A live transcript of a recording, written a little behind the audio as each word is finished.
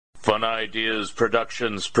Fun Ideas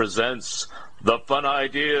Productions presents the Fun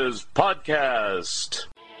Ideas Podcast.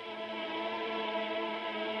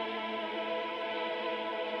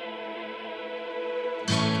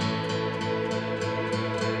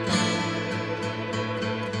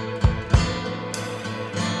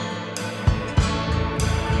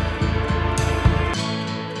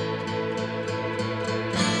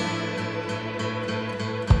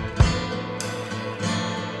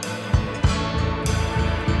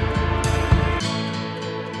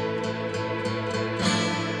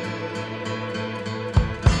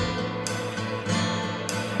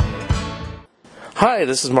 Hi,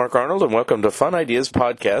 this is Mark Arnold, and welcome to Fun Ideas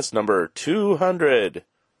Podcast number 200.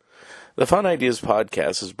 The Fun Ideas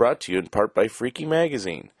Podcast is brought to you in part by Freaky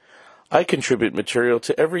Magazine. I contribute material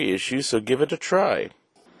to every issue, so give it a try.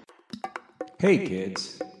 Hey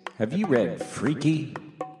kids, have you read Freaky?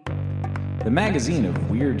 The magazine of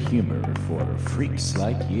weird humor for freaks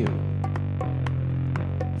like you.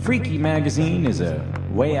 Freaky Magazine is a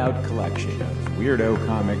way-out collection of weirdo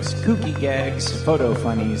comics, kooky gags, photo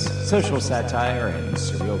funnies, social satire, and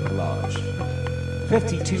surreal collage.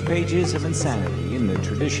 52 pages of insanity in the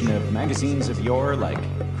tradition of magazines of yore like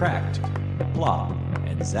Cracked, Plop,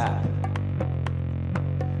 and Zap.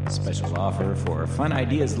 Special offer for Fun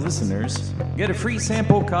Ideas listeners: get a free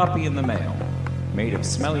sample copy in the mail, made of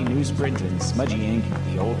smelly newsprint and smudgy ink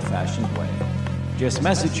the old-fashioned way. Just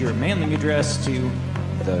message your mailing address to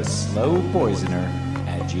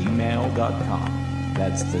theslowpoisoner@gmail.com.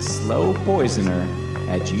 That's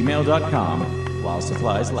theslowpoisoner@gmail.com while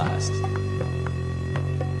supplies last.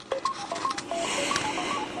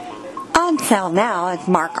 On sale now is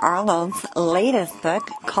Mark Arnold's latest book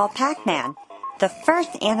called Pac-Man, the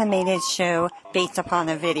first animated show based upon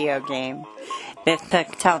a video game. This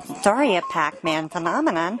book tells the story of Pac-Man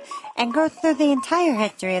phenomenon and goes through the entire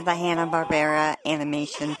history of the Hanna-Barbera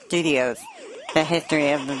Animation Studios, the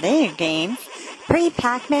history of the video games,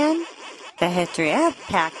 pre-Pac-Man, the history of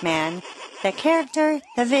Pac-Man, the character,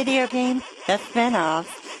 the video game, the spin-offs,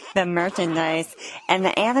 the merchandise, and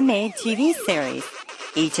the animated TV series.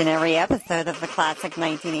 Each and every episode of the classic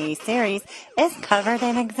 1980 series is covered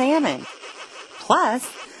and examined. Plus,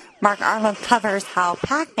 Mark Arnold covers how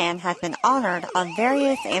Pac-Man has been honored on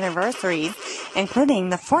various anniversaries, including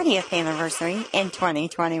the 40th anniversary in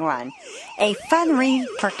 2021. A fun read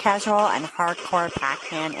for casual and hardcore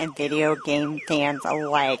Pac-Man and video game fans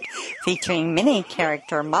alike, featuring mini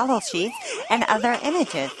character model sheets and other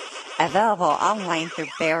images. Available online through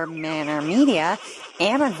Bear Manor Media,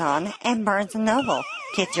 Amazon, and Barnes & Noble.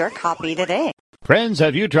 Get your copy today. Friends,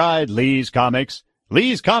 have you tried Lee's Comics?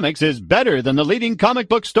 Lee's Comics is better than the leading comic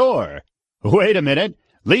book store. Wait a minute.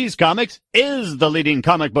 Lee's Comics is the leading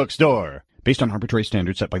comic book store, based on arbitrary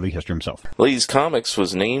standards set by Lee Hester himself. Lee's Comics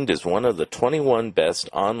was named as one of the 21 best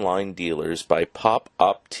online dealers by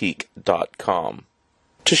popoptique.com.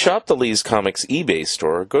 To shop the Lee's Comics eBay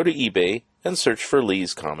store, go to eBay and search for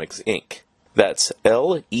Lee's Comics Inc. That's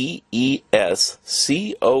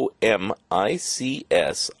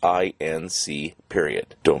LEESCOMICSINC,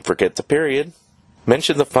 period. Don't forget the period.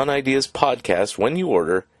 Mention the Fun Ideas Podcast when you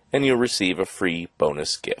order, and you'll receive a free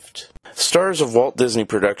bonus gift. Stars of Walt Disney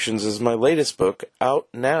Productions is my latest book, out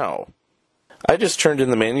now. I just turned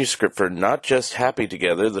in the manuscript for Not Just Happy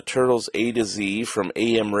Together, The Turtles A to Z from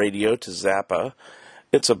AM Radio to Zappa.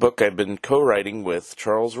 It's a book I've been co-writing with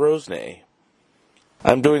Charles Rosenay.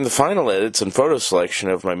 I'm doing the final edits and photo selection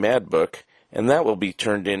of my Mad book, and that will be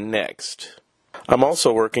turned in next. I'm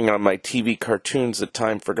also working on my TV Cartoons That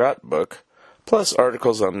Time Forgot book, plus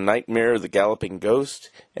articles on Nightmare, the Galloping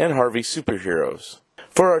Ghost, and Harvey Superheroes.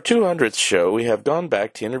 For our 200th show, we have gone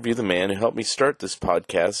back to interview the man who helped me start this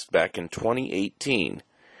podcast back in 2018.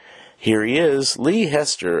 Here he is, Lee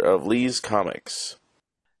Hester of Lee's Comics.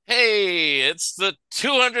 Hey, it's the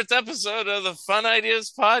 200th episode of the Fun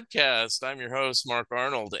Ideas Podcast. I'm your host, Mark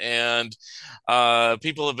Arnold, and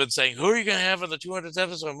people have been saying, who are you going to have on the 200th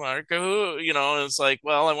episode, Mark? Who? You know, and it's like,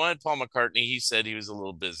 well, I wanted Paul McCartney. He said he was a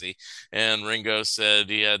little busy, and Ringo said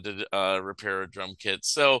he had to repair a drum kit.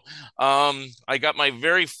 So I got my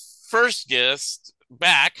very first guest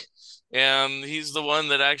back, and he's the one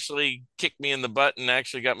that actually kicked me in the butt and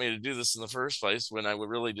actually got me to do this in the first place when I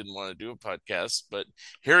really didn't want to do a podcast. But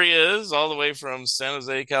here he is, all the way from San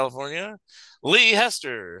Jose, California, Lee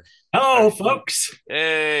Hester. Hello, folks.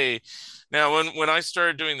 Hey. Now, when I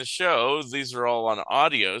started doing the show, these are all on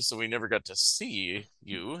audio, so we never got to see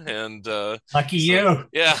you. And lucky you.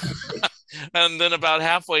 Yeah. And then about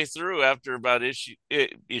halfway through, after about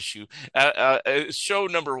show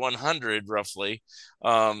number 100, roughly,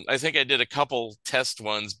 I think I did a couple test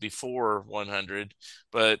ones before 100,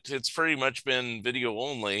 but it's pretty much been video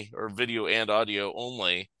only, or video and audio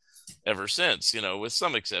only, ever since, with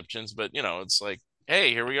some exceptions. But, it's like,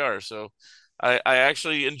 hey, here we are. So I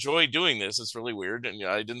actually enjoy doing this. It's really weird, and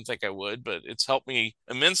I didn't think I would, but it's helped me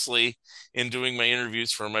immensely in doing my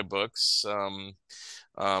interviews for my books.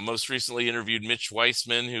 Most recently interviewed Mitch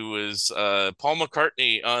Weissman, who was Paul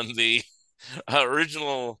McCartney on the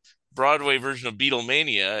original Broadway version of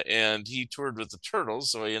Beatlemania, and he toured with the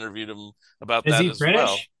Turtles, so I interviewed him about Is that he as British?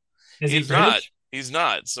 well. Is he He's not. British? He's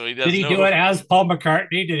not. So he does. Did he do it as Paul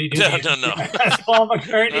McCartney? Did he do No, it no. as Paul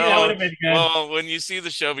McCartney? That No. would have been good. Well, when you see the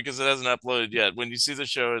show, because it hasn't uploaded yet, when you see the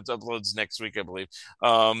show, it uploads next week, I believe.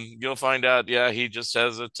 You'll find out. Yeah, he just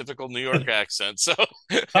has a typical New York accent. So,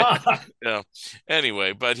 yeah.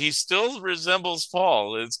 Anyway, but he still resembles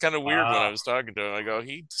Paul. It's kind of weird when I was talking to him. I go,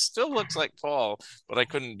 he still looks like Paul, but I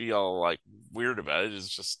couldn't be all like weird about it. It's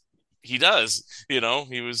just he does. He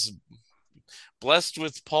was blessed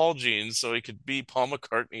with Paul genes, so he could be Paul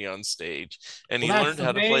McCartney on stage, and Well, that's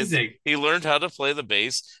amazing. He learned how to play the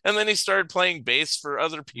bass, and then he started playing bass for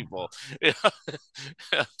other people.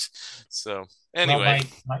 So anyway,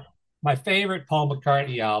 well, my favorite Paul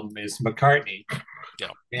McCartney album is McCartney, yeah,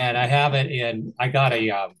 and I have it in. I got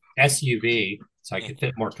a SUV so I could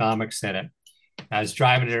fit more comics in it. I was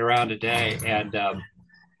driving it around today, and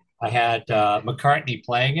I had McCartney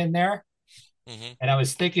playing in there. Mm-hmm. And I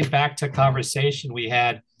was thinking back to a conversation we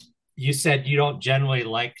had. You said you don't generally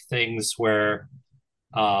like things where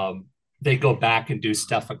they go back and do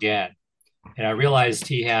stuff again. And I realized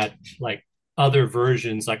he had like other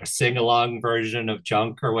versions, like a sing-along version of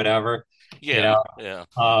Junk or whatever. Yeah, yeah.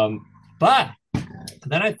 But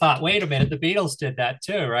then I thought, wait a minute, the Beatles did that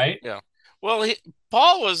too, right? Yeah. Well,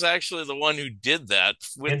 Paul was actually the one who did that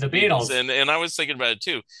with the Beatles. And I was thinking about it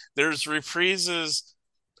too. There's reprises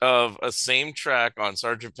of a same track on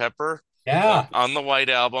Sgt. Pepper, on the White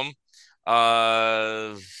Album.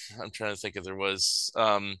 I'm trying to think if there was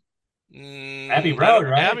Abbey Road,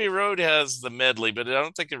 right? Abbey Road has the medley, but I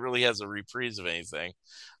don't think it really has a reprise of anything.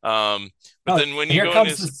 But then when you here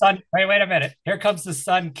comes the Sun. Wait a minute. Here comes the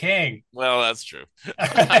Sun King. Well, that's true.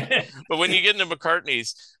 But when you get into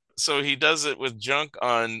McCartney's, so he does it with Junk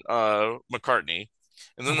on McCartney.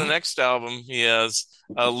 And then the next album, he has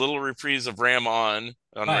a little reprise of Ram on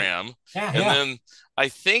Ram. Then I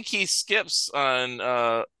think he skips on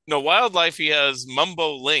Wildlife. He has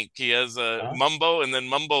Mumbo Link. He has a Mumbo and then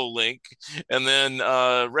Mumbo Link. And then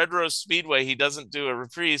Red Rose Speedway, he doesn't do a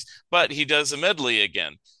reprise, but he does a medley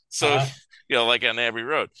again. So, like on Abbey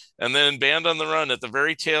Road. And then Band on the Run at the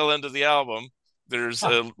very tail end of the album, there's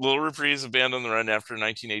a little reprise of Band on the Run after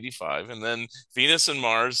 1985. And then Venus and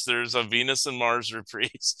Mars, there's a Venus and Mars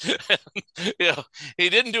reprise. He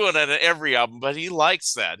didn't do it on every album, but he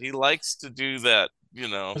likes that. He likes to do that,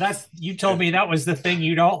 You told me that was the thing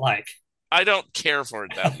you don't like. I don't care for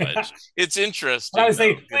it that much. It's interesting. I was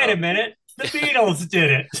thinking, wait a minute. The Beatles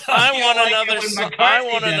did it. So I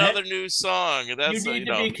want another new song. That's you need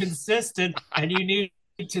to be consistent, and you need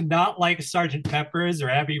to not like Sgt. Pepper's or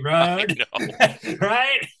Abbey Road,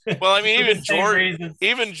 right? Well, I mean,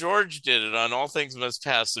 even George did it on All Things Must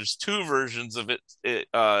Pass. There's two versions of it.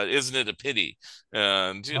 Isn't it a pity?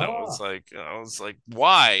 And it's like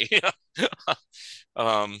why?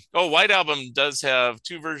 White Album does have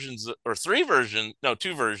two versions, but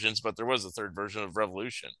there was a third version of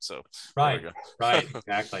Revolution. So right,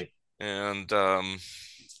 exactly. And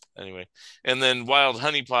anyway, and then Wild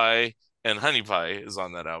Honey Pie. And Honey Pie is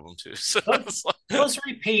on that album too. So those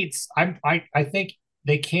repeats, I think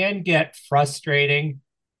they can get frustrating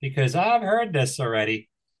because I've heard this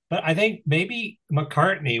already. But I think maybe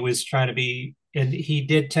McCartney was trying to be, and he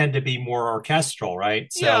did tend to be more orchestral,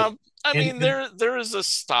 right? So, yeah. I mean, there is a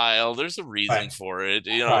style, there's a reason for it,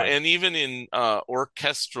 and even in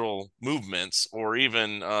orchestral movements or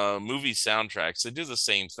even movie soundtracks, they do the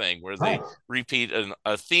same thing where they repeat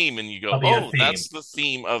a theme and you go, that's the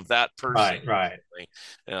theme of that person. Right.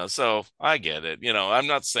 So I get it. I'm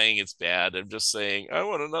not saying it's bad. I'm just saying I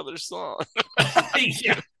want another song.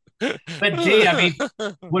 Yeah. But gee, I mean,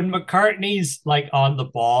 when McCartney's like on the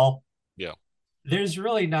ball, there's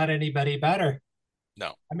really not anybody better.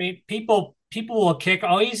 No. I mean, people will kick,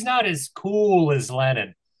 he's not as cool as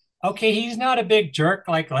Lennon. Okay, he's not a big jerk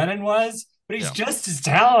like Lennon was, but he's just as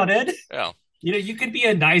talented. Yeah. You could be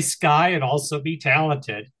a nice guy and also be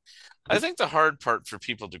talented. I think the hard part for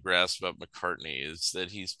people to grasp about McCartney is that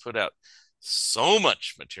he's put out so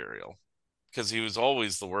much material because he was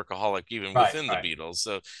always the workaholic even Right, within the right. Beatles.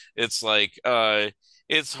 So it's like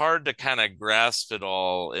it's hard to kind of grasp it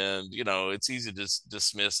all, and it's easy to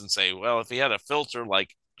dismiss and say, well, if he had a filter like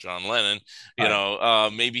John Lennon, Right.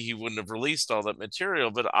 maybe he wouldn't have released all that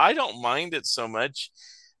material. But I don't mind it so much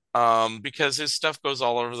because his stuff goes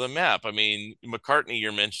all over the map. I mean, McCartney,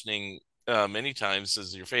 you're mentioning many times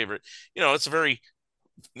as your favorite. It's a very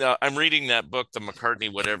now I'm reading that book, the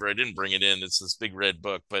McCartney whatever. I didn't bring it in. It's this big red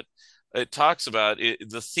book, but it talks about it.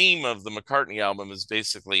 The theme of the McCartney album is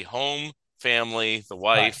basically home, family, the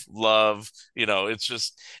Right. wife, love. It's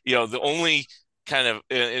just the only kind of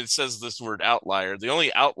it says this word outlier. The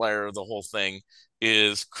only outlier of the whole thing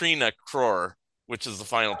is Krina Kror, which is the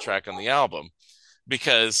final track on the album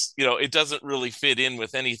because it doesn't really fit in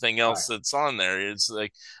with anything Right. else that's on there. It's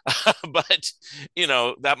like but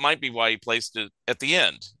that might be why he placed it at the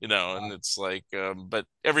end, and it's like but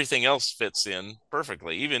everything else fits in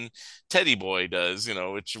perfectly. Even Teddy Boy does,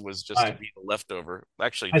 which was just a Right. Beatle leftover.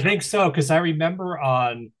 Actually, I John. think so because I remember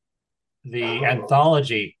on the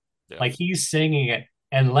anthology, Yeah. like he's singing it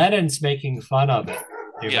and Lennon's making fun of it.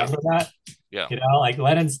 Do you Yeah. remember that? Yeah. Like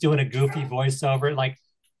Lennon's doing a goofy voiceover. Like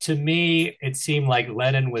to me, it seemed like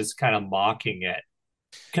Lennon was kind of mocking it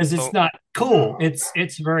because it's Well, not cool. It's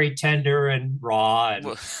very tender and raw, and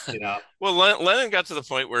well, you know, well, Lennon got to the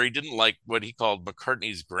point where he didn't like what he called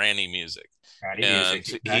McCartney's granny music, party and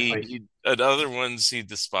music exactly. he and other ones he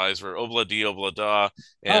despised were Obla Di Obla Da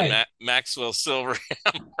and Right, Maxwell Silverhammer.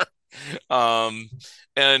 um,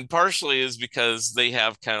 and partially is because they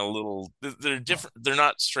have kind of little, they're different. They're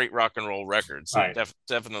not straight rock and roll records. They're right.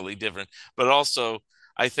 definitely different. But also,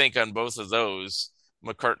 I think on both of those,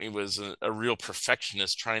 McCartney was a real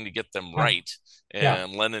perfectionist trying to get them Yeah, right, yeah.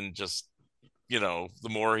 and Lennon just, the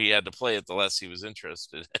more he had to play it, the less he was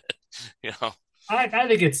interested. you know, I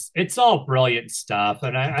think it's all brilliant stuff,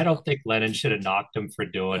 and I don't think Lennon should have knocked him for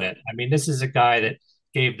doing yeah. it. I mean, this is a guy that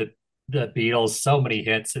gave the Beatles so many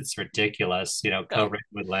hits; it's ridiculous. Yeah. Co-written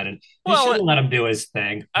with Lennon. You should Well, have let him do his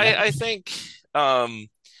thing. I think um,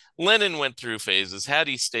 Lennon went through phases. Had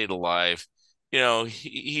he stayed alive,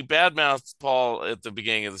 he badmouthed Paul at the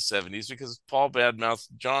beginning of the '70s because Paul badmouthed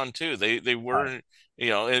John too. They Right.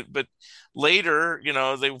 weren't, but later,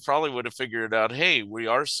 they probably would have figured out, hey, we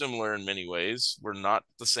are similar in many ways. We're not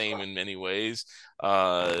the same in many ways.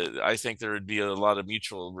 I think there would be a lot of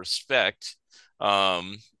mutual respect.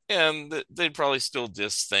 Um, and they'd probably still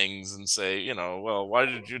diss things and say, well, why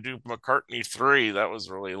did you do McCartney 3? That was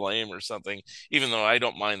really lame or something. Even though I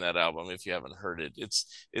don't mind that album if you haven't heard it,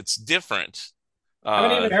 it's different. I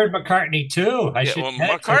haven't Uh, even heard McCartney 2. I yeah, should well,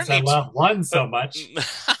 get since I McCartney. love one Uh, so much.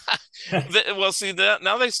 well, see that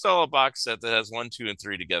now they sell a box set that has 1, 2, and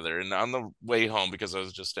 3 together. And on the way home, because I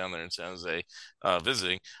was just down there in San Jose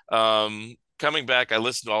visiting, coming back, I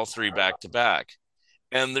listened to all three back to back,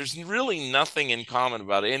 and there's really nothing in common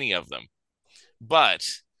about any of them. But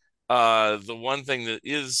the one thing that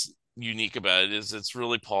is unique about it is it's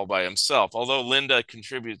really Paul by himself. Although Linda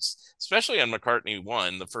contributes, especially on McCartney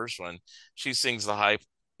 1, the first one, she sings the high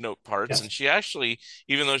note parts. And Yes. she actually,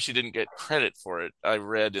 even though she didn't get credit for it, I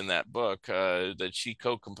read in that book that she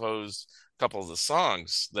co composed a couple of the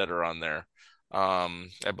songs that are on there.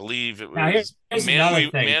 I believe it Now was here's another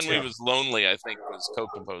thing Man We too. Was Lonely, I think was co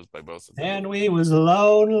composed by both of them. And we was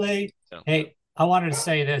lonely. Yeah. Hey, I wanted to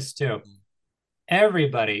say this too.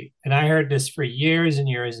 Everybody, and I heard this for years and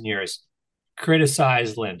years and years,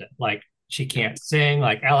 criticized Linda. Like she Yeah. can't sing.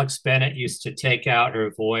 Like Alex Bennett used to take out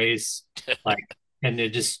her voice, like, and to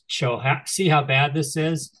just see how bad this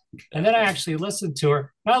is. And then I actually listened to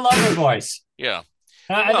her. And I love her voice. Yeah.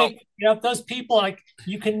 And I Well, think those people, like,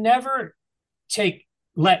 you can never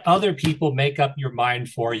let other people make up your mind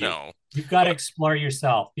for you. no. You've got to But explore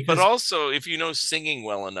yourself but because also if you know singing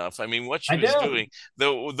well enough, I mean, what she I was do. doing,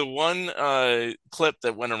 the one clip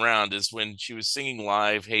that went around is when she was singing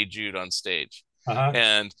live Hey Jude on stage, Uh-huh.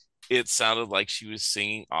 and it sounded like she was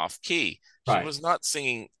singing off key. She Right. was not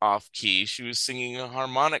singing off key, she was singing a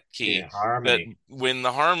harmonic The key. That harmony. when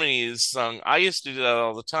the harmony is sung, I used to do that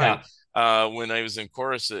all the time. Yeah. When I was in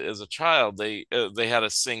chorus as a child, they had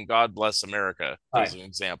us sing "God Bless America" as Right. an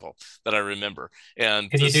example that I remember.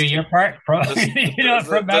 And Can you do this your part? this You know it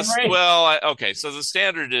from this memory? well okay, so the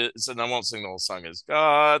standard is, and I won't sing the whole song, is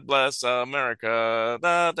God Bless America,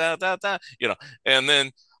 da, da, da, da, and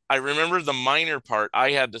then I remember the minor part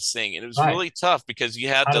I had to sing, and it was Right. really tough because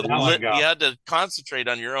How did that one you go? had to concentrate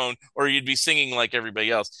on your own, or you'd be singing like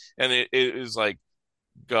everybody else, and it was like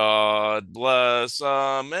God bless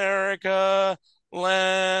America,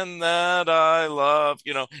 land that I love,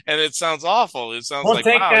 and it sounds awful. It sounds We'll like,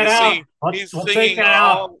 take wow, that out. he's We'll take singing that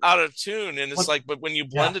out. all out of tune. And it's like, but when you Yeah.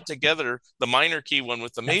 blend it together, the minor key one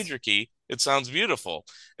with the Yes. major key, it sounds beautiful.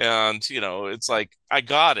 And, it's like, I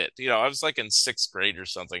got it. I was like in sixth grade or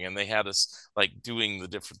something, and they had us like doing the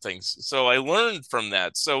different things. So I learned from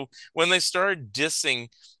that. So when they started dissing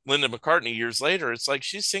Linda McCartney years later, it's like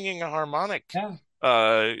she's singing a harmonic Yeah.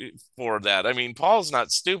 uh for that. I mean, Paul's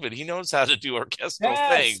not stupid. He knows how to do orchestral Yes.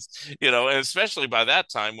 things, and especially by that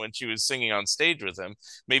time when she was singing on stage with him,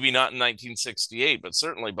 maybe not in 1968, but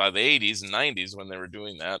certainly by the 80s and 90s when they were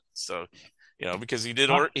doing that. So, because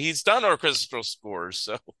I, he's done orchestral scores.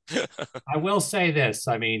 So, I will say this.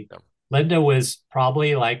 I mean, yeah. Linda was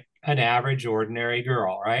probably like an average, ordinary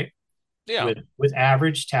girl, right? Yeah. With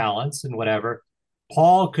average talents and whatever.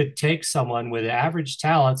 Paul could take someone with average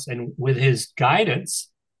talents and with his guidance,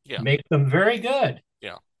 Yeah. make them very good.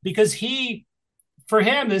 Yeah. Because for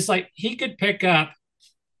him, it's like he could pick up,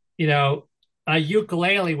 a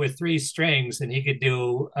ukulele with three strings, and he could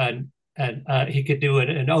do an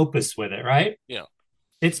opus with it, right? Yeah.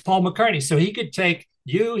 It's Paul McCartney, so he could take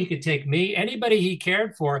you, he could take me, anybody he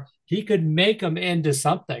cared for, he could make them into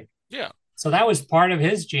something. Yeah. So that was part of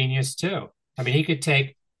his genius too. I mean, he could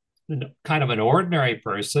take kind of an ordinary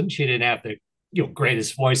person. She didn't have the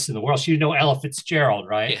greatest voice in the world. She didn't know Ella Fitzgerald,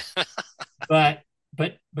 right? Yeah.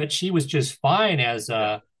 But she was just fine as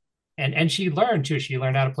a and she learned too. She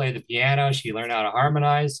learned how to play the piano. She learned how to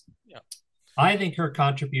harmonize. Yeah. I think her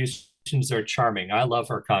contributions are charming. I love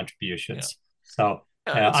her Yeah. contributions. So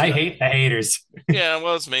Yeah, I hate the haters. yeah,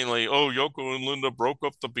 well, it's mainly, Yoko and Linda broke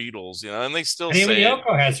up the Beatles, and they still And even say it.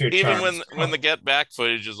 Yoko has her Even charms. when the Get Back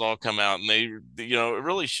footage has all come out, and it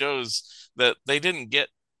really shows that they didn't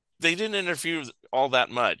interview all that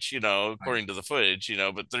much, according to the footage,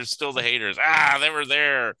 but there's still the haters. They were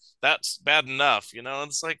there. That's bad enough, and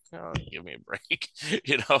it's like, oh, give me a break.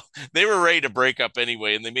 They were ready to break up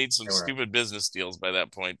anyway, and they made some stupid business deals by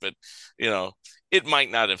that point. But, it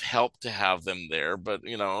might not have helped to have them there, but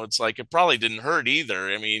it's like it probably didn't hurt either.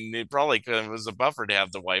 I mean, it probably kind of was a buffer to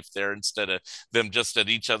have the wife there instead of them just at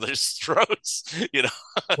each other's throats.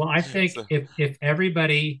 Well, I think So, if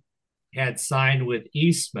everybody had signed with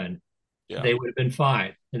Eastman, yeah, they would have been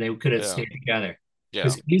fine and they could have yeah, stayed together. yeah,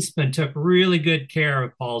 Because Eastman took really good care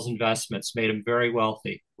of Paul's investments, made him very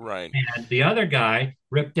wealthy. right, And the other guy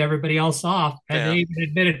ripped everybody else off, and yeah. they even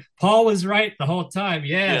admitted Paul was right the whole time.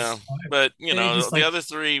 Yeah, Yes. but They just the like, other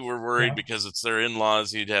three were worried yeah. because it's their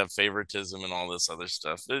in-laws. You'd have favoritism and all this other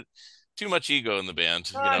stuff. Too much ego in the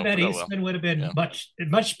band, I bet but oh well. Eastman would have been Yeah,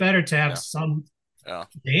 much better to have yeah, some yeah,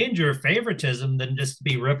 danger of favoritism than just to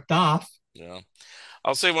be ripped off. yeah.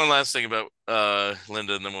 I'll say one last thing about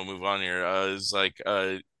Linda, and then we'll move on here. Is like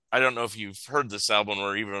I don't know if you've heard this album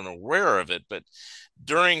or even aware of it, but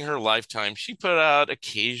during her lifetime, she put out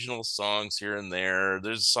occasional songs here and there.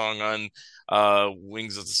 There's a song on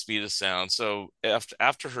Wings of the Speed of Sound. So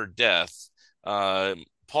after her death,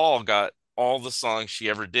 Paul got all the songs she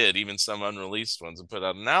ever did, even some unreleased ones, and put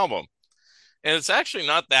out an album. And it's actually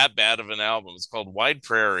not that bad of an album. It's called Wide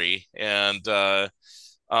Prairie, and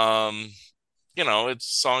um,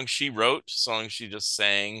 it's songs she wrote, songs she just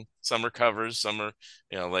sang. Some are covers, some are,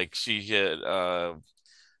 like she had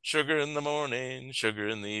Sugar in the morning, sugar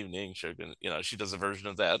in the evening, sugar, she does a version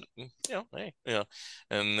of that. Hey,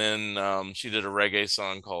 And then she did a reggae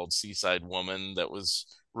song called Seaside Woman that was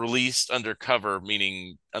released undercover,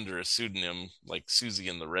 meaning under a pseudonym, like Susie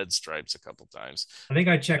and the Red Stripes a couple times. I think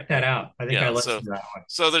I checked that out. I think I Yeah, listened to that one.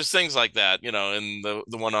 so there's things like that, and the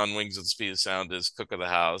one on Wings of the Speed of Sound is Cook of the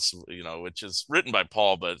House, which is written by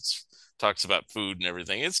Paul, but it's talks about food and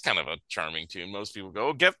everything. It's kind of a charming tune. Most people go,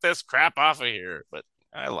 oh, get this crap off of here, but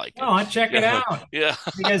I like it. Oh, I'll check it Yeah, out yeah,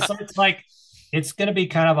 because it's like it's going to be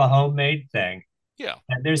kind of a homemade thing, yeah,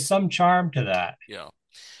 and there's some charm to that. yeah. You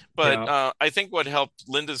But know, I think what helped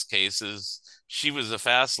Linda's case is she was a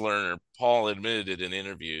fast learner. Paul admitted it in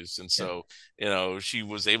interviews, and yeah, so she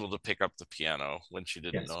was able to pick up the piano when she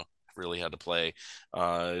didn't yes, know really how to play.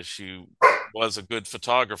 She was a good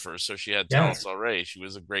photographer, so she had talents yes, already. She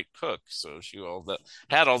was a great cook, so she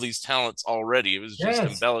had all these talents already. It was just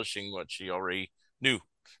yes. embellishing what she already knew,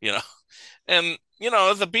 you know. And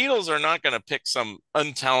the Beatles are not going to pick some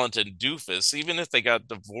untalented doofus, even if they got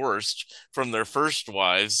divorced from their first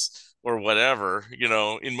wives or whatever.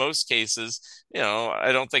 In most cases,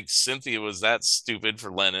 I don't think Cynthia was that stupid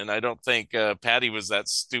for Lennon. I don't think Patty was that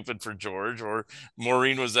stupid for George, or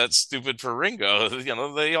Maureen was that stupid for Ringo.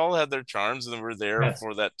 They all had their charms and were there Yes.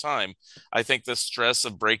 for that time. I think the stress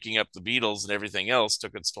of breaking up the Beatles and everything else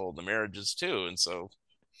took its toll in the marriages too, and so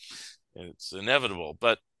it's inevitable.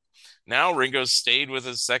 But now Ringo stayed with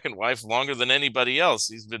his second wife longer than anybody else.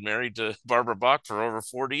 He's been married to Barbara Bach for over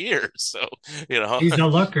 40 years. So, He's a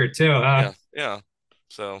looker too, huh? yeah, yeah.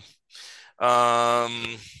 So,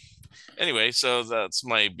 um, anyway, so that's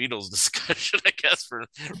my Beatles discussion, I guess, for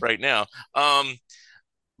right now.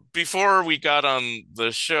 Before we got on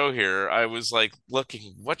the show here, I was like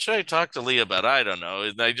looking, what should I talk to Lee about? I don't know.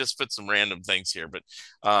 And I just put some random things here, but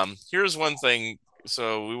here's one thing.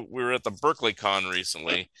 So we were at the Berkeley Con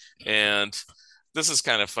recently, and this is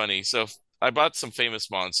kind of funny. So I bought some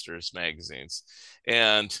Famous Monsters magazines,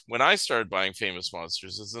 and when I started buying Famous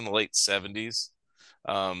Monsters, it was in the late 70s,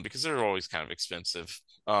 because they're always kind of expensive.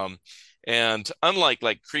 And unlike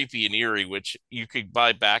like Creepy and Eerie, which you could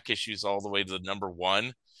buy back issues all the way to the number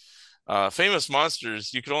 1, Famous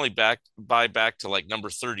Monsters you could only buy back to like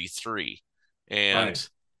number 33, and Right.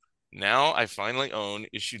 now I finally own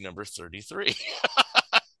issue number 33.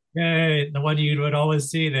 Yay, the one you would always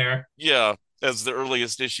see there. Yeah, as the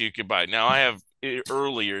earliest issue you could buy. Now I have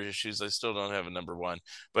earlier issues. I still don't have a number 1,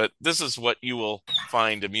 but this is what you will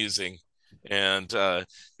find amusing, and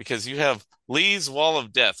because you have Lee's Wall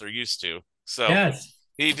of Death, or used to. So Yes.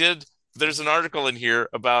 he did. There's an article in here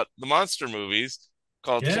about the monster movies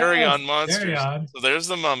called Yes. Carry On Carry Monsters. on. So there's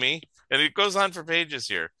the Mummy, and it goes on for pages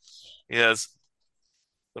here. He has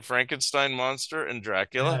the Frankenstein monster and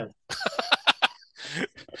Dracula. Yes.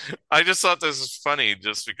 I just thought this was funny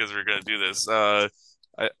just because we're going to do this.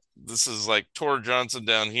 This is like Tor Johnson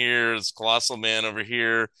down here, it's Colossal Man over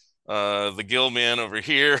here, the Gill Man over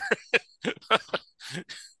here,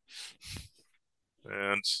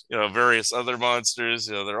 and various other monsters.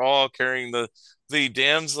 They're all carrying the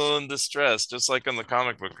damsel in distress, just like on the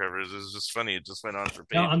comic book covers. It's just funny. It just went on for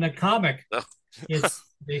Now, pages. on the comic, So, it's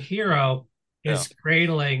the hero is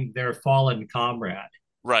cradling their fallen comrade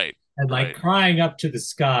right, and like right, crying up to the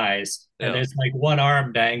skies, and yeah, there's like one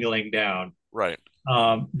arm dangling down. right,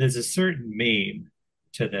 There's a certain meme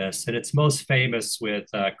to this, and it's most famous with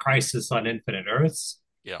Crisis on Infinite Earths,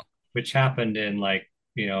 yeah, which happened in like,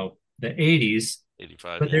 the 80s,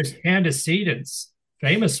 85, but yeah, there's antecedents,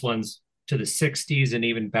 famous ones to the 60s and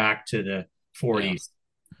even back to the 40s.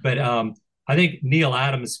 But I think Neil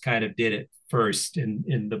Adams kind of did it first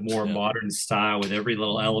in the more yeah, modern style with every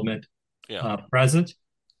little element yeah, present.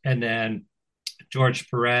 And then George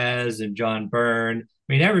Perez and John Byrne.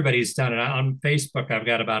 I mean, everybody's done it. On Facebook, I've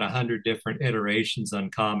got about 100 different iterations on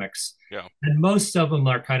comics. yeah. And most of them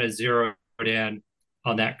are kind of zeroed in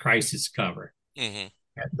on that Crisis cover. Hmm.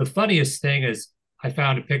 The funniest thing is I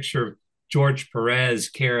found a picture of George Perez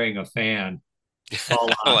carrying a fan.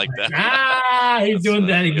 I like that. He's That's doing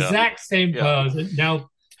funny. that Yeah, exact same yeah. pose. And now, of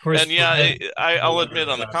course, And yeah, Perez, I'll admit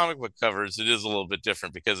on the comic book covers, it is a little bit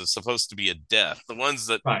different because it's supposed to be a death. The ones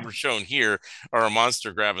that right. were shown here are a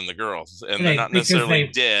monster grabbing the girl, and They- they're not because necessarily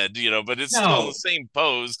they- dead, but it's still in No. the same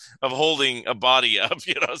pose of holding a body up,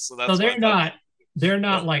 so that's So why I thought- they're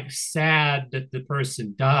not Yeah. like sad that the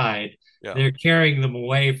person died. Yeah. They're carrying them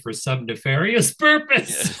away for some nefarious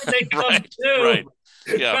purpose. Yeah. They come Right, to. right.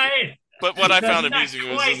 Yeah. Right. But what I That's found not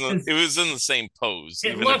amusing quite it was in the same pose,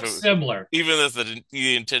 It looks similar. even if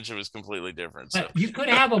the intention was completely different. So But you could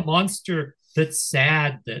have a monster that's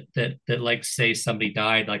sad that like say somebody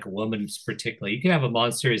died, like a woman's particularly. You could have a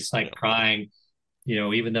monster that's like crying,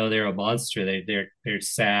 even though they're a monster, they're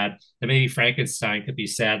sad. And maybe Frankenstein could be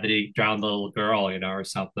sad that he drowned the little girl, or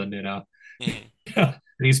something, mhm. and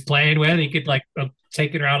he's playing with. He could like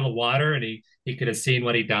take her out of the water, and he could have seen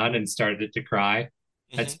what he done and started to cry.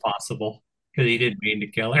 That's possible because he didn't mean to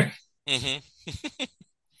kill her. Mm-hmm.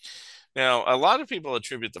 Now, a lot of people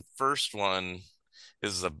attribute the first one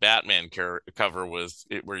is the Batman cover where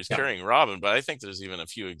he's carrying Robin, but I think there's even a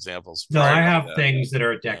few examples. No, I have that. things that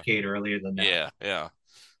are a decade earlier than that. Yeah, yeah.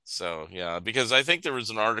 So yeah, because I think there was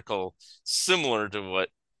an article similar to what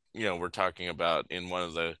we're talking about in one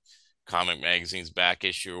of the comic magazines back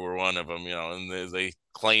issue or one of them, and they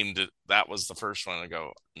claimed that was the first one. I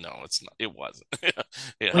go, no, it's not. It wasn't.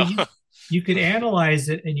 Well, you could analyze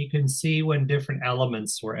it and you can see when different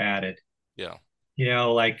elements were added. Yeah.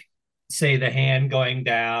 Like say the hand going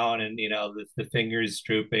down and the fingers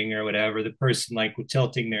drooping or whatever, the person like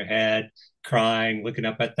tilting their head, crying, looking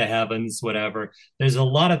up at the heavens, whatever. There's a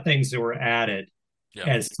lot of things that were added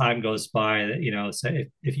as time goes by that, so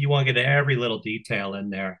if you want to get every little detail in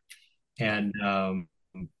there. And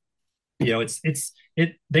they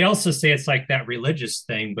also say it's like that religious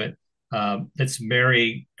thing, but it's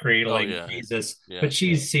Mary cradling Jesus, but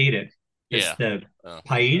she's seated. It's the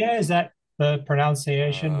Paida, is that the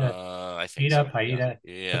pronunciation? I think Pita, so. Paida,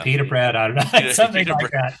 Yeah. the pita bread. I don't know, something Pita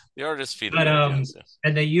like bread. that. The artist Peter. But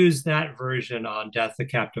and they use that version on Death of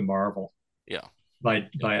Captain Marvel. Yeah. by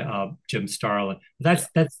Jim Starlin. That's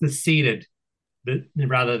the seated,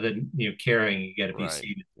 rather than carrying, you got to be Right,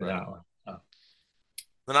 seated for right. that one.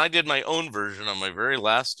 Then I did my own version on my very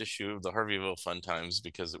last issue of the Harveyville Fun Times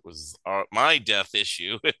because it was my death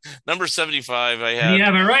issue. Number 75, I And you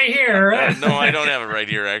had. have it right here. No, I don't have it right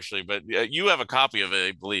here, actually, but you have a copy of it,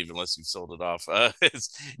 I believe, unless you sold it off.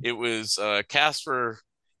 It was Casper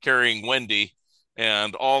carrying Wendy,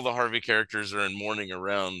 and all the Harvey characters are in mourning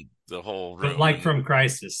around the whole But room. like from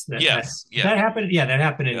Crisis, Yes, yeah. that happened. Yeah, that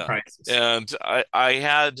happened in Yeah. Crisis. And I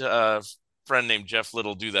had a friend named Jeff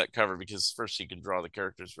Little do that cover because first he can draw the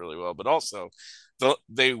characters really well, but also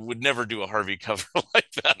they would never do a Harvey cover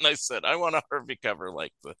like that. And I said, I want a Harvey cover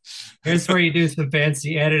like the. Here's where you do some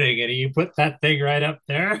fancy editing and you put that thing right up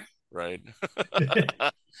there. Right.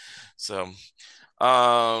 So,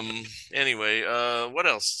 anyway, what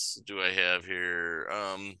else do I have here?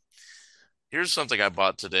 Here's something I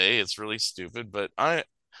bought today. It's really stupid, but I'm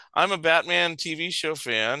a Batman TV show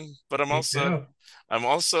fan, but I'm also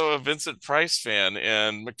a Vincent Price fan,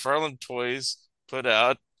 and McFarlane Toys put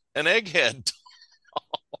out an Egghead.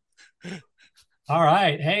 All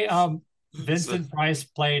right. Hey, Vincent Price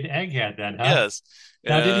played Egghead then, huh? Yes.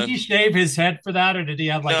 Now, did he shave his head for that, or did he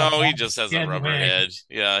have like no, he just has a rubber head.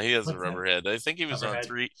 Yeah, he has What's a rubber head. I think he was on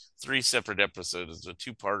three separate episodes, a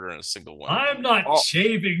two-parter and a single one. I'm not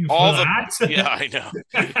shaving for that. Yeah, I know.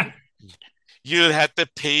 You'll have to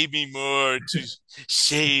pay me more to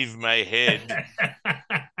shave my head.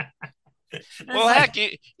 Well, heck,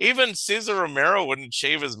 even Cesar Romero wouldn't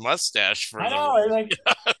shave his mustache for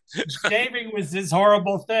shaving was this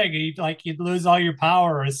horrible thing. You'd lose all your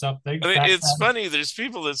power or something. I mean, it's funny. There's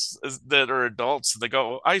people that are adults. And they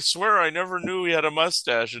go, I swear I never knew he had a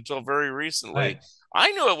mustache until very recently. Right.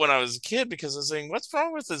 I knew it when I was a kid because I was saying, what's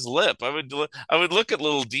wrong with his lip? I would look at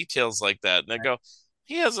little details like that, and I go,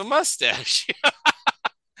 he has a mustache.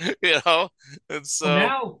 And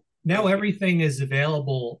so now everything is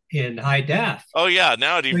available in high def. Oh yeah,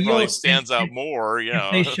 now it probably stands out more.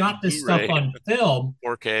 If they shot this stuff on film,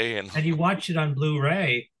 4K, and you watch it on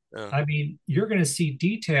Blu-ray, I mean, you're going to see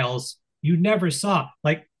details you never saw.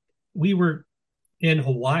 Like we were in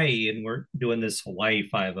Hawaii and we're doing this Hawaii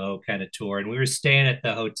 5-0 kind of tour, and we were staying at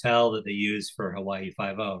the hotel that they use for Hawaii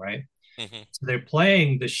 5-0, right? Mm-hmm. So they're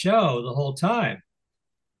playing the show the whole time.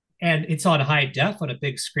 And it's on high def on a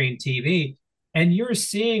big screen TV. And you're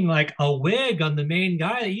seeing like a wig on the main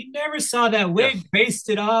guy. You never saw that wig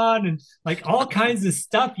pasted on, and like all kinds of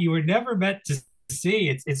stuff you were never meant to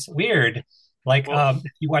see. It's weird. Like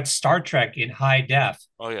if you watch Star Trek in high def,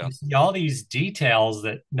 you see all these details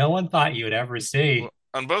that no one thought you would ever see. Well,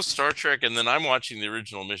 on both Star Trek, and then I'm watching the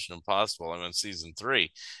original Mission Impossible. I'm on season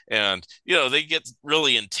 3, and they get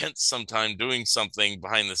really intense sometime doing something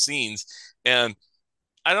behind the scenes, and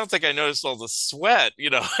I don't think I noticed all the sweat,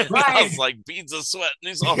 Right. I was like beads of sweat, and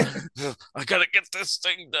he's all, I gotta get this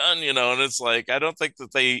thing done, and it's like, I don't think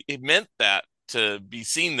that they meant that to be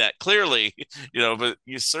seen that clearly, but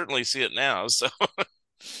you certainly see it now. So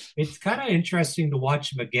it's kind of interesting to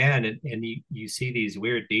watch them again, and you see these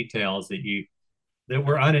weird details that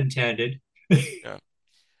were unintended. Yeah.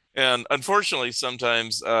 And unfortunately,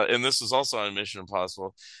 sometimes, and this was also on Mission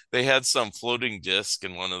Impossible, they had some floating disc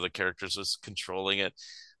and one of the characters was controlling it.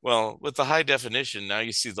 Well, with the high definition, now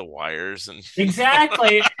you see the wires and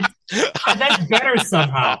exactly. And that's better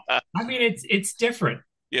somehow. I mean, it's different.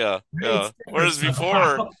 Yeah, yeah. Whereas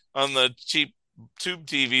before on the cheap tube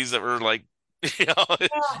TVs that were like,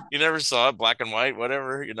 you never saw it, black and white,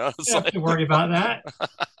 whatever. You don't have to worry about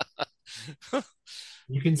that.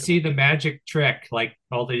 You can see the magic trick, like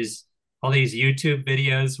all these YouTube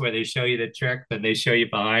videos where they show you the trick, then they show you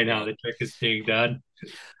behind how the trick is being done.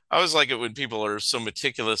 I always like it when people are so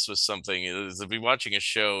meticulous with something. Is to be watching a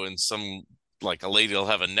show and like a lady will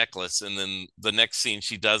have a necklace, and then the next scene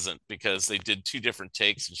she doesn't because they did 2 different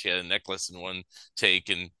takes, and she had a necklace in one take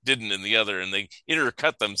and didn't in the other, and they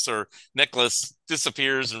intercut them so her necklace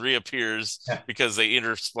disappears and reappears because they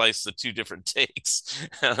intersplice the 2 different takes.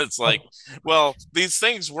 And it's like, well, these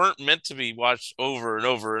things weren't meant to be watched over and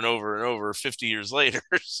over and over and over 50 years later.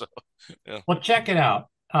 So well, check it out.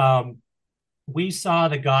 We saw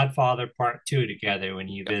The Godfather Part 2 together when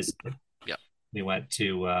you visited. Yeah, we went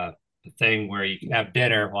to the thing where you can have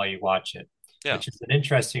dinner while you watch it, which is an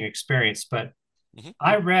interesting experience. But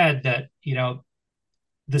I read that,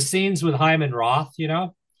 the scenes with Hyman Roth, he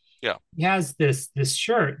has this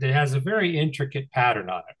shirt that has a very intricate pattern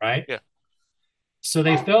on it, right? Yeah. So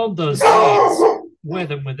they filmed those scenes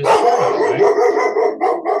with him with this shirt on,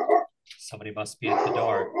 right? Somebody must be at the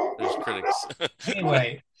door. There's critics.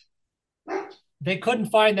 Anyway, they couldn't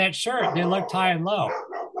find that shirt. They looked high and low.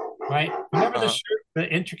 right? Remember the Uh-huh. shirt, the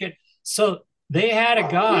intricate. So they had a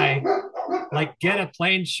guy like get a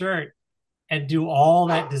plain shirt and do all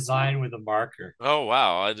that design with a marker. Oh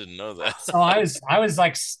wow, I didn't know that. So I was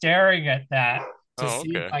like staring at that to Oh,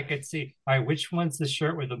 see if okay. I could see, all right, which one's the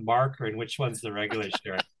shirt with the marker and which one's the regular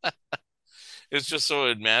shirt. It's just so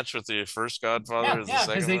it matched with the first Godfather Yeah, as the yeah,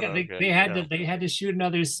 because second they one. got Okay, they had yeah, to shoot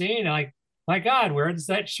another scene. Like, my God, where's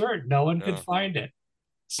that shirt? No one could yeah. find it.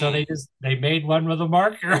 So Hmm. they made one with a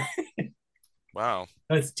marker. Wow.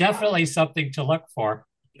 It's definitely something to look for.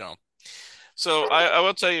 Yeah. So I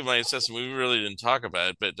will tell you my assessment. We really didn't talk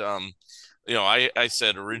about it, but I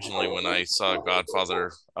said originally when I saw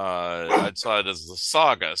Godfather, I saw it as the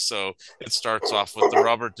saga. So it starts off with the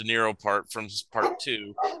Robert De Niro part from part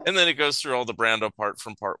two, and then it goes through all the Brando part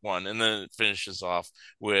from part one, and then it finishes off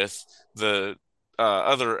with the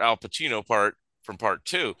other Al Pacino part from part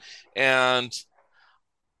two. And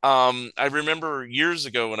I remember years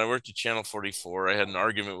ago when I worked at Channel 44, I had an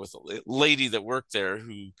argument with a lady that worked there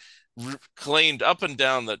who claimed up and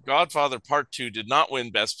down that Godfather Part 2 did not win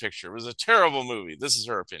Best Picture. It was a terrible movie. This is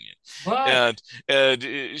her opinion. What? And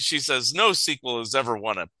she says no sequel has ever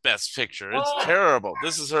won a Best Picture. It's What? terrible.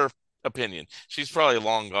 This is her opinion. She's probably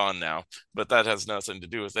long gone now, but that has nothing to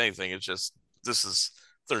do with anything. It's just this is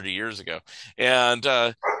 30 years ago. And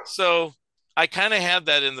so I kind of had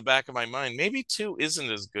that in the back of my mind. Maybe two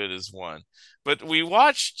isn't as good as one, but we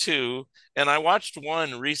watched two, and I watched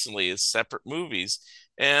one recently as separate movies.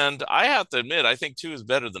 And I have to admit, I think two is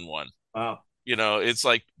better than one. Wow. It's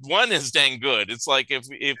like one is dang good. It's like if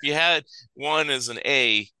you had one as an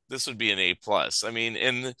A, this would be an A plus. I mean,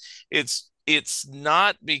 and it's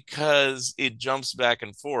not because it jumps back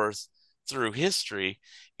and forth through history.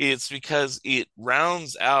 It's because it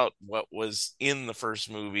rounds out what was in the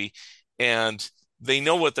first movie, and they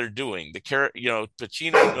know what they're doing.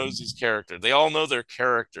 Pacino knows his character. They all know their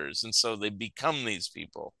characters, and so they become these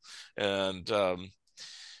people. And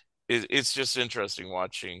it's just interesting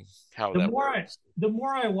watching how The that more I works. the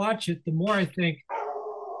more I watch it, the more I think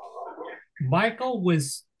Michael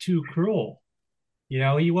was too cruel. He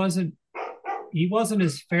wasn't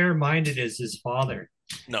as fair-minded as his father.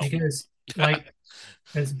 No. Because, like,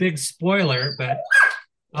 it's big spoiler, but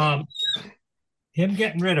um him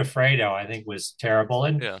getting rid of Fredo, I think, was terrible.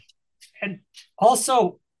 And Yeah. and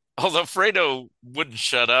also Although Fredo wouldn't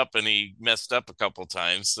shut up and he messed up a couple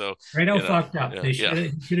times. So, Fredo fucked up. yeah, They yeah,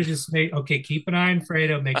 should have just made, okay, keep an eye on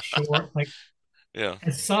Fredo, make sure, like, yeah,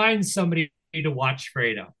 assign somebody to watch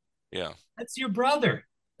Fredo. yeah. That's your brother.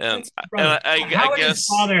 And That's your and brother. I How would his guess,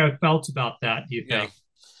 father have felt about that, do you yeah, think?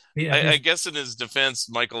 Yeah, I guess in his defense,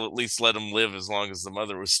 Michael at least let him live as long as the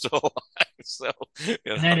mother was still alive. So, you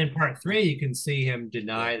and know, then in part three, you can see him yeah,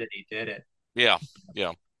 deny that he did it. yeah,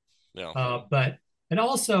 yeah, yeah, But and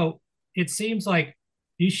also, it seems like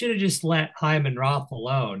you should have just let Hyman Roth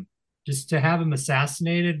alone. Just to have him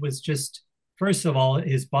assassinated was just, first of all,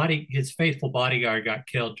 his faithful bodyguard got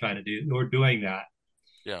killed trying to doing that,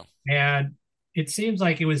 yeah. and it seems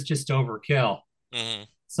like it was just overkill. Hmm.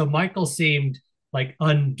 So Michael seemed like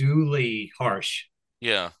unduly harsh.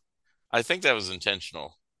 Yeah. I think that was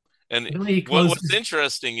intentional. And Really, he what's closes.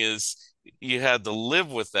 interesting is you had to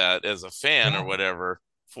live with that as a fan or Yeah, whatever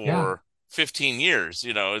yeah. for 15 years.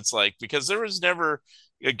 It's like because there was never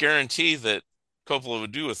a guarantee that Coppola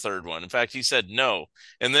would do a third one. In fact, he said no.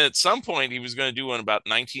 And then at some point he was going to do one about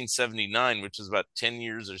 1979, which is about 10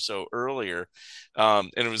 years or so earlier. And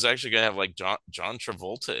it was actually going to have like John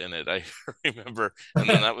Travolta in it, I remember. And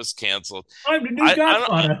then that was canceled. I'm the new I, I'm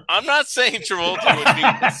Godfather. I'm not saying Travolta would be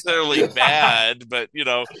necessarily bad, but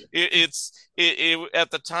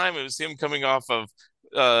at the time it was him coming off of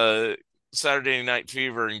uh, Saturday Night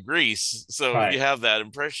Fever in Greece, so you Right. have that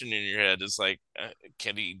impression in your head. It's like,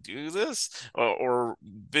 can he do this? Or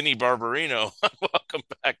Vinnie Barbarino, Welcome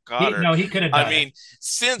Back, He Cotter. no, he could have I done it. mean, He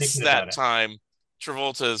since could have done that it. time,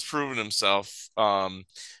 Travolta has proven himself.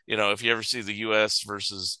 If you ever see the U.S.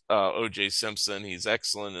 versus O.J. Simpson, he's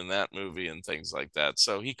excellent in that movie and things like that.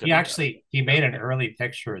 So he could He have done actually he made an early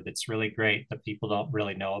picture that's really great that people don't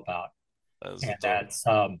really know about, it. As and it that's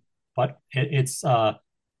it's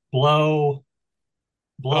blow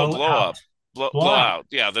Oh, blow blow out up, blow blow out. out.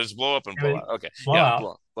 Yeah, there's blow up and blow Really, out. Okay, blow yeah, out.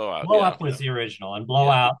 blow out. Blow Yeah, up yeah, was the original, and yeah,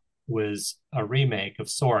 blowout was a remake of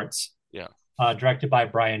sorts, yeah, directed by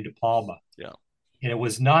Brian De Palma, yeah. and it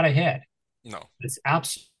was not a hit. No, It's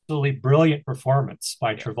absolutely brilliant performance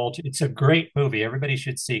by yeah. Travolta. It's a great movie. Everybody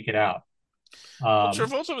should seek it out. Well, Um,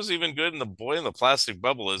 Travolta was even good in The Boy in the Plastic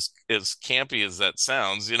Bubble, as campy as that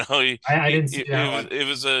sounds. I didn't see that one. it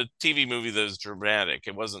was a TV movie that was dramatic.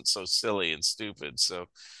 It wasn't so silly and stupid. So,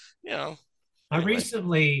 you know, I anyway.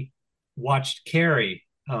 recently watched Carrie,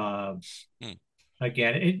 Hmm.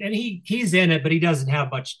 again, and he's in it, but he doesn't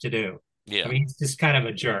have much to do. Yeah. I mean, he's just kind of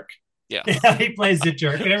a jerk. Yeah. He plays a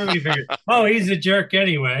jerk, and everybody figures, oh, he's a jerk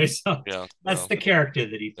anyway. So Yeah. that's No. the character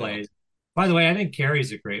that he plays. By the way, I think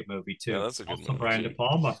Carrie's a great movie too. Yeah, that's a good Also movie, Brian too. De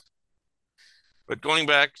Palma. But going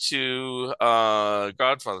back to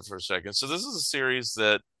Godfather for a second. So this is a series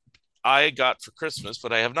that I got for Christmas,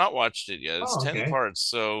 but I have not watched it yet. It's Oh, 10 okay. parts,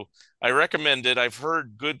 so I recommend it. I've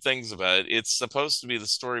heard good things about it. It's supposed to be the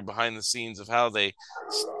story behind the scenes of how they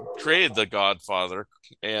created The Godfather,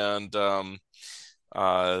 and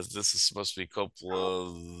this is supposed to be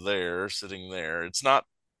Coppola there, sitting there. It's not,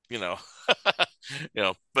 you know,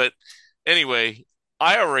 but anyway,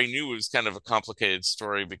 I already knew it was kind of a complicated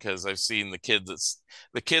story because I've seen the kid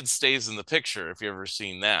stays in the picture. If you ever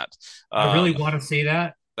seen that, I really want to see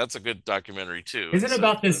that. that's a good documentary too. Is it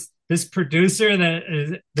about this producer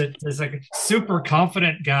that is like a super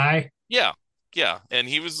confident guy? Yeah, yeah, and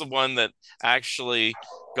he was the one that actually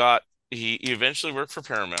got. He eventually worked for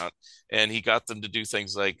Paramount, and he got them to do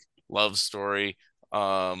things like Love Story,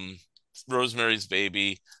 um, Rosemary's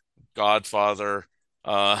Baby, Godfather,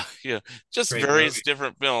 just Great various movie.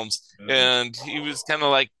 different films. And he was kind of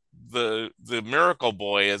like the miracle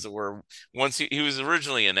boy, as it were. Once he was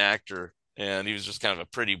originally an actor, and he was just kind of a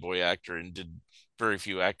pretty boy actor and did very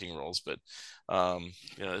few acting roles. But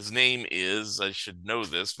his name is, I should know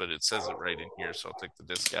this, but it says it right in here, so I'll take the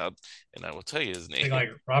disc out and I will tell you his name. Like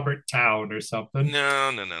Robert Town or something. No.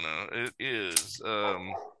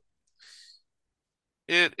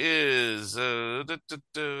 It is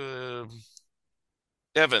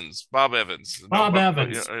Evans, Bob Evans. Bob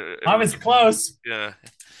Evans. I was close. Yeah.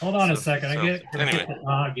 Hold on a second. I get anyway. the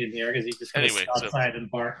dog in here because he just goes outside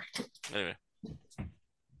and bark. Anyway.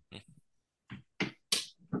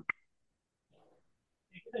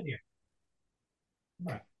 Get in here.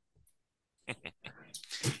 Come on.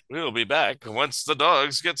 We'll be back once the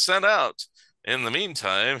dogs get sent out. In the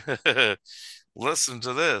meantime, listen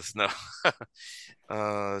to this. No.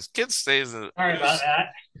 Kid stays in. Sorry about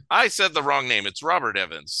that. I said the wrong name. It's Robert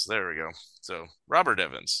Evans. There we go. So Robert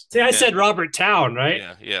Evans. See, I said Robert Town, right?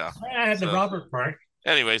 Yeah. I had the Robert part.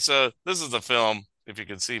 Anyway, so this is the film. If you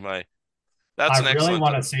can see I really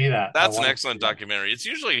want to see that. That's an excellent documentary. It's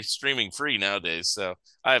usually streaming free nowadays, so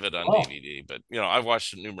I have it on DVD. But I've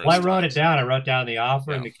watched it numerous times. I wrote it down. I wrote down the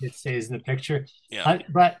offer, and the kid stays in the picture. Yeah.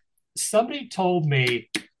 But somebody told me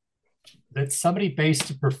that somebody based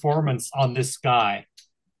a performance on this guy,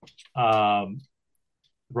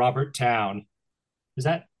 Robert Town. Is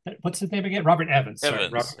that what's his name again? Robert Evans. Sorry,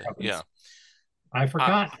 Robert Evans. Yeah. I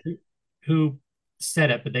forgot who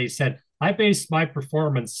said it, but they said I based my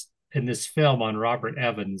performance in this film on Robert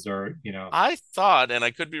Evans, or I thought, and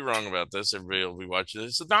I could be wrong about this. Everybody will be watching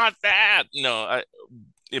this. It's not that. No,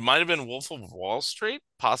 it might have been Wolf of Wall Street,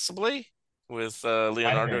 possibly, with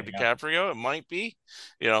Leonardo DiCaprio. It might be,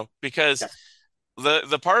 because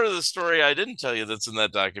the part of the story I didn't tell you that's in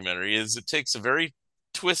that documentary is it takes a very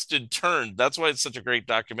twisted turn. That's why it's such a great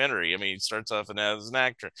documentary. I mean, he starts off as an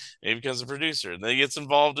actor, and he becomes a producer, and then he gets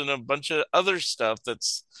involved in a bunch of other stuff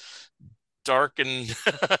that's dark, and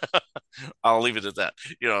I'll leave it at that.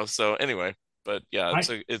 So anyway, but yeah,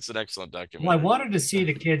 it's an excellent documentary. Well, I wanted to see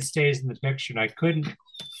the kid stays in the picture, and I couldn't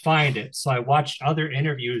find it, so I watched other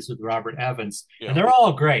interviews with Robert Evans, and they're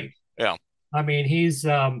all great. Yeah, I mean, he's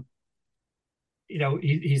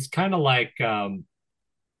he's kind of like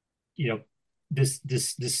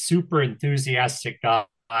this super enthusiastic guy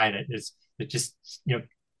that just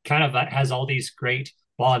kind of has all these great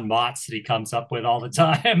bon mots that he comes up with all the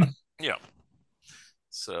time. Yeah.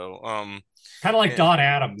 So kind of like Don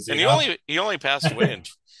Adams, and he only passed away in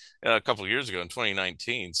a couple of years ago in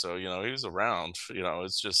 2019. So he was around.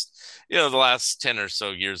 It's just the last 10 or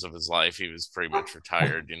so years of his life he was pretty much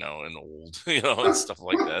retired. And old. And stuff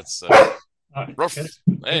like that. So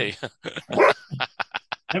hey.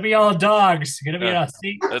 Gonna be all dogs. Gonna be a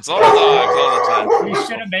seat. It's all dogs all the time. We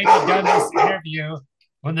should have maybe done this interview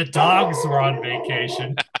when the dogs were on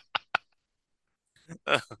vacation.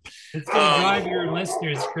 It's gonna drive your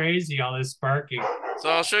listeners crazy, all this barking. So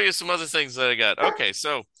I'll show you some other things that I got. Okay,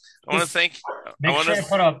 so I want to thank. Make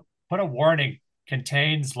sure I put a warning.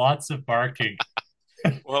 Contains lots of barking.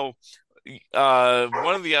 Well,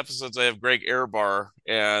 one of the episodes I have Greg Ehrbar,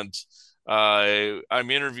 and I'm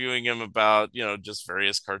interviewing him about just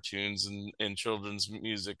various cartoons and children's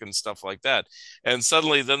music and stuff like that. And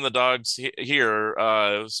suddenly, then the dogs here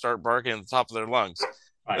start barking at the top of their lungs.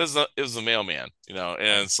 Right. It was the mailman, and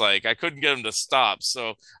it's like I couldn't get him to stop,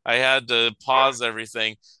 so I had to pause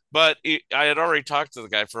everything, But I had already talked to the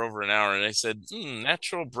guy for over an hour, and I said,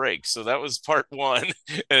 natural break. So that was part one,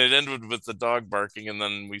 and it ended with the dog barking, and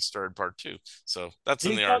then we started part two. So that's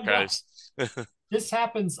in These the dumb dogs. archives. This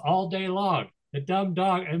happens all day long. The dumb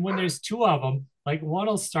dog, and when there's two of them, like one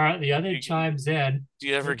will start, the other chimes in. Do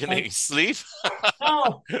you ever It's get like, any sleep?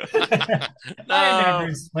 no, I No.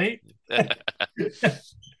 never sleep.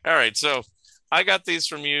 All right, so I got these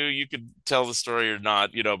from you. You could tell the story or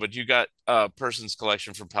not, but you got a person's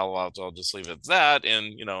collection from Palo Alto. I'll just leave it at that.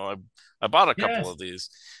 And I bought a couple Yes, of these.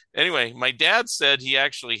 Anyway, my dad said he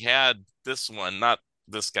actually had this one, not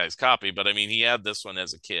this guy's copy, but I mean he had this one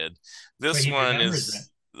as a kid. but This he one remembers it. is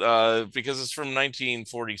because it's from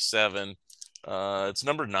 1947. It's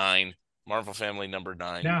number 9, Marvel Family number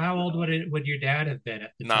 9. Now, how old would your dad have been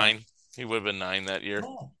at the time? 9. He would have been 9 that year.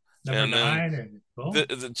 Oh, number And then nine, and cool.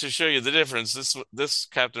 to show you the difference, this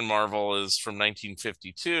Captain Marvel is from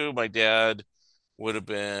 1952. My dad would have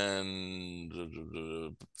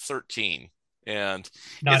been 13, and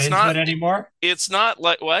Not it's into not it anymore. it's not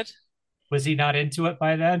like what Was he not into it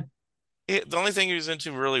by then? the only thing he was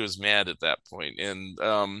into really was Mad at that point, and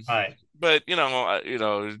All right. but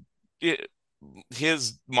it,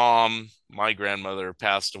 his mom, my grandmother,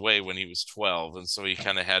 passed away when he was 12, and so he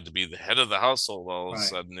kind of had to be the head of the household all of a Right.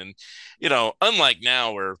 sudden. And unlike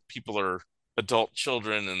now where people are adult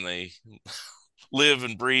children and they live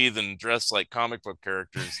and breathe and dress like comic book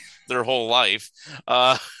characters their whole life,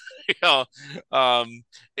 you know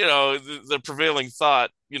the prevailing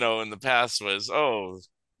thought in the past was, oh,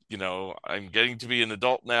 I'm getting to be an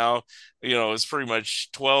adult now. It's pretty much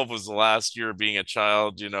 12 was the last year of being a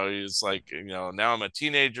child. It's like, now I'm a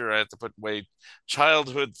teenager. I have to put away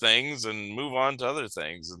childhood things and move on to other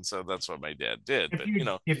things. And so that's what my dad did. But,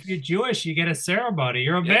 If you're Jewish, you get a ceremony.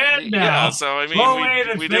 You're a yeah, man yeah. now. So, I mean, Throw away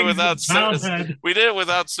the we did it things without, of childhood. we did it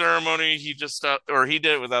without ceremony. He just stopped, or he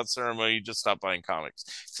did it without ceremony. He just stopped buying comics,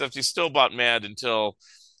 except he still bought Mad until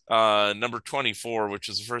number 24, which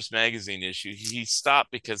was the first magazine issue. He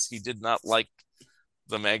stopped because he did not like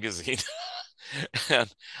the magazine.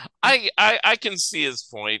 And I can see his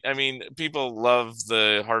point. I mean, people love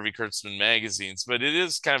the Harvey Kurtzman magazines, but it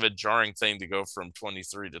is kind of a jarring thing to go from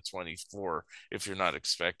 23 to 24 if you're not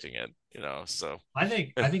expecting it. So I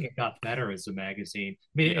think it got better as a magazine. I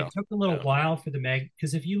mean, yeah, it took a little yeah, while for the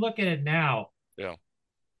because if you look at it now, yeah,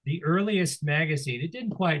 the earliest magazine, it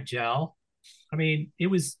didn't quite gel. I mean, it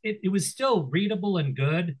was still readable and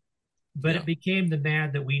good, but yeah. it became the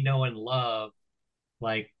man that we know and love,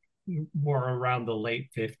 like more around the late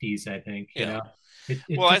 50s, I think, Yeah. It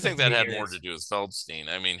Well, I took a think few that had more years. to do with Feldstein.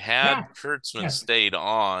 I mean, had Yeah, Kurtzman yeah. stayed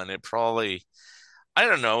on, it probably, I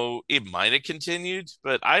don't know, it might have continued,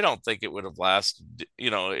 but I don't think it would have lasted.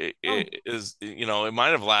 Oh, It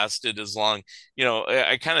might have lasted as long.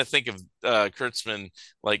 I kind of think of Kurtzman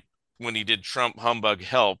like when he did Trump Humbug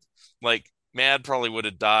Help, like Mad probably would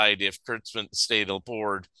have died if Kurtzman stayed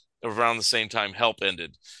aboard around the same time Help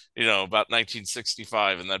ended, about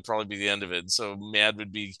 1965, and that'd probably be the end of it. So Mad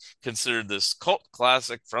would be considered this cult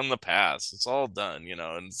classic from the past. It's all done,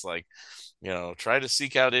 and it's like, try to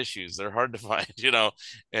seek out issues. They're hard to find,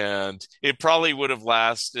 and it probably would have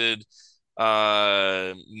lasted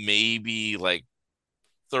maybe like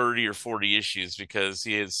 30 or 40 issues because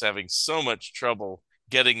he is having so much trouble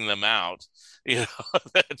getting them out,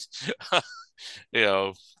 that, you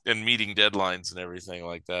know, and meeting deadlines and everything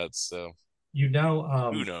like that. So you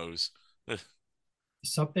know, who knows?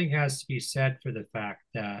 something has to be said for the fact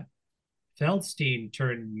that Feldstein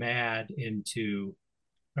turned Mad into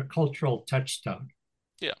a cultural touchstone.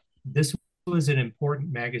 Yeah. This was an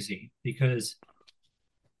important magazine because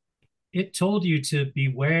it told you to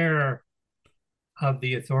beware of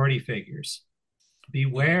the authority figures,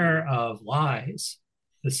 beware of lies,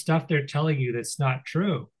 the stuff they're telling you that's not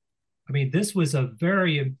true. I mean, this was a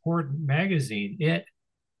very important magazine. It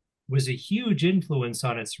was a huge influence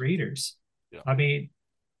on its readers. Yeah. I mean,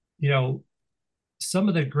 you know, some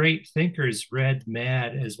of the great thinkers read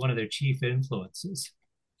Mad as one of their chief influences.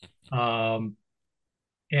 Um,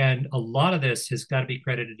 and a lot of this has got to be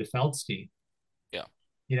credited to Feldstein.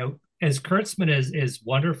 Yeah. As Kurtzman is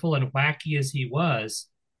wonderful and wacky as he was,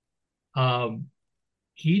 um,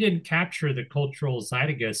 he didn't capture the cultural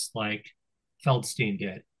zeitgeist like Feldstein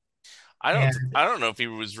did. And I don't know if he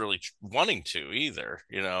was really wanting to either.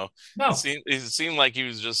 no, It seemed like he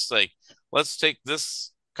was just like, let's take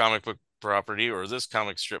this comic book property or this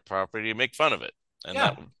comic strip property and make fun of it. And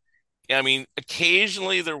yeah, I mean,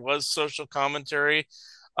 occasionally there was social commentary,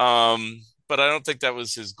 but I don't think that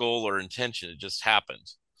was his goal or intention. It just happened,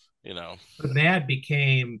 you know. but Mad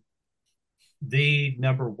became the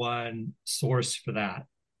number one source for that.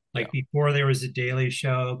 Like Yeah. before there was a Daily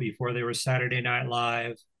Show, before there was Saturday Night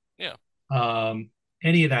Live, Yeah. um,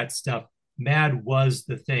 any of that stuff. Mad was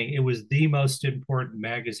the thing. It was the most important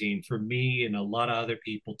magazine for me and a lot of other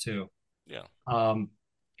people too. Yeah. Um,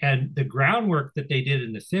 and the groundwork that they did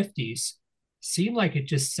in the 50s seemed like it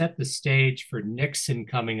just set the stage for Nixon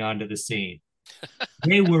coming onto the scene.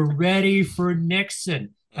 They were ready for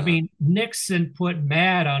Nixon. I Uh-huh. mean, Nixon put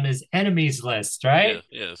Mad on his enemies list, Yeah. right?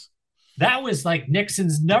 Yes. That was like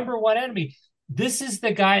Nixon's number one enemy. This is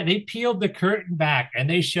the guy, they peeled the curtain back and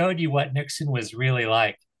they showed you what Nixon was really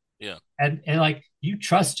like. Yeah. And like you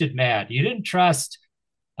trusted Mad. You didn't trust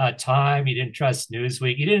Time. You didn't trust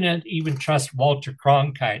Newsweek. You didn't even trust Walter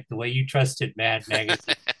Cronkite the way you trusted Mad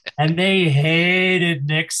Magazine. And they hated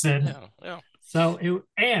Nixon. Yeah. Yeah.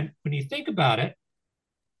 And when you think about it,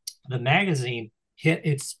 the magazine hit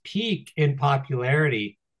its peak in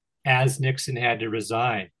popularity as Nixon had to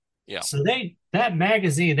resign. Yeah. So that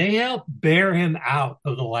magazine, they helped bear him out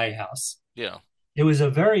of the White House. Yeah. It was a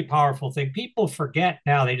very powerful thing. People forget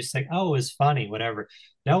now. They just think, oh, it was funny, whatever.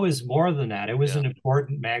 No, it was more than that. It was Yeah. an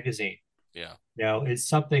important magazine. Yeah. It's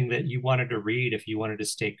something that you wanted to read if you wanted to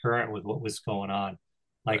stay current with what was going on.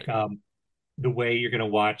 Like Right. the way you're going to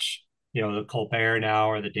watch, the Colbert now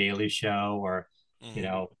or the Daily Show or, Hmm.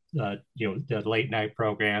 the late night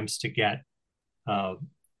programs to get uh,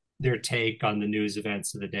 their take on the news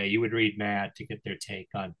events of the day. You would read Mad to get their take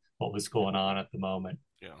on what was going on at the moment.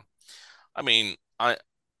 Yeah. I mean,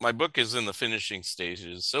 my book is in the finishing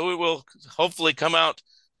stages, so it will hopefully come out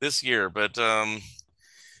this year. But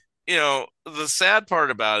the sad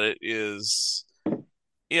part about it is,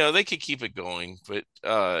 they could keep it going, but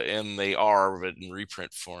and they are, but in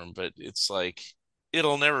reprint form. But it's like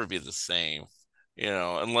it'll never be the same,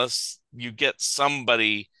 unless you get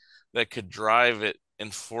somebody that could drive it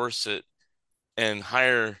and force it and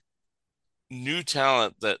hire new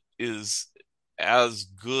talent that is as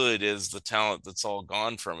good as the talent that's all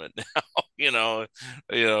gone from it now,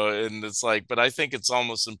 and it's like, but I think it's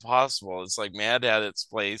almost impossible. It's like Mad had its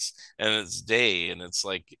place and its day, and it's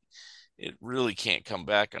like it really can't come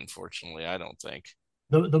back, unfortunately, I don't think.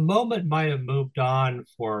 The moment might have moved on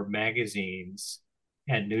for magazines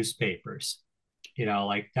and newspapers.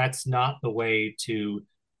 Like that's not the way to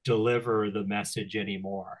deliver the message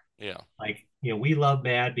anymore. Yeah. Like, we love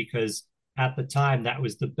Mad because at the time that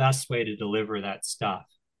was the best way to deliver that stuff.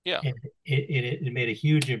 Yeah. And it made a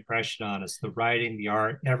huge impression on us. The writing, the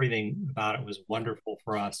art, everything about it was wonderful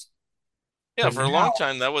for us. Yeah, But for a now, long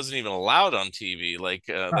time that wasn't even allowed on TV. Like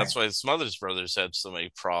right, that's why Smothers Brothers had so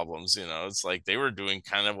many problems. It's like they were doing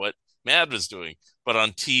kind of what Mad was doing, but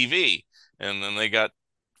on TV, and then they got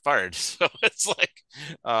fired. So it's like,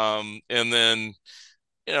 and then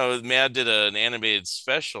Mad did an animated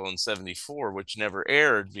special in '74, which never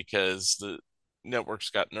aired because the networks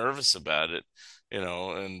got nervous about it.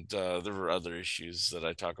 And there were other issues that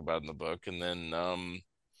I talk about in the book, and then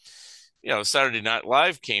Saturday Night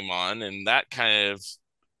Live came on, and that kind of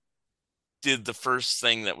did the first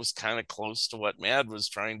thing that was kind of close to what Mad was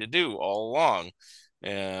trying to do all along.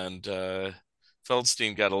 And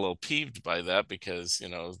Feldstein got a little peeved by that because,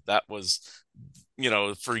 that was,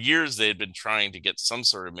 for years they had been trying to get some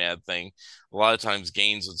sort of Mad thing. A lot of times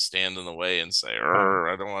Gaines would stand in the way and say,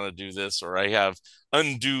 right. I don't want to do this, or I have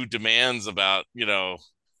undue demands about,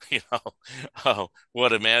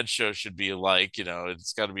 what a Mad show should be like.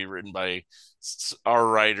 It's got to be written by our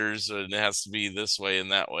writers, and it has to be this way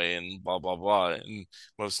and that way, and blah blah blah. And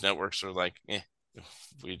most networks are like,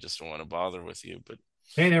 we just don't want to bother with you. But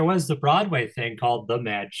Hey, there was the Broadway thing called The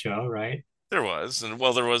Mad Show, right? there was, and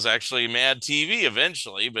well, there was actually Mad TV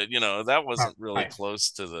eventually, but that wasn't really Right.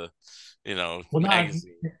 close to the, Well, not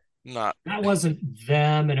magazine. Not that wasn't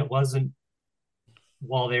them, and it wasn't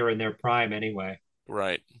while they were in their prime anyway.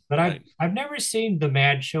 right, But I've right. I've never seen the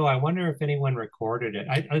Mad Show. I wonder if anyone recorded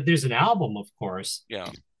it. There's an album, of course,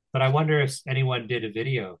 Yeah, but I wonder if anyone did a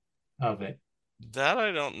video of it. that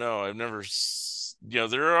I don't know. I've never,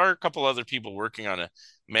 there are a couple other people working on a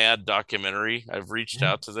Mad documentary. I've reached Mhm.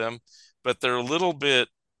 out to them, but they're a little bit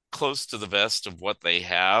close to the vest of what they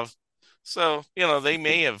have. So, they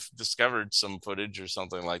may have discovered some footage or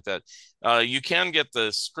something like that. You can get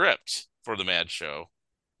the script for the Mad Show.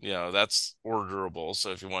 That's orderable.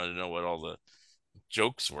 So if you wanted to know what all the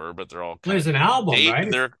jokes were, but they're all kind There's of an album, date.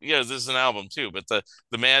 right? There's an album too, but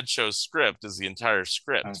the Mad Show script is the entire Uh,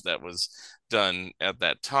 script that was done at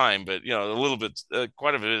that time. But a little bit,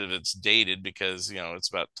 quite a bit of it's dated because it's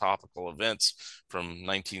about topical events from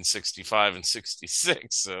 1965 and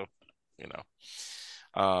 '66. So you know,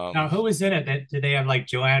 Now, who was in it? Did they have like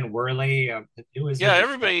Joanne Worley? Who was yeah, in the show?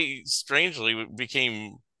 everybody strangely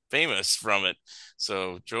became famous from it.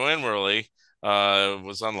 So Joanne Worley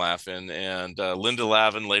was on Laugh-In, and Linda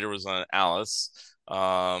Lavin later was on Alice.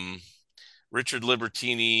 Richard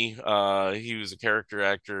Libertini, he was a character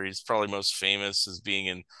actor. He's probably most famous as being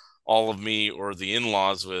in All of Me or The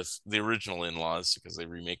In-Laws, with the original In-Laws, because they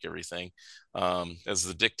remake everything, as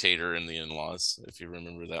the dictator in The In-Laws, if you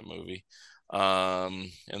remember that movie.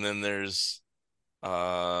 And then there's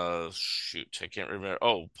I can't remember.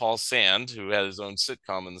 Oh, Paul Sand, who had his own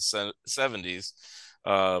sitcom in the 70s,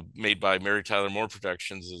 made by Mary Tyler Moore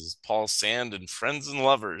Productions, is Paul Sand and Friends and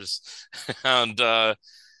Lovers. And I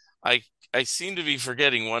I seem to be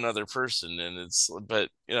forgetting one other person, and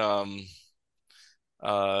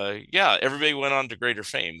yeah, everybody went on to greater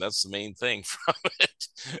fame. That's the main thing from it,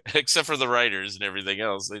 except for the writers and everything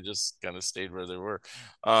else. They just kind of stayed where they were.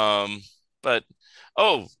 But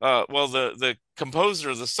well, the composer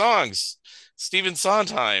of the songs, Stephen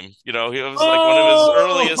Sondheim, he was like one of his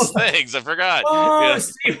earliest things. I forgot. Oh,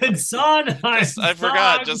 Stephen Sondheim. I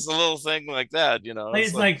forgot just a little thing like that.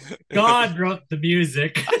 It's like God wrote the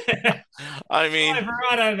music. I mean, I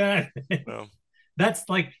forgot about that. No. That's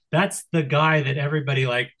the guy that everybody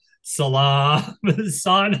like. Salah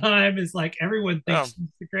Sondheim is like, everyone thinks he's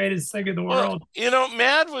the greatest thing in the world.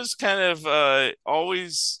 Mad was kind of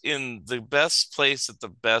always in the best place at the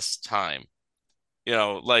best time.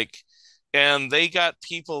 And they got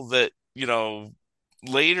people that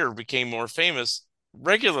later became more famous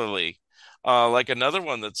regularly. Like another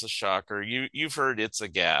one that's a shocker. You've heard It's a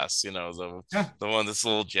Gas, the one that's a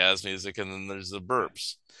little jazz music, and then there's the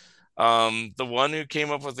Burps. The one who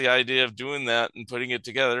came up with the idea of doing that and putting it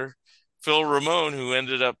together, Phil Ramone, who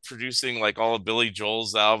ended up producing like all of Billy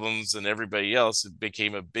Joel's albums and everybody else,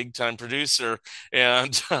 became a big time producer.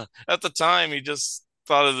 And at the time, he just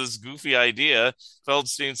thought of this goofy idea.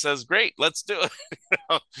 Feldstein says, "Great, let's do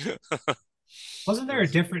it." Wasn't there a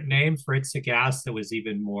different name for It's a Gas that was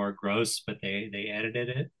even more gross, but they edited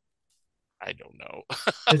it? I don't know.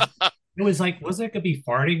 It was like, wasn't it going to be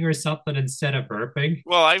farting or something instead of burping?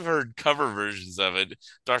 Well, I've heard cover versions of it.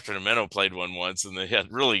 Dr. Demento played one once, and they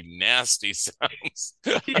had really nasty sounds.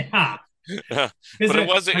 Yeah. But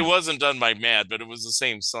it wasn't done by Mad, but it was the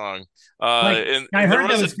same song. And I heard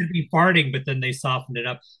that was going to be farting, but then they softened it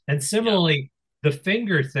up. And similarly, the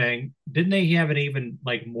finger thing, didn't they have it even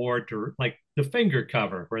like more like the finger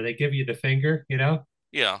cover where they give you the finger,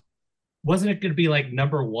 Yeah. Wasn't it going to be like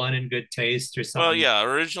number one in good taste or something? Well, yeah.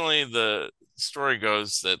 Originally, the story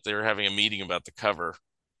goes that they were having a meeting about the cover.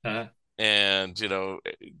 And,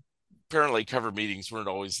 apparently cover meetings weren't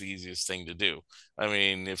always the easiest thing to do. I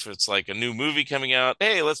mean, if it's like a new movie coming out,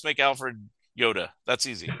 hey, let's make Alfred Yoda. That's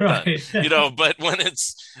easy. Right. But when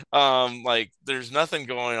it's like there's nothing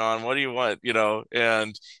going on, what do you want?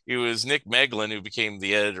 And it was Nick Meglin, who became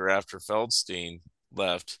the editor after Feldstein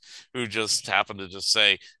left, who just happened to just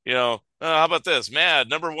say, how about this? Mad,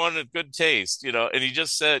 number one in good taste, and he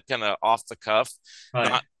just said kind of off the cuff,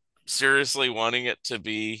 not seriously wanting it to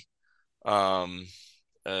be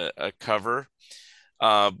a cover.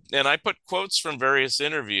 And I put quotes from various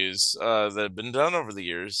interviews that have been done over the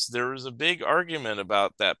years. There was a big argument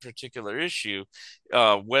about that particular issue,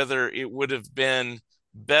 whether it would have been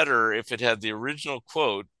better if it had the original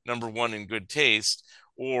quote, number one in good taste,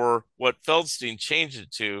 or what Feldstein changed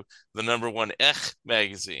it to, the number one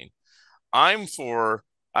magazine. I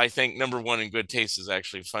think number one in good taste is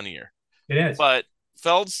actually funnier. It is. But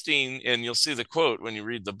Feldstein, and you'll see the quote when you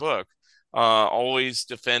read the book, always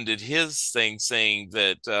defended his thing, saying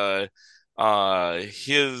that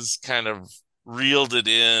his kind of reeled it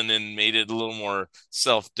in and made it a little more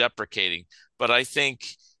self-deprecating. But I think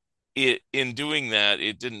in doing that,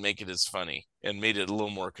 it didn't make it as funny and made it a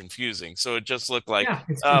little more confusing. So it just looked like,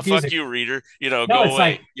 fuck you, reader, go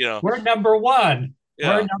away. Like, we're number one.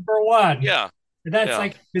 Yeah. We're number one. Yeah. That's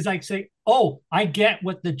like, it's like saying, oh, I get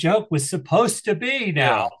what the joke was supposed to be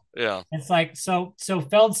now. Yeah. It's like, so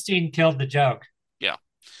Feldstein killed the joke. Yeah.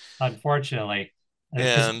 Unfortunately.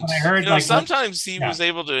 And I heard, sometimes he was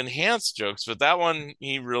able to enhance jokes, but that one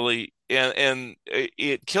he really, and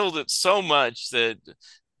it killed it so much that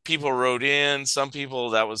people wrote in. Some people,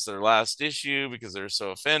 that was their last issue because they're so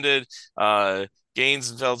offended. Gaines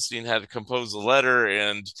and Feldstein had to compose a letter,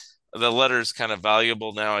 and the letter is kind of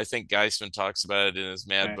valuable now. I think Geisman talks about it in his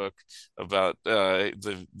Mad book about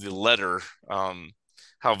the letter,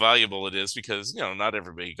 how valuable it is, because not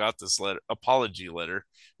everybody got this apology letter.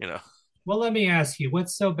 Well, let me ask you,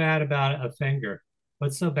 what's so bad about a finger?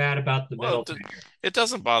 What's so bad about the middle finger? It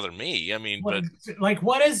doesn't bother me. I mean, what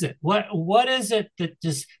is it? What is it that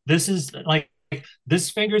just, this is like this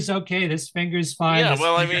finger's okay, this finger's fine, Yeah, this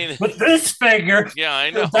well, I finger, mean, but this finger, yeah, I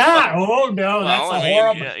know. that, oh no, that's Well, a I mean,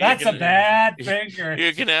 horrible, yeah, that's a bad finger.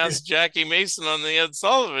 you can ask Jackie Mason on the Ed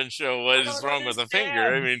Sullivan Show what I is don't wrong with a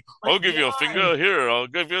finger. I understand. mean, Like, I'll give you a why? finger here, I'll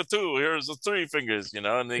give you two. Here's the three fingers,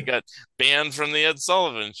 and they got banned from the Ed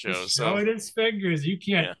Sullivan He's Show. So showing his fingers. You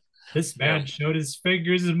can't. yeah, This yeah, man showed his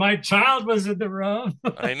fingers, and my child was in the room.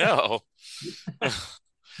 I know.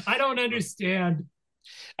 I don't understand.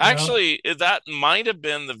 You know, Actually, that might have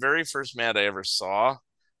been the very first Mad I ever saw,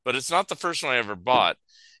 but it's not the first one I ever bought.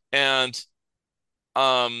 And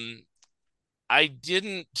um, I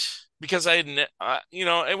didn't because I had,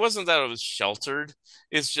 it wasn't that I was sheltered.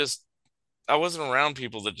 It's just I wasn't around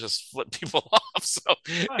people that just flip people off. So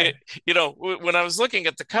right. when I was looking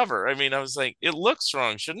at the cover, I mean, I was like, it looks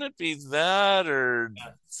wrong. Shouldn't it be that? Or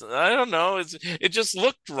I don't know. It just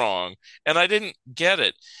looked wrong, and I didn't get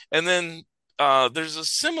it. And then there's a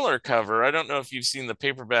similar cover. I don't know if you've seen the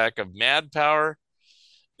paperback of Mad Power.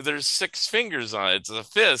 There's six fingers on it. It's a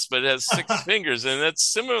fist, but it has six fingers, and it's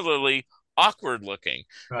similarly awkward looking.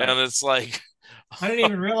 Right. And it's like, I didn't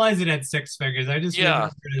even realize it had six fingers. I just yeah,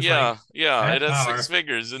 remembered it as like yeah. It that has power. six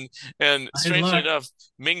fingers, and I strangely look. enough,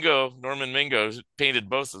 Norman Mingo painted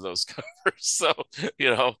both of those covers. So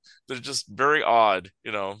they're just very odd.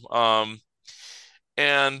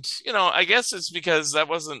 And I guess it's because that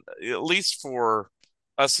wasn't, at least for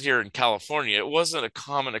us here in California, it wasn't a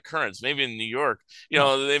common occurrence. Maybe in New York,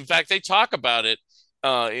 Oh, in fact, they talk about it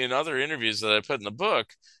in other interviews that I put in the book.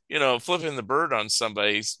 Flipping the bird on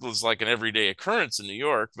somebody was like an everyday occurrence in New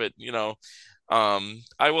York. But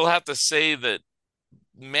I will have to say that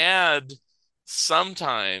Mad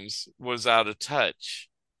sometimes was out of touch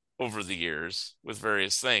over the years with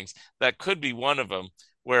various things. That could be one of them,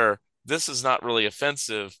 where this is not really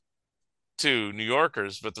offensive to New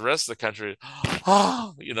Yorkers, but the rest of the country,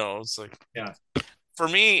 it's like, yeah. for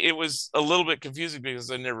me, it was a little bit confusing because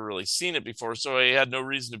I'd never really seen it before. So I had no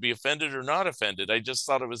reason to be offended or not offended. I just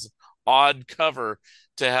thought it was an odd cover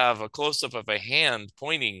to have a close up of a hand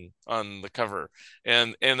pointing on the cover.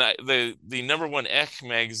 The number one Ek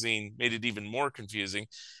magazine made it even more confusing.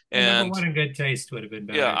 Well, number And one in good taste would have been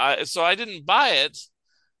yeah, better. so I didn't buy it.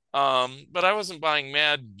 But I wasn't buying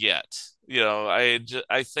Mad yet. I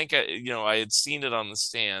think I had seen it on the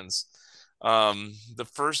stands. The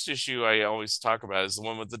first issue I always talk about is the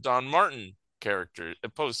one with the Don Martin character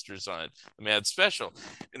posters on it, the Mad Special.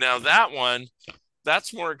 Now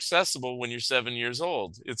that's more accessible when you're 7 years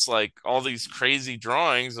old. It's like all these crazy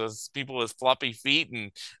drawings of people with floppy feet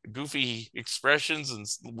and goofy expressions and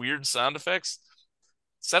weird sound effects.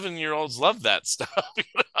 7-year-olds love that stuff.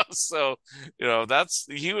 So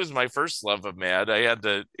he was my first love of Mad.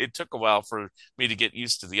 It took a while for me to get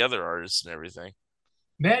used to the other artists and everything.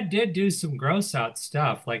 Mad did do some gross out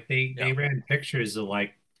stuff. Like Yeah, they ran pictures of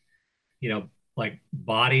you know, like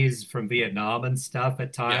bodies from Vietnam and stuff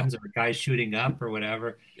at yeah, times, or guys shooting up or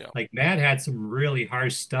whatever. yeah, Like Mad had some really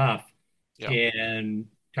harsh stuff yeah, in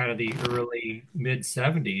kind of the early mid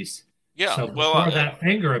 70s. yeah. So Well, before that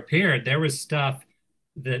finger appeared, there was stuff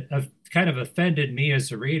that kind of offended me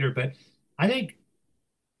as a reader. But I think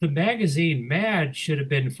the magazine Mad should have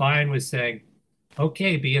been fine with saying,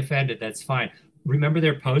 okay, be offended, that's fine. Remember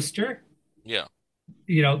their poster? yeah,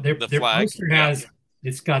 the Their flag. poster Yeah, has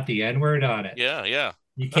it's got the N-word on it. yeah, yeah,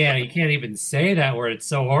 You can't even say that word. It's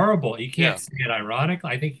so horrible. You yeah, can't say it ironically.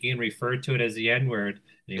 I think you can refer to it as the N-word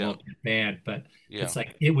and you yeah, won't get banned. But yeah, it's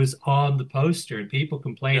like it was on the poster and people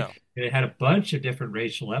complained yeah, and it had a bunch of different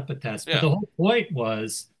racial epithets. But yeah, the whole point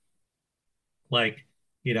was like,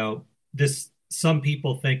 this some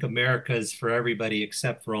people think America is for everybody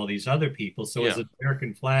except for all these other people. So as yeah, an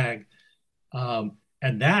American flag,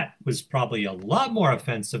 and that was probably a lot more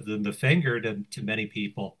offensive than the finger to many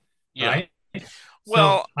people, yeah. right? So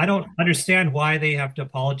Well, I don't understand why they have to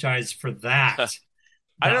apologize for that.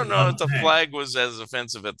 I That don't know one if the thing. flag was as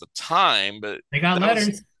offensive at the time, but They got that was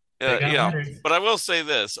letters. They got yeah. letters. But I will say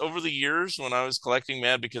this: over the years, when I was collecting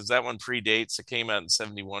Mad, because that one predates, it came out in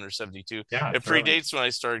 71 or 72. Yeah, It it's early. predates when I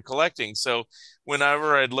started collecting. So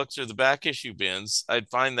whenever I'd look through the back issue bins, I'd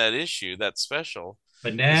find that issue, that special.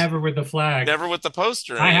 But It's never with the flag. never with the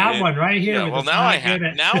poster. I have one right here Yeah, with well, the flag in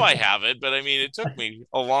now I it. have it, but I mean, it took me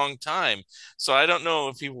a long time. So I don't know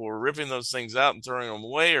if people were ripping those things out and throwing them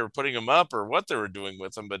away or putting them up or what they were doing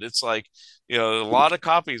with them. But it's like, a lot of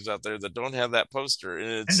copies out there that don't have that poster,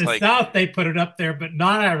 and In it's the like, South, they put it up there, but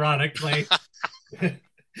not ironically.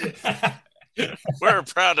 we're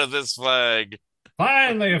proud of this flag.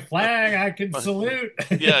 Finally, a flag I can salute.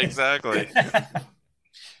 Yeah, exactly.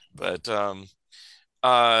 But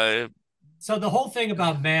uh, So the whole thing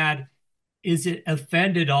about Mad is it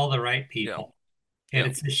offended all the right yeah, people. And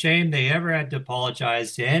it's a shame they ever had to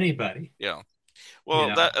apologize to anybody. Yeah. You Well,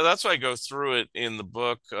 know, that's why I go through it in the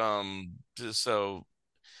book. So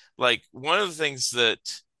like one of the things that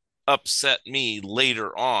upset me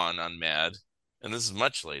later on Mad, and this is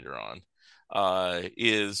much later on,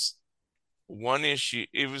 is one issue.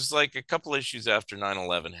 It was like a couple issues after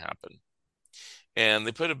 9/11 happened. And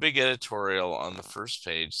they put a big editorial on the first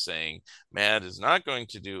page saying Mad is not going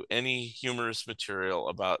to do any humorous material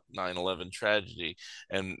about 9/11 tragedy.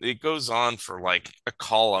 And it goes on for like a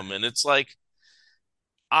column. And it's like,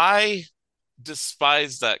 I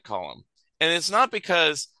despise that column. And it's not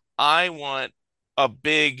because I want a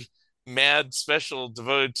big mad special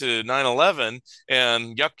devoted to 9/11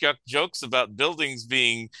 and yuck yuck jokes about buildings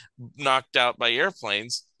being knocked out by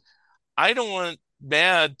airplanes. I don't want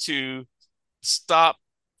mad to stop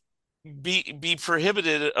be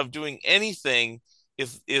prohibited of doing anything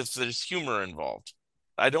if there's humor involved.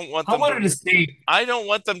 I don't want I them wanted to to see. I don't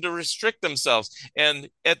want them to restrict themselves. And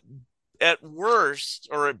at worst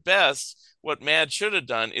or at best, what Mad should have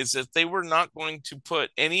done is if they were not going to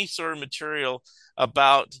put any sort of material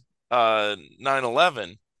about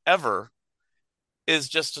 9/11 ever, is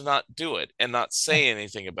just to not do it and not say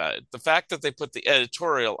anything about it. The fact that they put the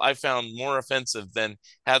editorial, I found more offensive than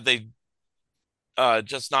had they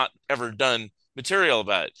just not ever done material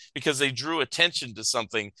about it, because they drew attention to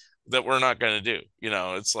something that we're not going to do.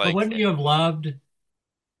 It's But like, wouldn't you have loved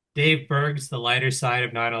Dave Berg's The Lighter Side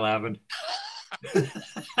of 9/11?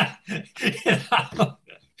 You know?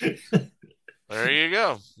 there you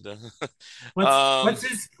go. What's um,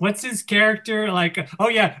 what's his character like? Oh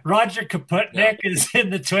yeah, Roger yeah, Kaputnik is in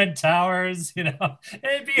the Twin Towers.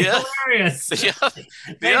 It'd be yeah, hilarious. the other,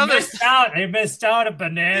 They missed out a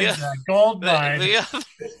yeah, bonanza gold the, mine. the other,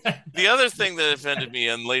 the other thing that offended me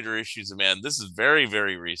in later issues of Man, this is very,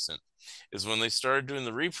 very recent, is when they started doing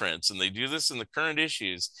the reprints, and they do this in the current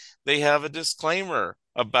issues. They have a disclaimer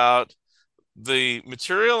about the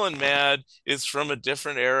material in Mad is from a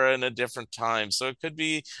different era and a different time, so it could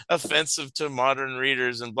be offensive to modern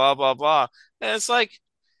readers and blah blah blah. And it's like,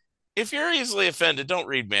 if you're easily offended, don't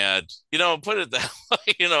read Mad. Put it that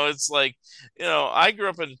way. It's like, I grew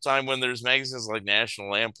up at a time when there's magazines like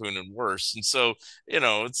National Lampoon and worse, and so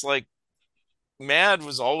it's like Mad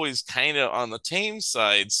was always kind of on the tame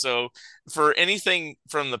side. So for anything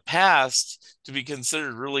from the past to be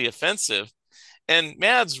considered really offensive, and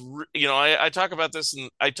Mad's, I talk about this, and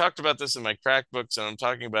I talked about this in my crack books, and I'm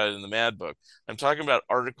talking about it in the Mad book. I'm talking about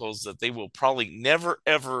articles that they will probably never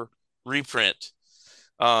ever reprint.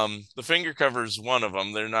 The finger cover is one of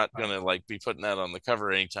them. They're not going to like be putting that on the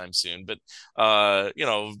cover anytime soon. But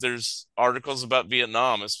there's articles about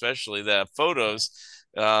Vietnam, especially that have photos.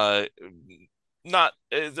 Uh, not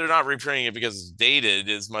They're not reprinting it because it's dated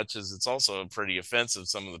as much as it's also pretty offensive.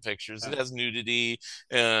 Some of the pictures, it has nudity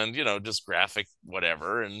and just graphic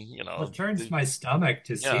whatever, and Well, it turns my stomach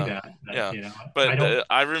to see yeah, that. yeah. I But don't.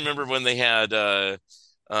 I remember when they had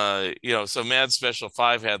so Mad Special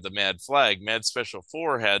 5 had the Mad Flag. Mad Special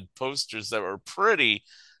 4 had posters that were pretty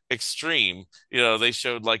extreme. They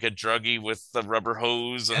showed like a druggie with the rubber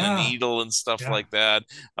hose and a Yeah, needle and stuff yeah, like that.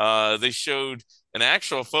 They showed an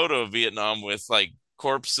actual photo of Vietnam with like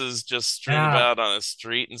corpses just strewn yeah, about on a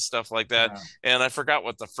street and stuff like that. yeah. And I forgot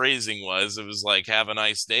what the phrasing was. It was like "Have a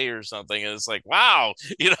nice day" or something. And it's like, wow,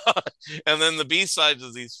 you know. And then the B sides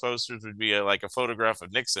of these posters would be like a photograph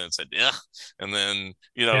of Nixon and said, "Yeah," and then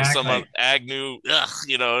some Exactly. Agnew, ugh,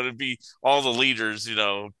 it'd be all the leaders,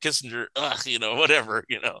 Kissinger, ugh, whatever,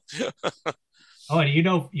 Oh,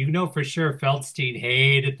 and for sure Feldstein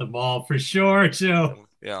hated the mall for sure too.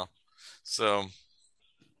 yeah. So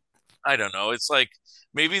I don't know. It's like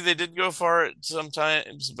maybe they did go far at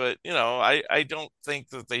sometimes, but I don't think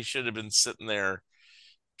that they should have been sitting there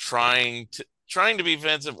trying to be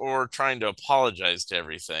offensive or trying to apologize to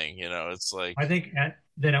everything. It's like, I think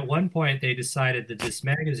then at one point they decided that this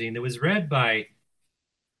magazine that was read by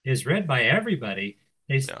everybody.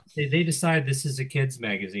 yeah, They decided this is a kids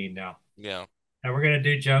magazine now, yeah, and we're gonna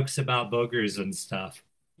do jokes about boogers and stuff.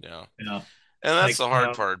 yeah. You know, And that's like the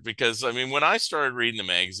hard part, because I mean, when I started reading the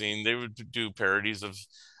magazine, they would do parodies of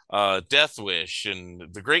Death Wish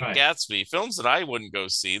and The Great right, Gatsby, films that I wouldn't go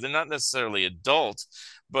see. They're not necessarily adult,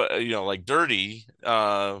 but like Dirty,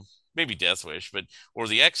 maybe Death Wish, but or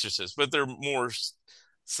The Exorcist, but they're more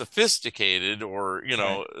sophisticated, or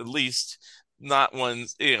right. at least not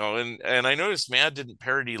ones, and I noticed Mad didn't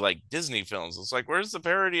parody like Disney films. It's like, where's the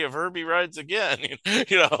parody of Herbie Rides Again?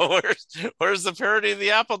 Where's the parody of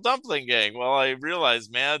the Apple Dumpling Gang? Well, I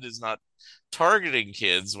realized Mad is not targeting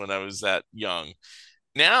kids when I was that young.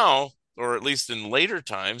 Now, or at least in later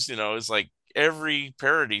times, it's like every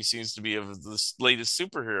parody seems to be of the latest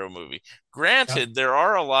superhero movie. Yeah. Granted, there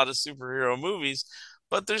are a lot of superhero movies,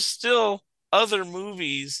 but there's still other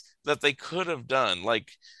movies that they could have done,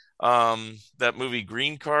 like that movie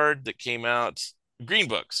Green Card that came out. Green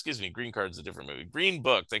Book, excuse me. Green Card's a different movie. Green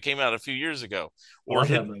Book that came out a few years ago, I or love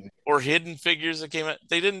that hidden movie. or Hidden Figures that came out.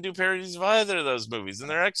 They didn't do parodies of either of those movies, and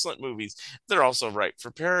they're excellent movies. They're also ripe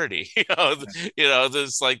for parody.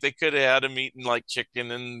 There's like they could have had him eating like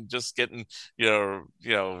chicken and just getting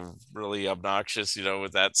really obnoxious,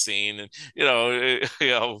 with that scene, and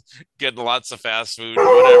getting lots of fast food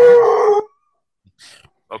or whatever.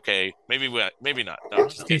 Okay, maybe not. No,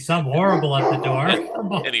 just See kidding. something horrible at the door.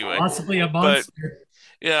 Anyway, Possibly a but monster.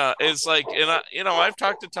 yeah, it's like, and I've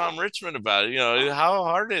talked to Tom Richmond about it. How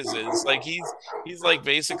hard is it? It's like he's like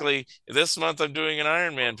basically this month I'm doing an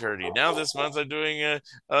Iron Man parody. Now this month I'm doing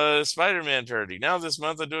a Spider-Man parody. Now this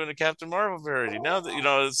month I'm doing a Captain Marvel parody. Now that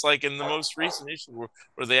it's like in the most recent issue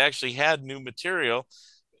where they actually had new material,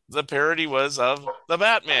 the parody was of the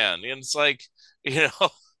Batman, and it's like you know.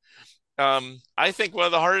 I think one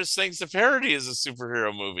of the hardest things to parody is a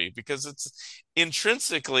superhero movie because it's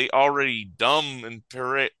intrinsically already dumb and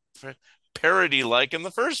parody-like in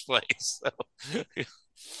the first place. So,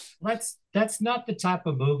 That's not the type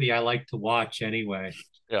of movie I like to watch anyway.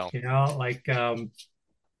 yeah, Like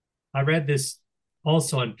I read this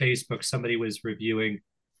also on Facebook. Somebody was reviewing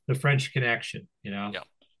The French Connection, yeah,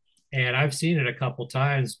 and I've seen it a couple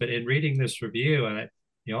times, but in reading this review,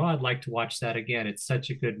 I'd like to watch that again. It's such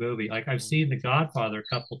a good movie. Like I've seen The Godfather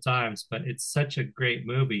a couple times, but it's such a great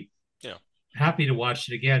movie. yeah, Happy to watch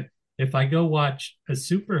it again. If I go watch a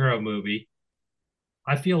superhero movie,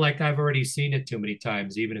 I feel like I've already seen it too many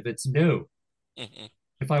times, even if it's new. hmm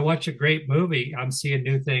If I watch a great movie, I'm seeing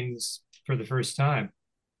new things for the first time.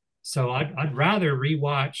 So I'd rather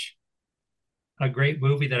rewatch a great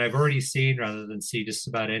movie that I've already seen rather than see just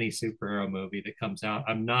about any superhero movie that comes out.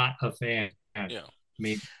 I'm not a fan. I yeah.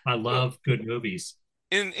 mean, I Well, love good movies.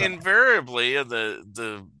 But invariably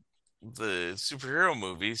the superhero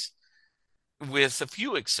movies, with a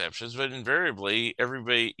few exceptions, but invariably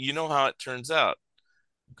everybody, how it turns out.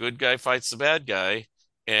 Good guy fights the bad guy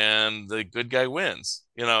and the good guy wins.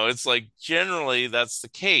 It's like generally that's the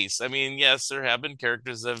case. I mean, yes, there have been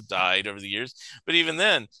characters that have died over the years, but even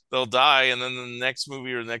then they'll die, and then the next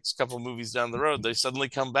movie or the next couple movies down the road, they suddenly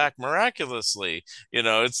come back miraculously.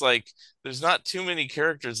 It's like there's not too many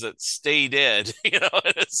characters that stay dead.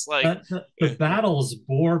 It's like, the battles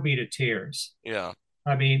bore me to tears. yeah,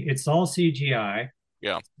 I mean, it's all CGI.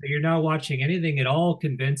 yeah, You're not watching anything at all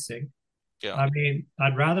convincing. yeah, I mean,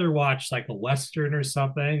 I'd rather watch like a Western or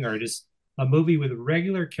something, or just a movie with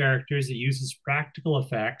regular characters that uses practical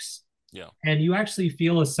effects. yeah, And you actually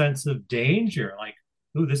feel a sense of danger. Like,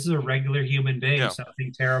 ooh, this is a regular human being. yeah.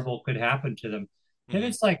 Something terrible could happen to them. And Mhm.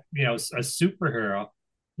 it's like, a superhero.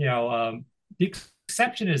 The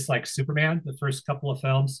exception is like Superman, the first couple of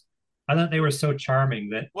films. I thought they were so charming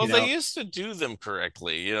that, Well, they used to do them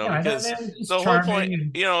correctly, yeah, I thought because they were just the whole point, charming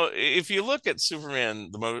and if you look at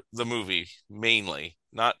Superman, the movie mainly,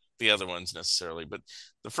 not the other ones necessarily, but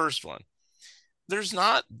the first one, there's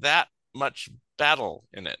not that much battle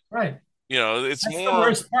in it. right. It's That's the more,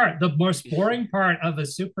 worst part. The most boring part of a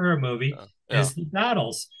superhero movie yeah. is the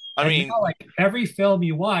battles. I And mean, like every film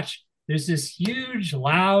you watch, there's this huge,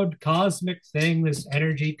 loud, cosmic thing, this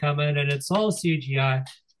energy coming, and it's all CGI,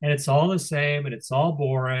 and it's all the same, and it's all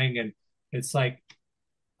boring, and it's like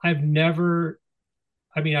I've never.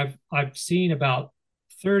 I mean, I've seen about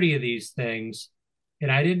 30 of these things,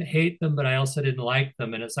 and I didn't hate them, but I also didn't like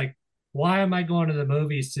them, and it's like, why am I going to the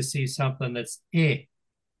movies to see something that's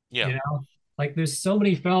yeah, you know, like there's so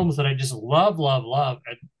many films that I just love, love, love.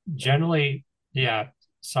 And generally, yeah,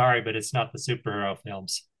 sorry, but it's not the superhero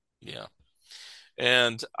films. yeah.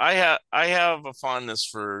 And I have a fondness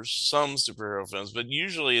for some superhero films, but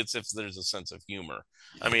usually it's if there's a sense of humor.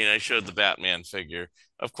 I mean, I showed the Batman figure.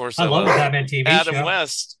 Of course, I I love the love Batman TV Adam show.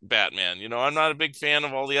 West Batman. I'm not a big fan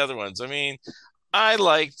of all the other ones. I mean, I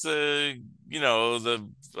liked the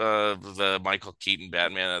Michael Keaton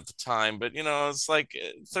Batman at the time, but it's like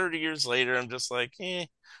 30 years later, I'm just like,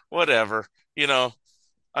 whatever. You know,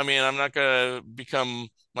 I mean, I'm not gonna become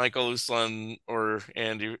Michael Uslan or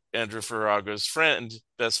Andrew Farago's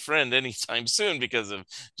best friend anytime soon because of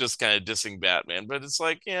just kind of dissing Batman. But it's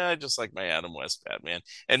like, yeah, I just like my Adam West Batman,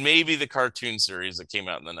 and maybe the cartoon series that came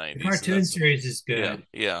out in the The '90s. And cartoon that's series is yeah, good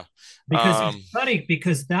yeah, because it's funny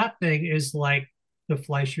because that thing is like the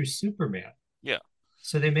Fleischer Superman. yeah,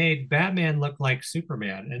 So they made Batman look like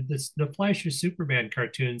Superman, and the Fleischer Superman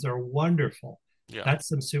cartoons are wonderful. yeah, That's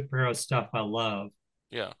some superhero stuff I love.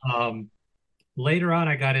 yeah. Um, later on,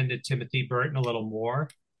 I got into Timothy Burton a little more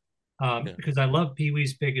Yeah. because I love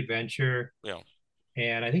Pee-wee's Big Adventure, Yeah.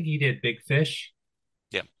 and I think he did Big Fish.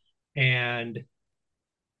 Yeah. And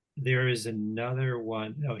there is another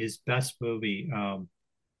one. No, his best movie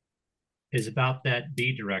is about that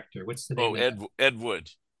B director. What's the name Oh, of it? Ed Wood.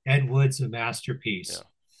 Ed Wood's a Yeah. masterpiece.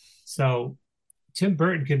 So Tim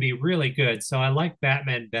Burton can be really good. So I like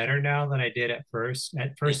Batman better now than I did at first.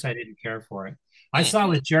 At first, I didn't care for it. I saw it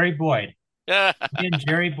with Jerry Boyd. Yeah. Me and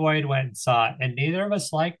Jerry Boyd went and saw it, and neither of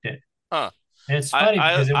us liked it. Huh. And it's funny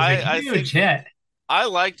because it was a I think huge hit. I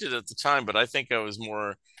liked it at the time, but I think I was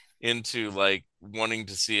more into like wanting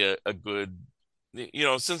to see a good,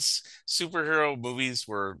 since superhero movies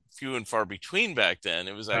were few and far between back then,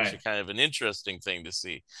 it was actually Right. kind of an interesting thing to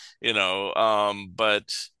see,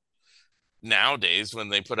 but nowadays when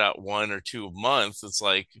they put out one or two a month, it's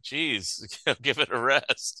like, geez, give it a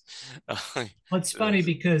rest. Well, it's funny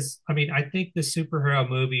because I mean, I think the superhero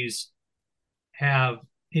movies have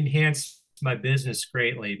enhanced my business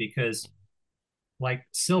greatly because like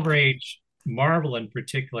Silver Age Marvel in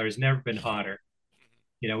particular has never been hotter.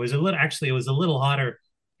 It was a little actually it was a little hotter.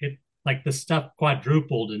 It like the stuff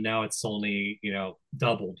quadrupled and now it's only,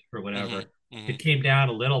 doubled or Hmm. whatever. Hmm. It came down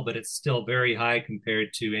a little, but it's still very high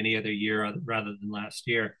compared to any other year rather than last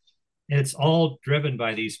year. And it's all driven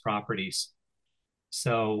by these properties.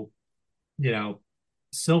 So, you know,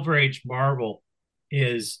 Silver Age Marvel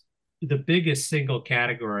is the biggest single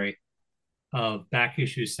category of back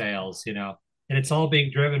issue sales, and it's all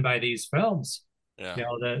being driven by these films. Yeah.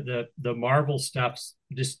 The Marvel stuff's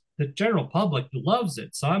just the general public loves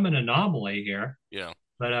it. So I'm an anomaly here, Yeah.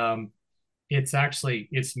 but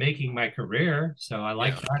it's making my career. So I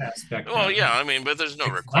like Yeah. that aspect of Well, it. yeah, I mean, but there's no It's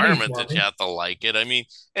money requirement for that you me. have to like it. I mean,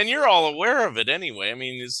 and you're all aware of it anyway. I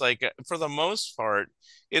mean, it's like for the most part,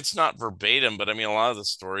 it's not verbatim, but I mean, a lot of the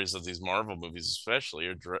stories of these Marvel movies, especially,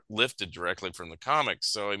 are lifted directly from the comics.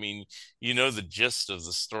 So, I mean, the gist of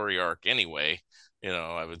the story arc anyway,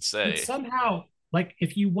 I would But say. somehow, like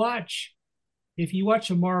if you watch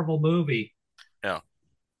a Marvel movie, Yeah.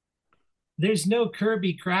 there's no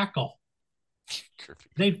Kirby Crackle. Kirby.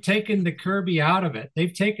 They've taken the Kirby out of it.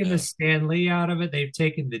 They've taken the Yeah. Stan Lee out of it. They've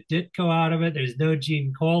taken the Ditko out of it. There's no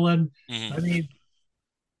Gene Colan. I Hmm. mean,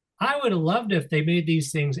 I would have loved if they made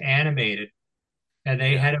these things animated and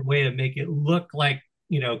they Yeah. had a way to make it look like,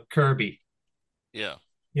 Kirby. Yeah.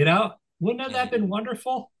 Wouldn't have that Hmm. been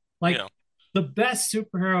wonderful? Like Yeah. the best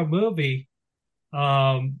superhero movie,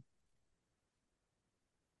 um,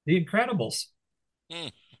 The Incredibles.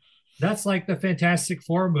 Mm. That's like the Fantastic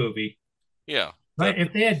Four movie, Yeah. right?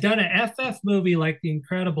 If they had done an FF movie like The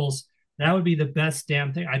Incredibles, that would be the best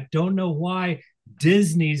damn thing. I don't know why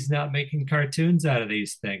Disney's not making cartoons out of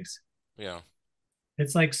these things. Yeah.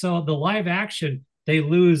 It's like, so the live action, they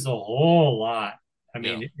lose a whole lot. I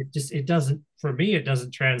Yeah. mean, it doesn't, for me, it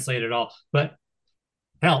doesn't translate at all. But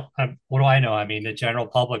hell, what do I know? I mean, the general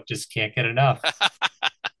public just can't get enough.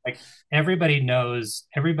 Like everybody knows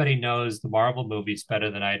the Marvel movies better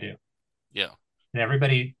than I do. Yeah. And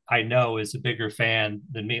everybody I know is a bigger fan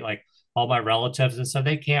than me. Like all my relatives and stuff,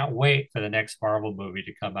 they can't wait for the next Marvel movie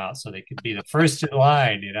to come out so they can be the first in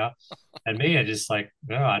line. And me, I just like,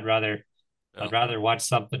 no, I'd rather Yeah. I'd rather watch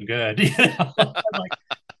something good. Like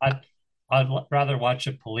I'd I'd rather watch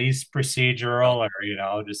a police procedural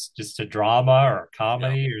or just a drama or a Yeah.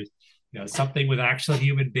 comedy or something with actual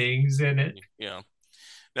human beings in it. Yeah.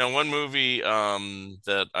 Now, one movie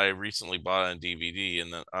that I recently bought on DVD,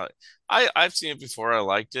 and then I've seen it before. I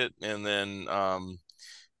liked it, and then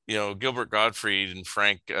Gilbert Gottfried and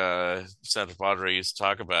Frank Santapadre used to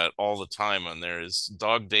talk about it all the time on there is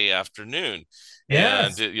Dog Day Afternoon,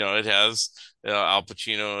 and Yes, it has Al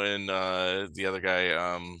Pacino and the other guy,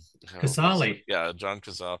 Casali. yeah, John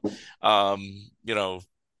Cazale, um,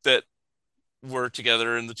 that were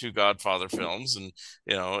together in the two Godfather films, and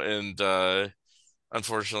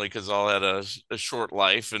unfortunately, Cazale had a short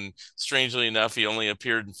life, and strangely enough, he only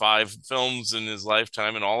appeared in 5 films in his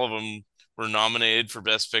lifetime, and all of them were nominated for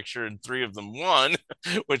Best Picture, and 3 of them won,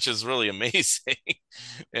 which is really amazing.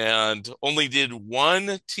 And only did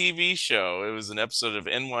one TV show. It was an episode of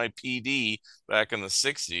NYPD back in the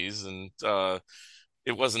 '60s, and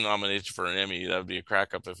it wasn't nominated for an Emmy. That would be a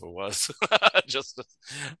crack up if it was. Just,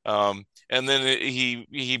 and then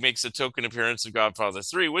he makes a token appearance in Godfather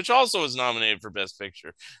 3, which also was nominated for Best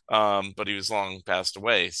Picture, but he was long passed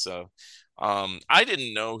away. So, I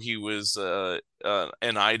didn't know he was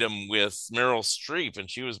an item with Meryl Streep, and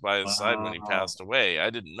she was by his side when he Wow. passed away. I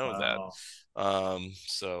didn't know that. Wow.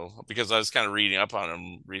 So because I was kind of reading up on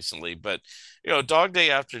him recently, but Dog Day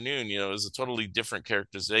Afternoon, is a totally different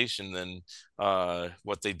characterization than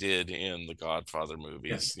what they did in the Godfather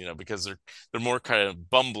Yeah. movies, because they're more kind of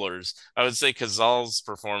bumblers. I would say Cazal's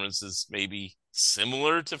performance is maybe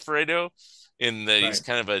similar to Fredo in that he's Right.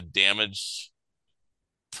 kind of a damaged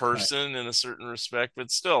Right. person in a certain respect,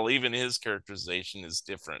 but still, even his characterization is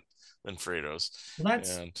different than Fredo's. Well,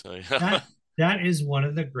 And that that is one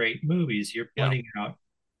of the great movies. You're yeah, pointing out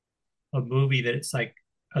a movie that it's like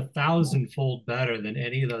a thousandfold better than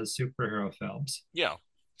any of those superhero films. yeah,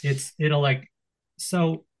 It'll like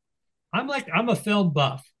so I'm a film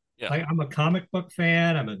buff. yeah, Like I'm a comic book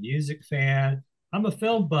fan, I'm a music fan, I'm a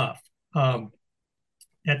film buff. yeah, Um,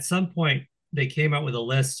 at some point they came out with a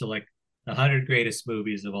list of like the 100 greatest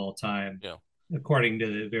movies of all time, yeah, according to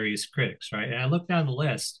the various critics, right? And I looked down the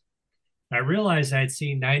list, and I realized I'd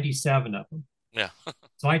seen 97 of them. yeah,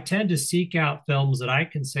 So I tend to seek out films that I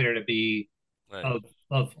consider to be right,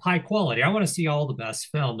 of high quality. I want to see all the best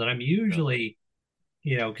films, and I'm yeah, usually,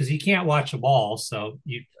 because you can't watch them all, so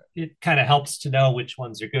it kind of helps to know which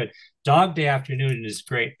ones are good. Dog Day Afternoon is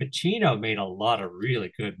great. Pacino made a lot of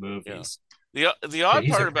really good yeah. movies. The Yeah, odd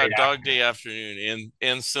he's a part great about Dog actor. Day Afternoon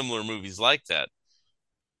and similar movies like that,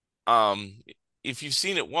 um, if you've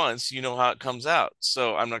seen it once, you know how it comes out.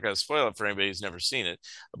 So I'm not going to spoil it for anybody who's never seen it,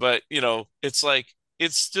 but it's like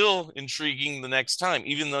it's still intriguing the next time,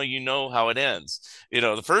 even though you know how it ends.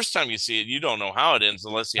 The first time you see it, you don't know how it ends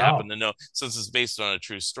unless you happen Oh, to know, since it's based on a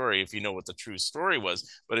true story, if you know what the true story was.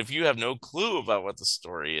 But if you have no clue about what the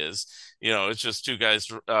story is, it's just two guys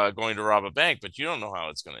going to rob a bank, but you don't know how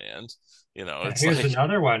it's going to end. It's here's like,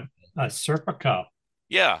 another one, Serpico.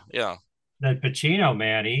 yeah, yeah. The Pacino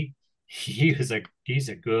man, he's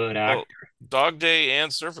a good Well, actor. Dog Day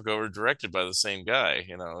and Serpico were directed by the same guy.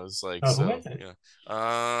 It's like, Oh, who so. is it?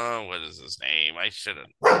 What is his name? I should have.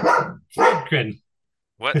 Friedkin.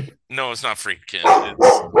 What? No, it's not Friedkin.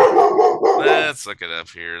 It's. Let's look it up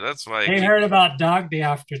here. That's why I They keep. heard about Dog Day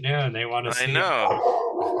Afternoon. They want to I see it. know.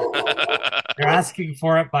 They're asking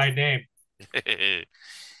for it by name.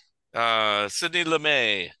 Sidney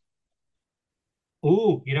Lumet.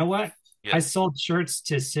 Ooh, you know what? I Yes, sold shirts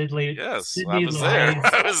to yes, I Sydney was there. LeMay's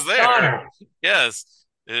I was there. daughter. Yes,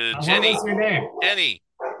 What Jenny. was her name? Jenny.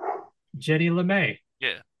 Jenny LeMay.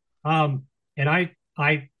 Yeah. And I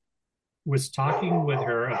was talking with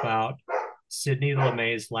her about Sydney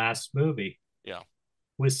LeMay's last movie. Yeah.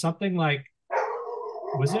 Was something like,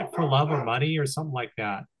 was it For Love or Money or something like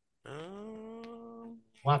that? Um,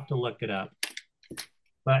 We'll have to look it up.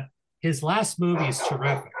 But his last movie is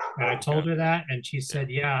terrific. And I yeah. told her that, and she Yeah. said,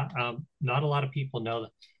 "Yeah, not a lot of people know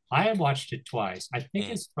that." I have watched it twice. I think Mm.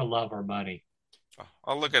 it's For Love or Money.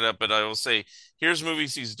 I'll look it up, but I will say here's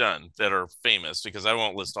movies he's done that are famous because I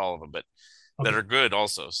won't list all of them, but that Okay, are good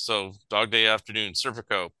also. So Dog Day Afternoon,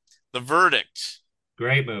 Serpico, The Verdict,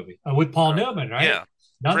 great movie with Paul uh, Newman, right? yeah,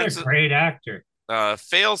 Another Prince, great actor.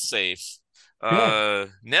 Failsafe, Good.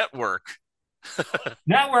 Network,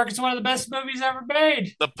 Network is one of the best movies ever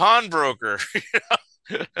made. The Pawnbroker.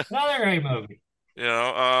 Another great movie.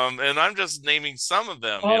 And I'm just naming some of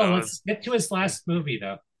them. Hold on, let's It's get to his last movie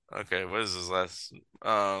though. okay. What is his last?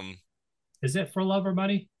 Um, Is it For Love or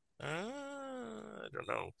Money? I don't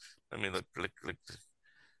know. Let me look.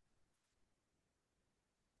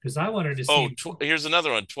 Because I wanted to Oh, see. here's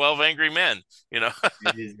another one. 12 Angry Men. You know,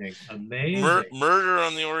 Amazing, amazing, Murder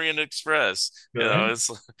on the Orient Express. good.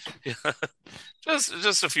 It's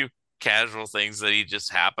just a few casual things that he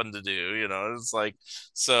just happened to do. It's like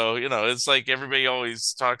so. It's like everybody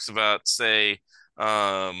always talks about, say,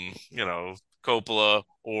 Coppola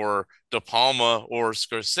or De Palma or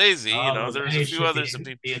Scorsese. Oh, There's a they few should others that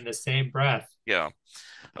people. be in the same breath. Yeah.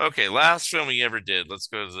 Okay. Last film he ever did. Let's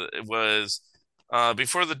go. It was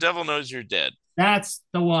Before the Devil Knows You're Dead. That's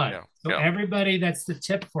the one. Yeah. So Yeah. everybody, that's the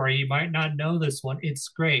tip for you. You might not know this one. It's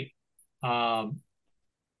great. Um,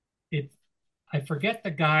 it I forget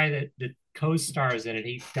the guy that co-stars in it.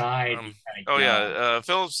 He died Um, kind of oh yeah, young.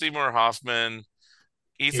 Philip Seymour Hoffman,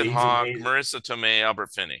 Yeah, Ethan he's Hawke, amazing. Marissa Tomei,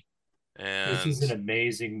 Albert Finney, This and is an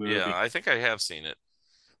amazing yeah, movie. I think I have seen it.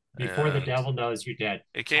 Before the And Devil Knows You're Dead.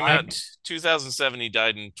 it came I out 2007. He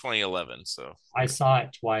died in 2011. So I saw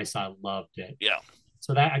it twice. I loved it. yeah,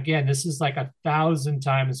 So that again, this is like 1,000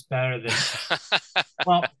 times better than,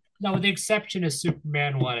 well, no, with the exception of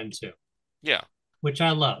Superman 1 and 2, yeah, which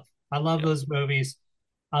I love. I love yeah. those movies.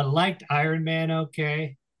 I liked Iron Man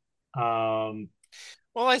okay. Um,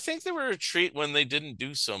 Well, I think they were a treat when they didn't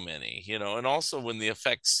do so many, and also when the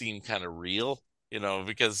effects seemed kind of real,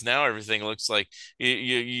 because now everything looks like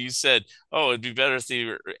you said, oh, it'd be better if they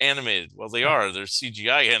were animated. Well, they are. They're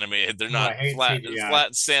CGI animated. They're Oh, I not hate flat CGI.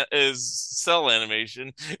 flat is cell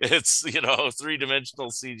animation. It's,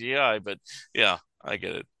 three-dimensional CGI, but yeah, I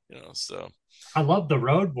get it, so I love the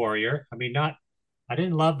Road Warrior. I mean, not I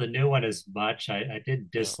didn't love the new one as much. I didn't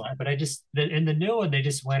yeah. dislike, but in the new one they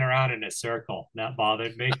just went around in a circle. That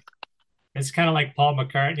bothered me. It's kind of like Paul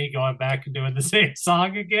McCartney going back and doing the same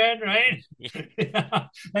song again, right? Yeah.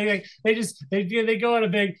 They go on a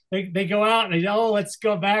big they go out and let's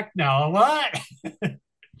go back now. What?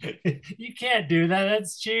 You can't do that.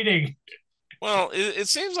 That's cheating. Well, it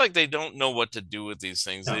seems like they don't know what to do with these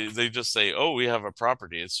things. No. They just say, "Oh, we have a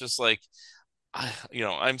property." It's just like,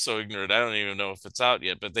 I'm so ignorant. I don't even know if it's out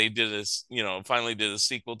yet. But they did this, finally did a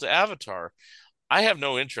sequel to Avatar. I have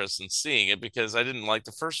no interest in seeing it because I didn't like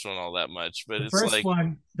the first one all that much. But it's like,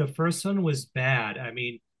 The first one was bad. I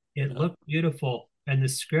mean, it yeah, looked beautiful and the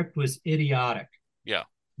script was idiotic. yeah,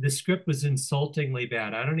 The script was insultingly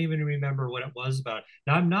bad. I don't even remember what it was about.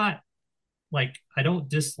 Now, I'm not like, I don't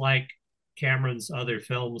dislike Cameron's other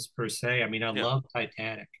films per se. I mean, I yeah, love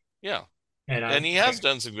Titanic. yeah. And And he has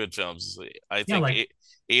done some good films. I yeah, think like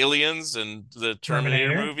Aliens and the Terminator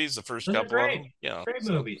Terminator. movies, the first Those are couple of great, them. Yeah. great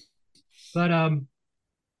So, movies. But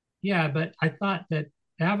yeah, but I thought that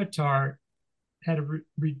Avatar had a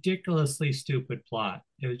ridiculously stupid plot.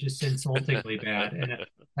 It was just insultingly bad, and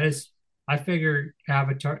I just I figure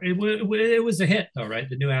Avatar it was a hit though, right?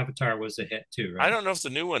 The new Avatar was a hit too, I right? don't know if the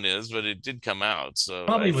new one is, but it did come out. So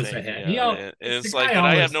Probably I was a think, hit. yeah. And The it's like, guy but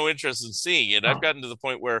I have always no interest in seeing it. I've oh, gotten to the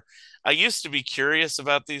point where I used to be curious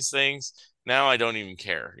about these things. Now I don't even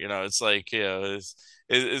care. It's like,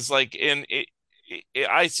 it's like,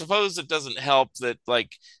 I suppose it doesn't help that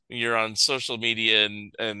like you're on social media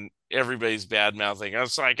and everybody's bad mouthing.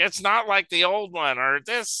 It's like, it's not like the old one, or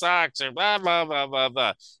this sucks, or blah, blah, blah, blah,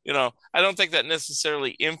 blah. I don't think that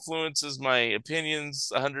necessarily influences my opinions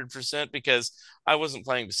 100% because I wasn't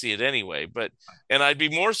planning to see it anyway. And I'd be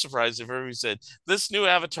more surprised if everybody said, this new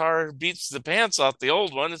Avatar beats the pants off the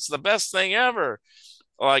old one. It's the best thing ever.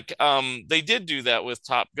 Like, they did do that with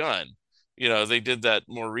Top Gun. They did that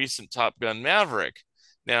more recent Top Gun Maverick.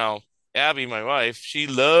 Now, Abby, my wife, she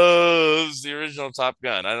loves the original Top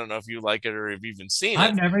Gun. I don't know if you like it or have even seen I've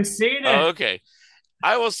it. never seen Oh, it. okay.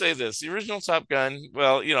 I will say this, the original Top Gun,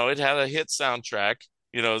 well, it had a hit soundtrack.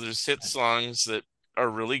 There's hit songs that are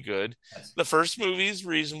really good. The first movie is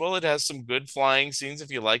reasonable. It has some good flying scenes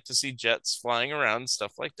if you like to see jets flying around and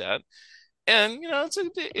stuff like that. And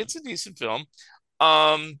it's a decent film.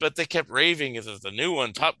 But they kept raving that the new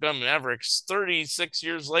one, Top Gun Mavericks, 36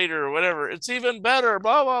 years later or whatever, it's even better,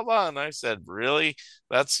 blah blah blah. And I said, really?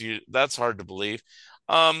 That's hard to believe.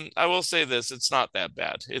 I will say this, it's not that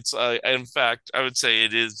bad. It's in fact, I would say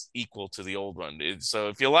it is equal to the old one. So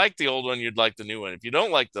if you like the old one, you'd like the new one. If you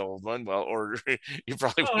don't like the old one, well, or you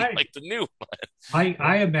probably Oh, wouldn't like the new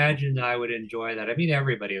I imagine I would enjoy that. I mean,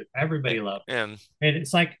 everybody one. loved And it, and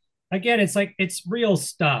it's like again, it's like it's real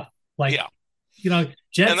stuff. Like yeah, and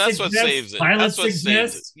jets that's what exist, saves it. That's pilots what saves it.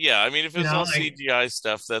 exist. Yeah, I mean, if it's all Like CGI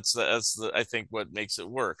stuff, that's I think what makes it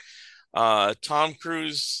work. Tom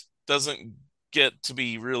Cruise doesn't get to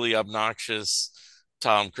be really obnoxious.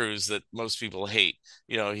 Tom Cruise that most people hate.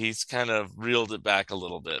 He's kind of reeled it back a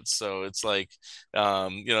little bit. So it's like,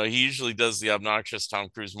 he usually does the obnoxious Tom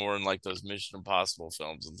Cruise more in like those Mission Impossible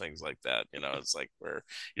films and things like that. It's like where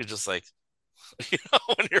you're just like,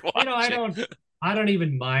 when you're I watching. I don't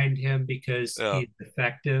even mind him because Yeah, he's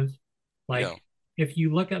effective. yeah, Like if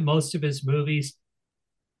you look at most of his movies,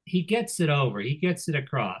 he gets it over. He gets it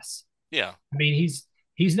across. yeah, I mean,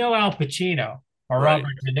 he's no Al Pacino or right.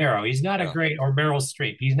 Robert De Niro. He's not a Yeah, great or Meryl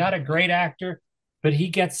Streep. He's not a great actor, but he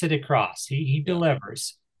gets it across. He yeah,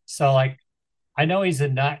 delivers. So like I know he's a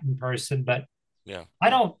nut in person, but yeah. I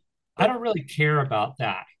don't I But don't really care about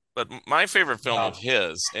that. my favorite film of Uh,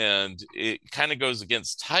 his, and it kind of goes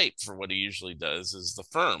against type for what he usually does, is The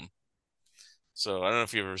Firm. So I don't know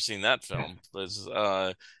if you've ever seen that film, but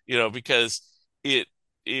because it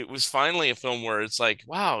it was finally a film where it's like,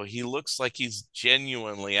 wow, he looks like he's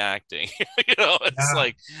genuinely acting. It's yeah,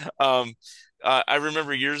 like, um, I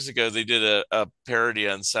remember years ago they did a parody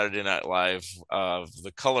on Saturday Night Live of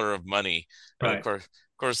The Color of Money, and right. of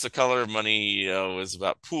course, The Color of Money, was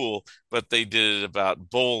about pool, but they did it about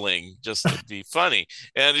bowling just to be funny,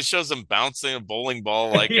 and it shows them bouncing a bowling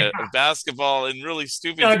ball like Yeah, a basketball and really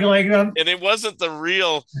stupid, juggling them. and it wasn't the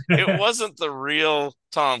real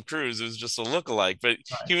Tom Cruise. It was just a lookalike, but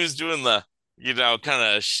Right. he was doing the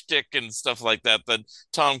kind of shtick and stuff like that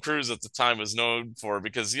Tom Cruise at the time was known for,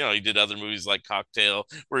 because he did other movies like Cocktail,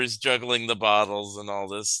 where he's juggling the bottles and all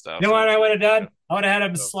this stuff. You know what I would have Yeah. done? I would have had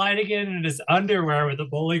him So, sliding in his underwear with the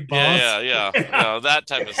bowling balls. yeah, yeah, yeah, that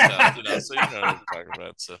type of stuff. So you know what I'm talking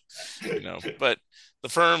about. So, but The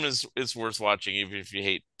Firm is worth watching, even if you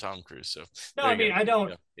hate Tom Cruise. So No, there I you mean go. I don't.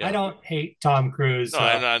 Yeah, I yeah. don't hate Tom Cruise. No,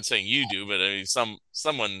 I'm not saying you do, but I mean,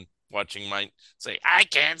 someone watching might say, "I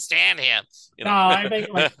can't stand him." No, I think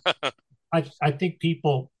like I think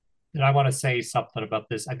people, and I want to say something about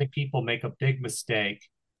this. I think people make a big mistake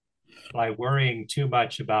by worrying too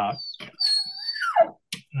much about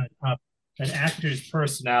an actor's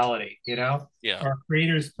personality, Yeah, or a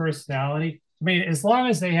creator's personality. I mean, as long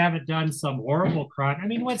as they haven't done some horrible crime. I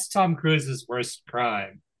mean, what's Tom Cruise's worst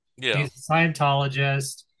crime? yeah, He's a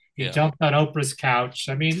Scientologist. He yeah, jumped on Oprah's couch.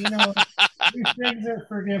 I mean, these things are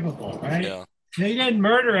forgivable, right? yeah, He didn't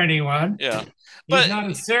murder anyone. yeah. He's But not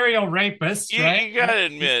a serial rapist, right? you gotta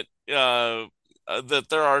admit that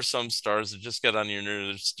there are some stars that just get on your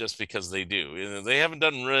nerves just because they do. They haven't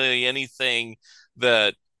done really anything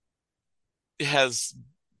that has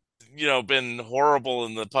been horrible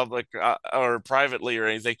in the public, or privately or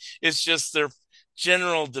anything. It's just their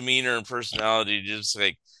general demeanor and personality, just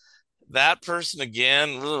like that person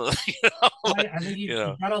again. I, I think you, you you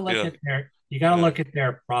know, gotta look yeah, at yeah,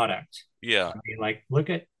 their product. yeah, I mean, like look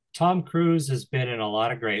at Tom Cruise has been in a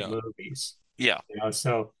lot of great yeah, movies. yeah,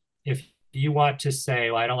 So if you want to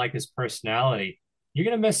say, well, I don't like his personality, you're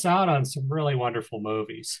gonna miss out on some really wonderful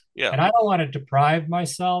movies. yeah. And I don't want to deprive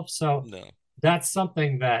myself. So No, that's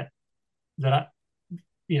something that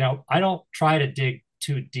I don't try to dig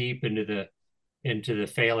too deep into the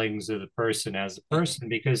failings of the person as a person,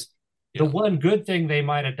 because the yeah, one good thing they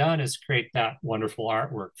might have done is create that wonderful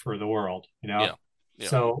artwork for the world. yeah, yeah,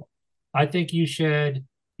 So I think you should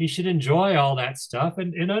enjoy all that stuff,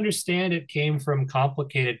 and understand it came from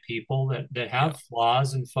complicated people that yeah, have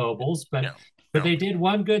flaws and foibles, but yeah, but yeah, they did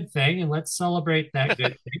one good thing, and let's celebrate that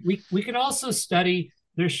good thing. We can also study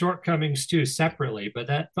their shortcomings too separately, but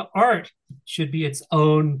that the art should be its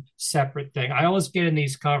own separate thing. I always get in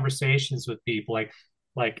these conversations with people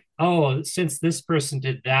like, oh, since this person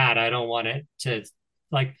did that, I don't want it to,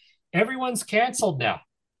 like, everyone's canceled now.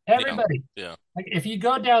 yeah, Everybody. yeah, Like if you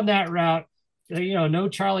go down that route, no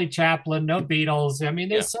Charlie Chaplin, no Beatles. I mean,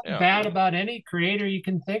 yeah, there's something yeah. bad about any creator you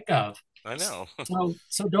can think of. I know.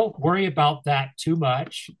 So don't worry about that too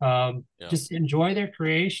much. Yeah, Just enjoy their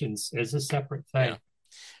creations as a separate yeah. thing.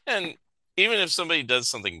 And even if somebody does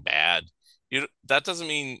something bad, that doesn't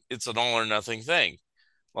mean it's an all or nothing thing.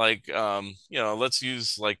 Like, let's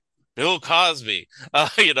use like Bill Cosby.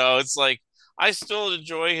 It's like I still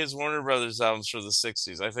enjoy his Warner Brothers albums for the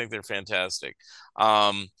 60s. I think they're fantastic.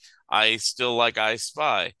 Um, I still like I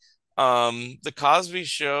Spy. The Cosby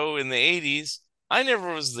Show in the 80s, I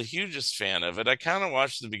never was the hugest fan of it. I kind of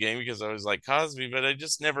watched the beginning because I was like Cosby, but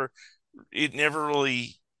it never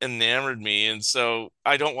really enamored me, and so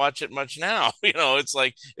I don't watch it much now. It's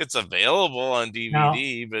like it's available on Now,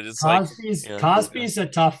 DVD, but it's like, Cosby's yeah, yeah, Cosby's a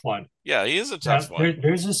tough one. yeah, he is a tough one.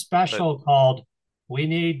 There's a But special called "We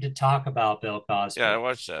Need to Talk About Bill yeah, I Cosby,"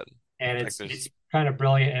 watched that. and Like, it's there's, kind of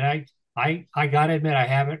brilliant. And I gotta admit, I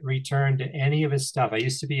haven't returned to any of his stuff. I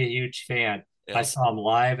used to be a huge fan. I yeah, saw him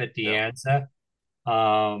live at yeah, Dianza,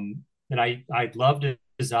 and I loved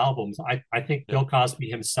his albums. I think yeah, Bill Cosby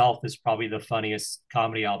himself is probably the funniest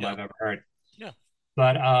comedy album yeah, I've ever heard. yeah,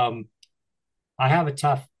 But I have a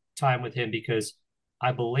tough time with him because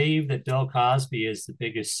I believe that Bill Cosby is the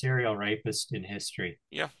biggest serial rapist in history.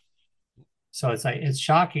 yeah, So it's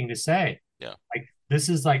shocking to say. yeah, Like this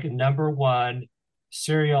is like a number one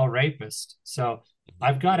serial rapist. So mhm,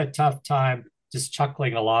 I've got a tough time just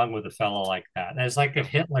chuckling along with a fellow like that. And it's like yeah, if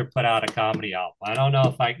Hitler put out a comedy album. I don't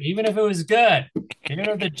know if even if it was good, even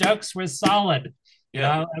if the jokes were solid,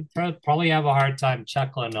 yeah, I'd probably have a hard time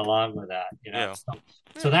chuckling along with that. yeah, So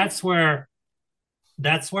yeah,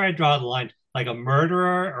 that's where I draw the line, like a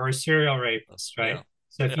murderer or a serial rapist, right? yeah,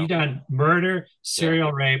 So if yeah, you've done murder, yeah,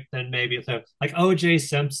 serial rape, then maybe it's like O.J.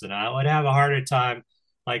 Simpson. I would have a harder time,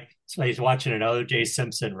 like so he's watching an O.J.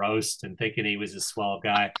 Simpson roast and thinking he was a swell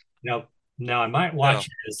guy. Now I might yeah, watch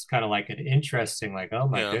it as kind of like an interesting, like, oh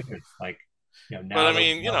my yeah. goodness, like, But now I that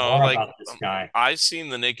we mean, know more like, about this guy. I've seen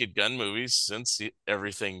the Naked Gun movies since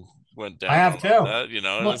everything went I down have on too. that, and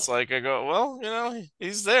Well, it's like I go, well,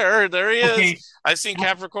 he's there he is. okay, I've seen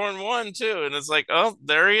Capricorn 1 too, and it's like, oh,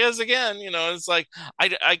 there he is again. It's like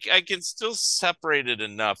I can still separate it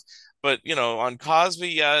enough. But on Cosby,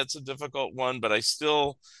 yeah, it's a difficult one, but I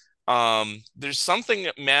still there's something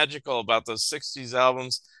magical about those 60s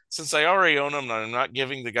albums since I already own them, I'm not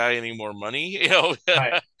giving the guy any more money,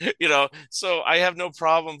 Right. so I have no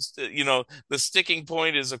problems. The sticking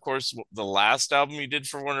point is, of course, the last album he did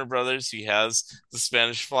for Warner Brothers. He has the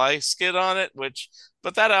Spanish Fly skit on it,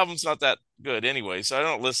 but that album's not that good anyway, so I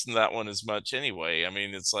don't listen to that one as much anyway. I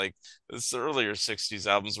mean, it's the earlier 60s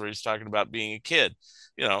albums where he's talking about being a kid,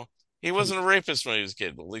 you know. He wasn't a rapist when he was a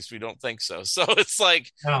kid, but at least we don't think so. So it's like,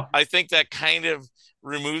 No. I think that kind of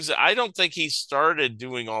removes it. I don't think he started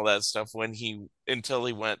doing all that stuff until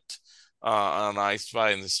he went on I Spy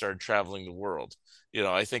and then started traveling the world.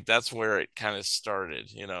 I think that's where it kind of started.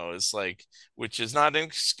 It's like, which is not an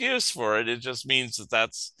excuse for it. It just means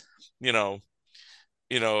that's, you know,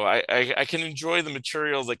 I can enjoy the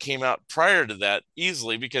material that came out prior to that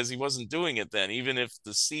easily because he wasn't doing it then, even if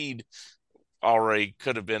the seed already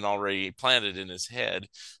could have been already planted in his head.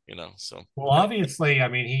 So Well, obviously, I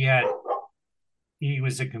mean, he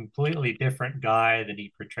was a completely different guy than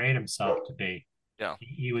he portrayed himself to be. yeah,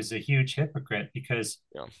 He was a huge hypocrite because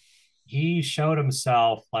yeah, he showed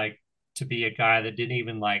himself like to be a guy that didn't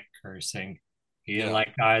even like cursing. He didn't yeah,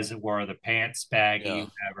 like guys that wore the pants baggy, yeah,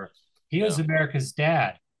 whatever. He was yeah, America's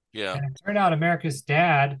dad. yeah. And it turned out America's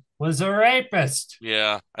dad was a rapist.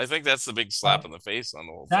 Yeah, I think that's the big slap Uh, in the face on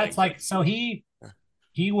the whole that's thing. But like so he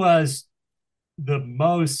was the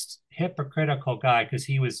most hypocritical guy because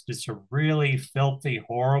he was just a really filthy,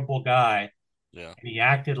 horrible guy. yeah, And he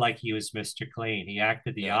acted like he was Mr. Clean. He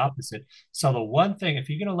acted the yeah, opposite. So the one thing, if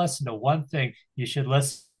you're going to listen to one thing, you should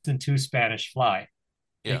listen to Spanish Fly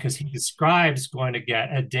yeah, because he describes going to get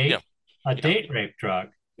yeah, a yeah, date rape drug.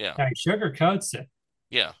 yeah, Now, he sugarcoats it,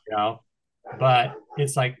 yeah, you know, but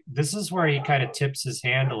it's like this is where he kind of tips his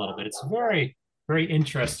hand a little bit. It's very, very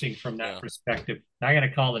interesting from that yeah. perspective. Now I got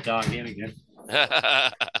to call the dog in again.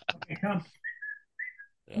 Okay, come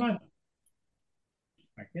Yeah. on. All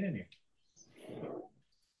right, get in here.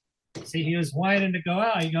 See, he was whining to go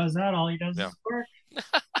out. He goes out. All he does Yeah. is work.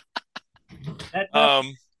 That dog,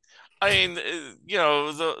 Um, I mean,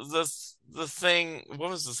 the thing. What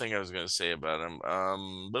was the thing I was going to say about him?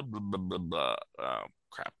 Blah, blah, blah, blah, blah. Oh,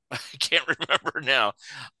 crap, I can't remember now.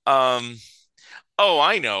 Um, oh,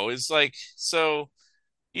 I know. It's like so.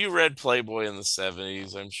 You read Playboy in the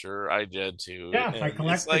 70s, I'm sure I did too. yeah, I And it's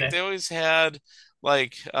collected like it. they always had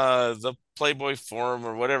like the Playboy forum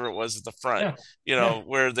or whatever it was at the front, Yeah, yeah,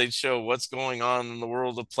 where they'd show what's going on in the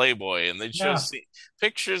world of Playboy and they'd show yeah,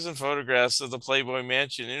 pictures and photographs of the Playboy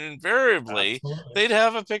Mansion. And invariably absolutely. they'd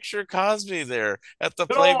have a picture of Cosby there at the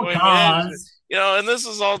Good old Playboy Mansion. cause. And this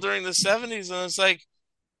is all during the 70s, and it's like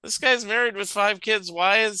this guy's married with 5 kids.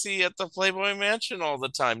 Why is he at the Playboy Mansion all the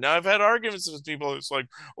time? Now, I've had arguments with people. It's like,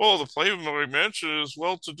 oh, the Playboy Mansion is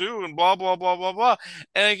well to do and blah, blah, blah, blah, blah.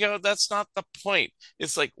 And I go, that's not the point.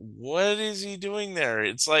 It's like, what is he doing there?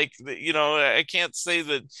 It's like, I can't say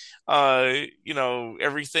that,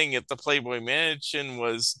 everything at the Playboy Mansion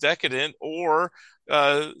was decadent or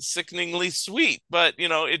sickeningly sweet. But,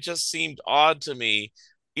 it just seemed odd to me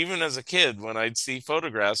even as a kid when I'd see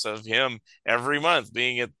photographs of him every month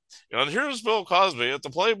being and here's Bill Cosby at the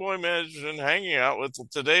Playboy Mansion hanging out with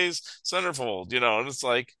today's centerfold, and it's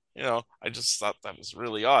like, I just thought that was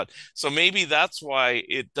really odd. So maybe that's why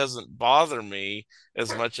it doesn't bother me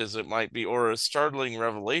as much as it might be, or a startling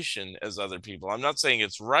revelation as other people. I'm not saying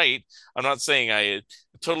it's right. I'm not saying I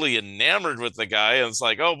totally enamored with the guy and it's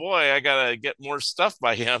like, oh boy, I gotta get more stuff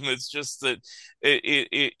by him. It's just that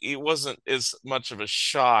it wasn't as much of a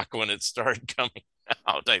shock when it started coming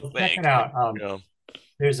out, I Well, check think. it out. Yeah.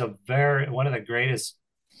 There's one of the greatest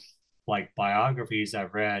like biographies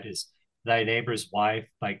I've read is Thy Neighbor's Wife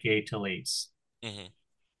by Gay Talese, Hmm.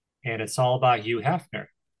 and it's all about Hugh Hefner.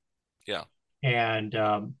 Yeah. And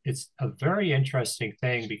it's a very interesting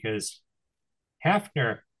thing because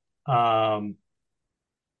Hefner um,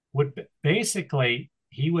 would basically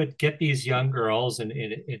he would get these young girls and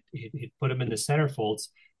it put them in the centerfolds.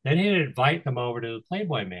 Then he'd invite them over to the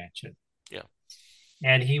Playboy Mansion, Yeah.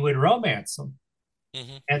 and he would romance them.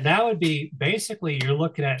 Hmm. And that would be basically you're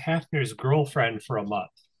looking at Hefner's girlfriend for a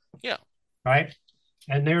month, Yeah. right?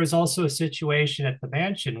 And there was also a situation at the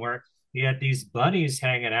mansion where he had these bunnies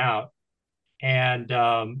hanging out, and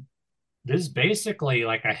this is basically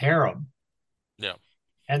like a harem, Yeah.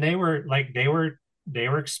 and they were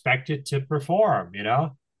expected to perform,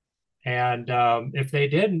 and if they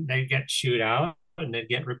didn't, they'd get chewed out and they'd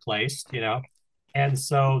get replaced, and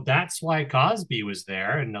so that's why Cosby was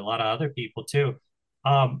there and a lot of other people too.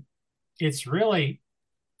 Um, it's really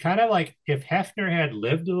kind of like if Hefner had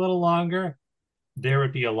lived a little longer, there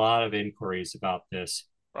would be a lot of inquiries about this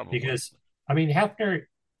Probably. because I mean Hefner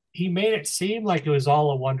he made it seem like it was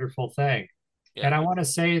all a wonderful thing. Yeah. And I want to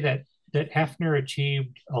say that that Hefner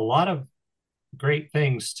achieved a lot of great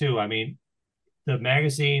things too. I mean, the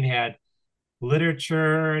magazine had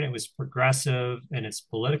literature and it was progressive in its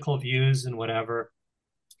political views and whatever.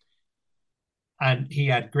 And he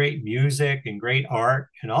had great music and great art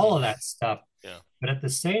and all of that stuff. Yeah. But at the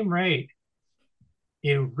same rate,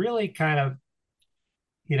 it really kind of,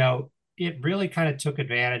 it really kind of took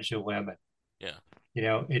advantage of women. Yeah.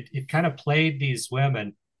 It kind of played these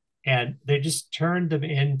women and they just turned them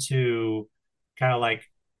into kind of like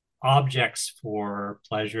objects for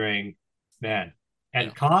pleasuring men.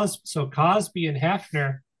 And Cosby and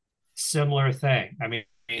Hefner, similar thing. I mean,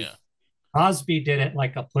 Yeah. Cosby did it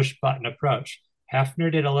like a push button approach.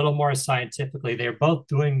 Hefner did a little more scientifically. They're both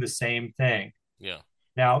doing the same thing. Yeah.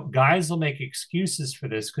 Now, guys will make excuses for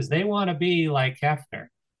this because they want to be like Hefner.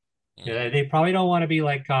 They probably don't want to be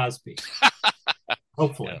like Cosby.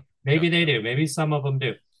 Hopefully. Yeah. Maybe they do. Maybe some of them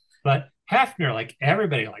do. But Hefner, like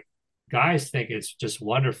everybody, like guys think it's just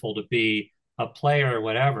wonderful to be a player or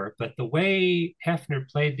whatever. But the way Hefner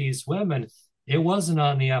played these women, it wasn't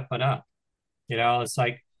on the up and up. It's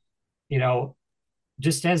like,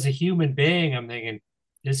 just as a human being, I'm thinking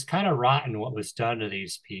it's kind of rotten what was done to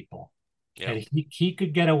these people. Yeah. And he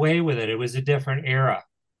could get away with it. It was a different era.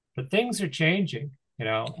 But things are changing.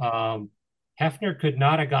 Hefner could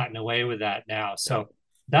not have gotten away with that now. So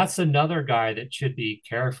that's another guy that should be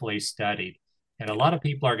carefully studied. And a lot of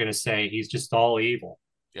people are going to say he's just all evil.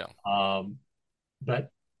 Yeah. But,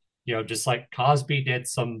 just like Cosby did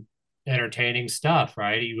some entertaining stuff,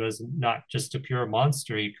 right? He was not just a pure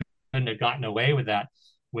monster. He couldn't have gotten away with that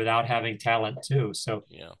without having talent too. So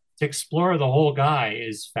to explore the whole guy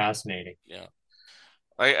is fascinating. Yeah.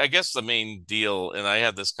 I guess the main deal, and I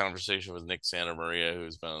had this conversation with Nick Santamaria,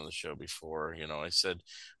 who's been on the show before, I said,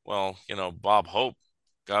 well, Bob Hope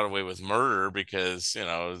got away with murder because,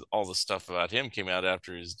 all the stuff about him came out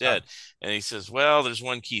after he's dead. And he says, well, there's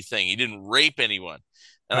one key thing. He didn't rape anyone.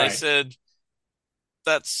 And I said,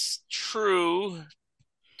 that's true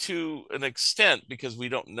to an extent because we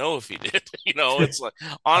don't know if he did. It's like,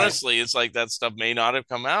 honestly, it's like that stuff may not have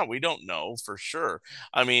come out. We don't know for sure.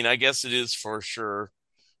 I mean, I guess it is for sure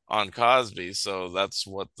on Cosby, so that's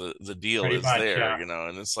what the deal is there,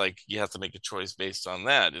 and it's like you have to make a choice based on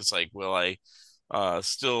that. It's like, will I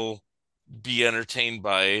still be entertained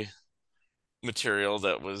by material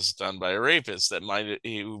that was done by a rapist that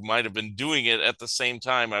might have been doing it at the same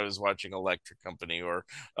time I was watching Electric Company or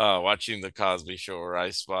watching the Cosby Show or I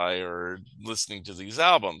Spy or listening to these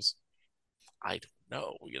albums? I don't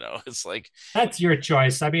know. It's like, that's your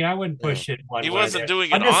choice. I mean, I wouldn't push it one he way. wasn't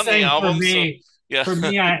doing it on the album. For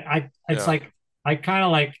me, it's like I kind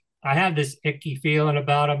of like I have this icky feeling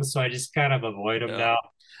about him, so I just kind of avoid him now.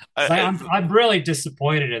 I'm really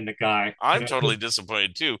disappointed in the guy. I'm totally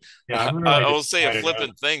disappointed too. Yeah, really I will say a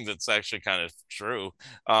flippant thing that's actually kind of true.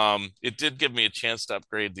 It did give me a chance to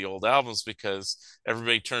upgrade the old albums because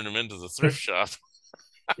everybody turned them into the thrift shop.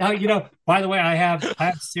 Now, by the way, I have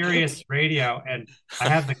Sirius Radio and I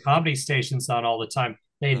have the comedy stations on all the time.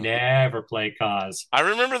 They never play Cos. I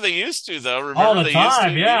remember they used to, though. All the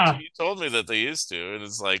time, yeah. You told me that they used to, and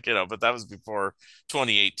it's like, but that was before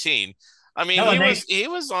 2018. I mean, he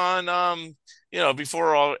was on,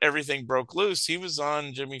 before everything broke loose. He was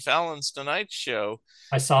on Jimmy Fallon's Tonight Show.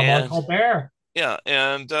 I saw him on Colbert. Yeah,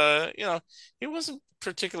 and he wasn't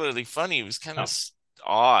particularly funny. He was kind of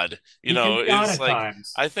odd, it's like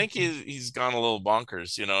times. I think he's gone a little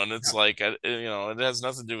bonkers, and it's like it has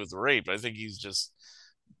nothing to do with rape. I think he's just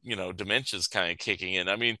dementia's kind of kicking in.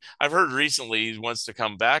 I mean, I've heard recently he wants to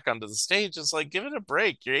come back onto the stage. It's like, give it a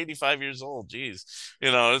break. You're 85 years old. Geez.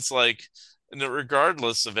 It's like,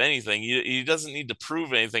 regardless of anything, he doesn't need to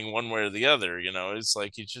prove anything one way or the other. It's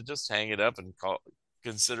like, you should just hang it up and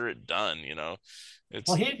consider it done.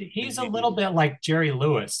 He's a little bit like Jerry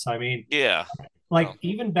Lewis. I mean,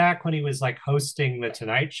 even back when he was like hosting the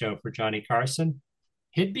Tonight Show for Johnny Carson,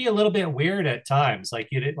 he'd be a little bit weird at times. Like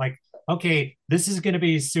okay, this is going to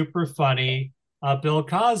be super funny, Bill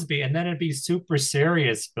Cosby, and then it'd be super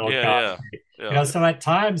serious, Bill Cosby. Yeah. So at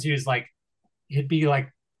times he was like, he'd be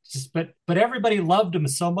like, but everybody loved him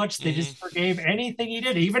so much they just forgave anything he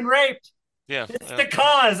did, even rape. Yeah, it's the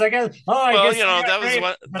cause. I guess.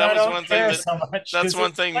 That's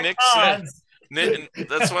one thing Nick said.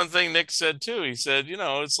 That's one thing Nick said too. He said,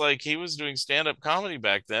 it's like he was doing stand-up comedy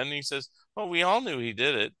back then. And he says, "Oh, we all knew he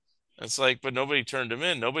did it." It's like, but nobody turned him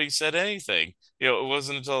in. Nobody said anything. It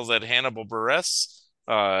wasn't until that Hannibal Buress,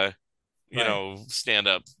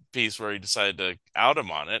 stand-up piece where he decided to out him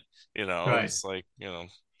on it. It's like,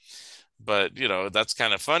 but that's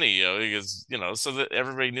kind of funny, because so that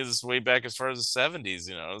everybody knew this way back as far as the 70s.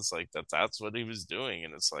 It's like that's what he was doing,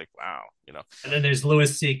 and it's like, wow. And then there's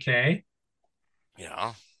Louis C.K.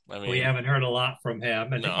 Yeah, I We mean, haven't heard a lot from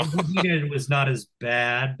him, and no. what he did was not as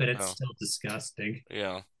bad, but it's No. still disgusting.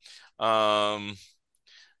 Yeah. um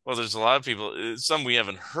well, there's a lot of people, some we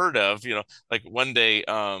haven't heard of, like one day,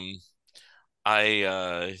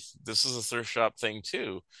 I this is a thrift shop thing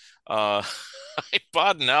too. uh I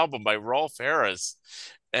bought an album by Rolf Harris,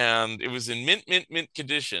 and it was in mint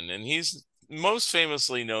condition, and he's most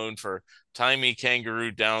famously known for Tie Me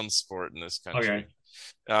Kangaroo Down Sport in this Okay. country.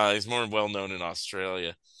 He's more well known in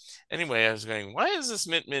Australia. Anyway, I was going, why is this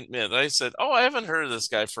mint? I said, oh, I haven't heard of this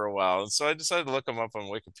guy for a while. And so I decided to look him up on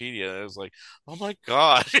Wikipedia. And I was like, oh my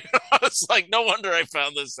God. It's like, no wonder I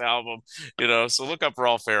found this album. So look up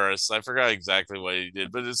Rolf Harris. I forgot exactly what he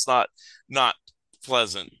did, but it's not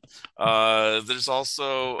pleasant. There's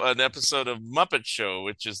also an episode of Muppet Show,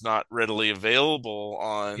 which is not readily available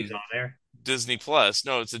on He's on there. Disney Plus.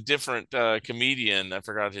 No, it's a different comedian. I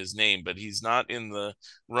forgot his name, but he's not in the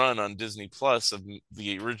run on Disney Plus of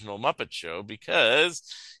the original Muppet Show because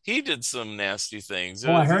he did some nasty things.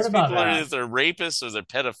 Oh, I heard These about people are that. either rapists or they're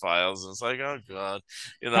pedophiles. And it's like, oh God,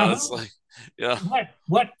 Now, it's like,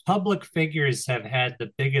 what public figures have had the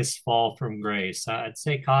biggest fall from grace? I'd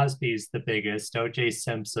say Cosby's the biggest. O.J.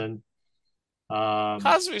 Simpson.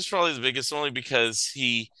 Cosby's probably the biggest, only because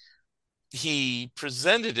he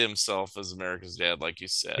presented himself as America's dad, like you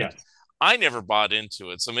said. Yes. I never bought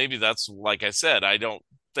into it, so maybe that's, like I said, I don't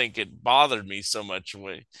think it bothered me so much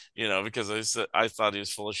when, because I thought he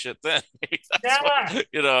was full of shit then. That's Yeah. what,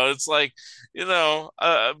 it's like,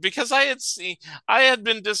 because I had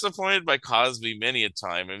been disappointed by Cosby many a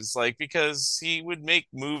time. It was like, because he would make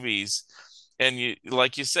movies, and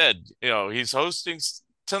like you said, he's hosting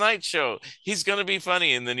Tonight Show, he's gonna be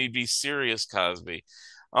funny, and then he'd be serious Cosby.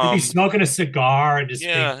 He'd be smoking a cigar and just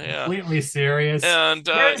being Yeah. completely serious. And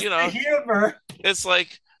Where's the humor? it's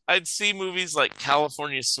like I'd see movies like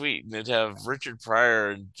California Suite, and it'd have Richard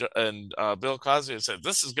Pryor and Bill Cosby, and said,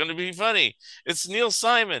 "This is going to be funny." It's Neil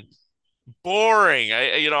Simon. Boring.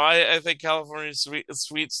 I think California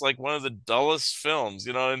Suite's like one of the dullest films.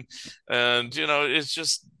 And it's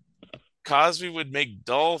just Cosby would make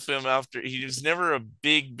dull film after. He was never a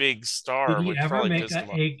big Did star, he which ever probably make pissed him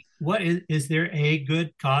off. what is there a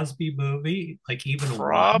good Cosby movie? Like even one?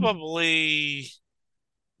 Probably,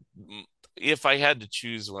 if I had to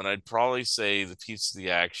choose one, I'd probably say The Piece of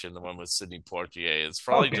the Action, the one with Sidney Poitier. It's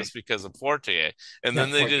probably Okay. just because of Poitier. And Yeah,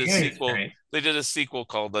 then they did a Poitier is sequel. great. They did a sequel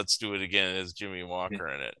called Let's Do It Again, as Jimmy Walker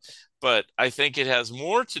in it. But I think it has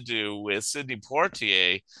more to do with Sidney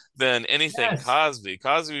Poitier than anything Yes. Cosby.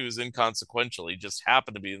 Cosby was inconsequential. He just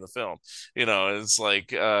happened to be in the film. It's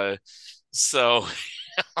like, so.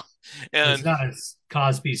 It's And not as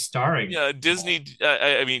Cosby starring. yeah, Disney.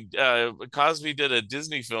 I mean, Cosby did a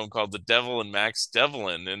Disney film called The Devil and Max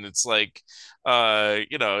Devlin, and it's like,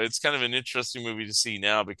 it's kind of an interesting movie to see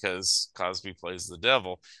now because Cosby plays the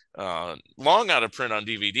devil. Long out of print on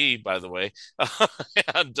DVD, by the way.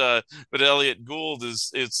 And but Elliot Gould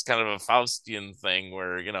it's kind of a Faustian thing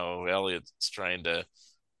where Elliot's trying to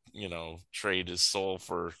trade his soul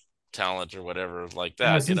for talent or whatever like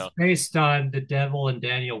that. Was this based on The Devil and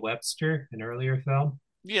Daniel Webster, an earlier film?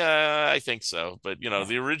 Yeah, I think so. But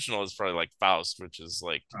the original is probably like Faust, which is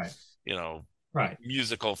like, Right. Right,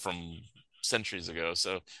 musical from centuries ago.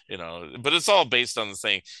 So, but it's all based on the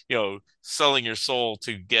thing, selling your soul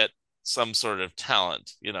to get some sort of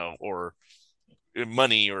talent, or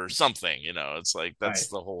money or something, it's like that's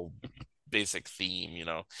the whole basic theme,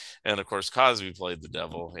 and of course Cosby played the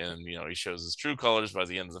devil, and he shows his true colors by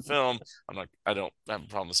the end of the film. I don't have a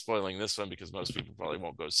problem with spoiling this one because most people probably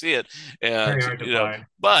won't go see it. And Very hard to find.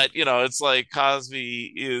 but it's like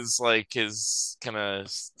Cosby is like his kind of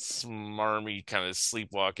smarmy, kind of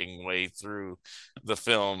sleepwalking way through the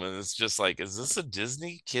film, and it's just like, is this a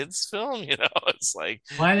Disney kids film? It's like,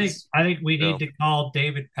 well, I think we need to call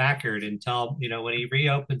David Packard and tell when he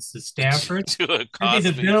reopens the Stanford, to a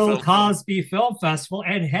Cosby, the Bill Cosby Film Festival,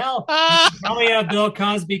 and hell, probably have Bill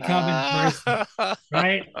Cosby come in person,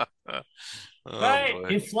 right? Right, boy.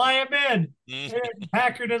 you fly him in.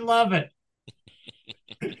 Packard would love it.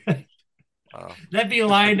 They'd be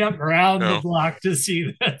lined up around the block to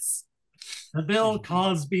see this. The Bill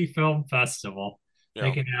Cosby Film Festival.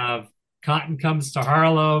 They can have Cotton Comes to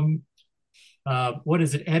Harlem. What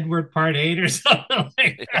is it, Edward Part 8 or something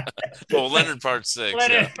like that? Well, Leonard Part 6.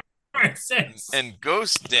 Leonard Part 6. And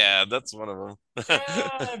Ghost Dad, that's one of them.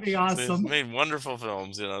 That'd be awesome. They made wonderful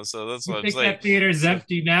films, so that's what I'm think saying. That theater's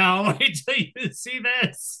empty now. Wait till you see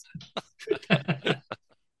this.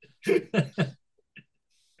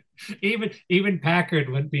 Even Packard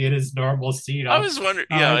wouldn't be in his normal seat. I was wondering,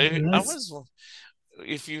 yeah, I This. was,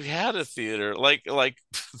 if you had a theater like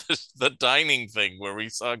the dining thing where we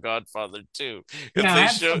saw Godfather 2, Yeah,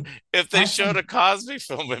 if I they have showed some. a Cosby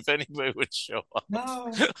film, if anybody would show up.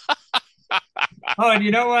 No. Oh, and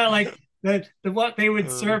you know what? Like the what they would Uh,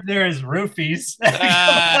 serve there is roofies.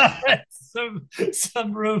 ah,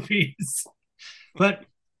 Some roofies. But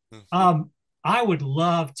um, I would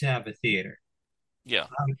love to have a theater. yeah,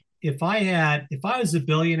 If I was a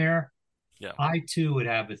billionaire, yeah, I too would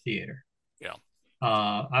have a theater. yeah.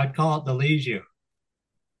 I'd call it the Leisure.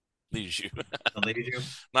 Leaves you. The Leisure.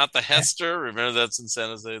 Not the Hester. Remember that's in San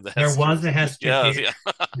Jose. The There Hester. was a Hester Yeah, Theater.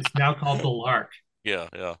 yeah, It's now called the Lark. yeah,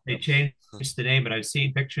 yeah, They changed the name, but I've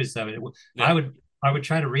seen pictures of it. yeah, I would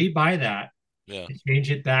try to rebuy that yeah. and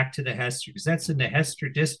change it back to the Hester because that's in the Hester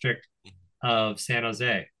district of San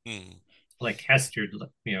Jose. Mm, Like Hester,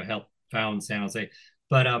 helped found San Jose.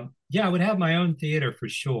 But yeah, I would have my own theater for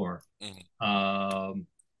sure. mm,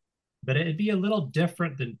 But it'd be a little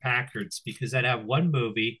different than Packard's because I'd have one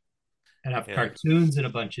movie and have yeah, cartoons and a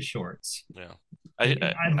bunch of shorts. yeah. I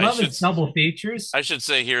I love should its double features. I should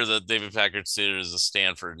say here that David Packard Theater is a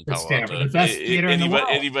Stanford in The Palo Stanford, Alto. the best theater in the world.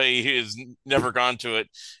 Anybody who has never gone to it,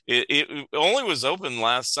 it only was open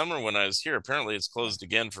last summer when I was here. Apparently, it's closed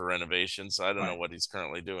again for renovation, so I don't know Right. what he's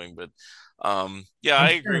currently doing. But yeah, I'm I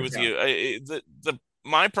sure agree it's with out. you. The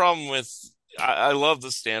my problem with I love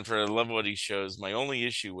the Stanford. I love what he shows. My only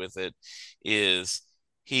issue with it is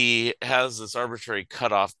he has this arbitrary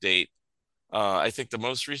cutoff date. I think the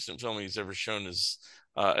most recent film he's ever shown is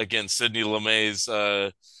again Sidney Lumet's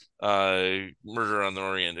Murder on the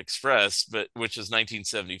Orient Express, but which is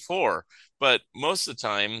 1974. But most of the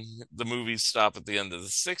time, the movies stop at the end of the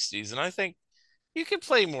 60s, and I think you could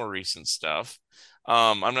play more recent stuff.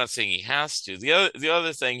 I'm not saying he has to. The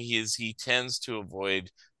other thing he tends to avoid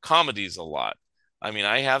comedies a lot. I mean,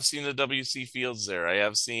 I have seen the W.C. Fields there. I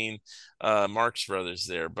have seen Marx Brothers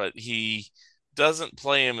there, but he doesn't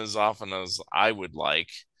play him as often as I would like.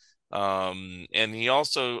 And he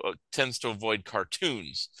also tends to avoid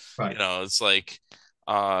cartoons. Right. It's like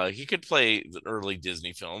he could play the early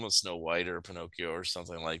Disney film, a Snow White or Pinocchio or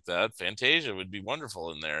something like that. Fantasia would be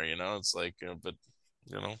wonderful in there. It's like, but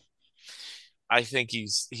you know, I think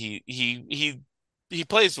he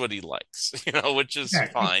plays what he likes, which is Yeah.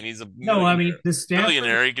 fine. He's a No, I mean millionaire.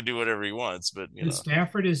 Millionaire, he can do whatever he wants, but The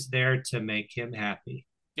Stanford is there to make him happy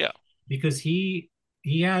yeah, because he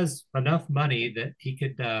has enough money that he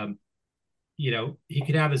could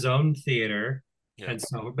have his own theater yeah, and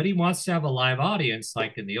so, but he wants to have a live audience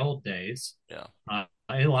like in the old days, yeah,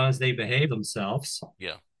 as long as they behave themselves,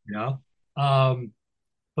 yeah, you know. Um,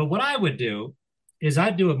 but what I would do is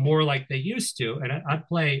I'd do it more like they used to, and I'd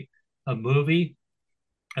play a movie,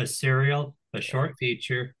 a serial, a short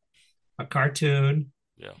feature, a cartoon,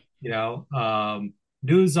 yeah,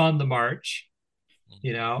 news on the march.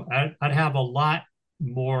 mm-hmm. I'd have a lot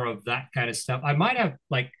more of that kind of stuff. I might have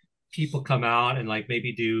like people come out and like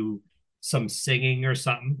maybe do some singing or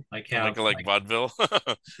something. Like have like vaudeville.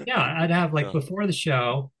 yeah, I'd have like Yeah. before the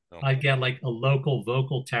show, Yeah. I'd get like a local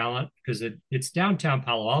vocal talent because it's downtown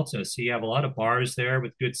Palo Alto, so you have a lot of bars there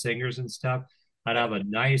with good singers and stuff. I'd Yeah. have a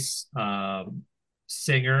nice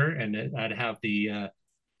singer, and I'd have the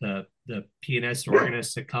pianist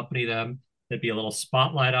organist accompany them. There'd be a little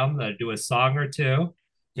spotlight on them. I'd do a song or two,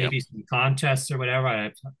 maybe some contests or whatever. I'd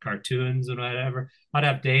have cartoons and whatever. I'd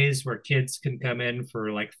have days where kids can come in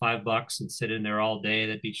for like $5 and sit in there all day.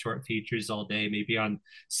 That'd be short features all day, maybe on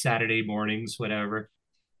Saturday mornings, whatever.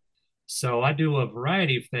 So I do a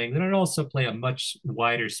variety of things, and I'd also play a much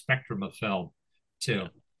wider spectrum of film too.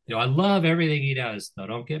 I love everything he does, though.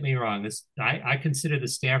 Don't get me wrong. I consider the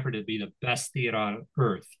Stanford to be the best theater on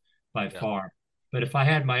earth by far. But if I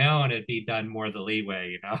had my own, it'd be done more the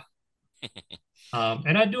leeway.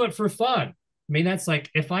 And I'd do it for fun. I mean, that's like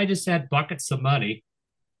if I just had buckets of money,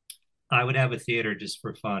 I would have a theater just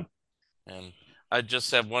for fun. And I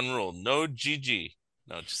just have one rule: no GG.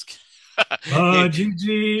 No, just kidding. Oh,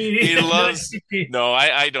 Gigi. He loves. No,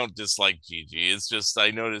 I don't dislike Gigi. It's just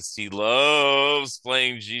I noticed he loves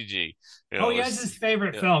playing Gigi. He has his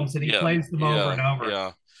favorite films, and he plays them over and over.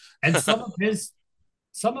 Yeah. And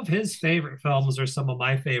some of his favorite films are some of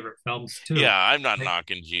my favorite films too. Yeah, I'm not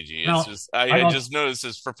knocking Gigi. It's just I just noticed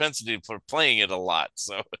his propensity for playing it a lot.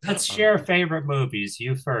 So let's share favorite movies.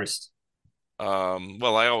 You first.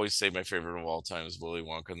 Well, I always say my favorite of all time is Willy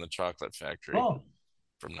Wonka and the Chocolate Factory.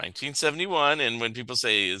 From 1971, and when people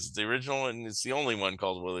say is the original, and it's the only one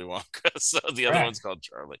called Willy Wonka, so the other one's called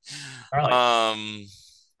Charlie.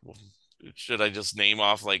 should I just name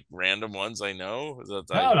off like random ones I know that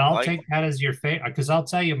No, I I'll like? take that as your favorite because I'll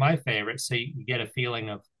tell you my favorite, so you can get a feeling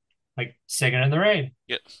of like Singing in the Rain.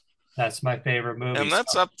 Yeah, That's my favorite movie. and So,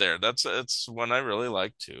 that's up there. It's one I really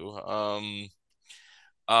like too.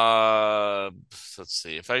 Let's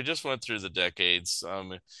see. If I just went through the decades,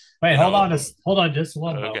 wait, you know, hold on, just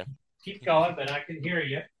one okay, moment. Keep going, but I can hear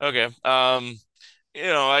you. okay.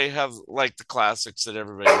 I have like the classics that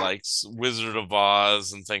everybody likes, Wizard of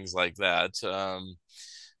Oz and things like that.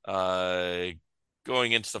 Uh,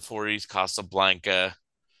 Going into the 40s, Casablanca.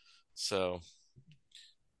 So,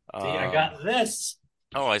 See, I um, got this.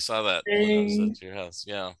 oh, I saw that when I was Ding. at your house.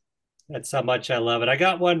 Yeah. That's how much I love it. I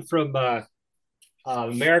got one from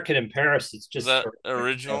American in Paris. It's Is just that terrific.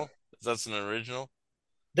 original? That's an original?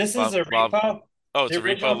 This is a Bob. repo. Oh, it's The a repo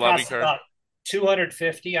original lobby costs card. about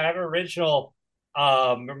 250. I have an original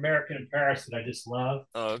American in Paris that I just love.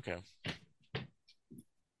 Oh, okay.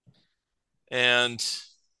 And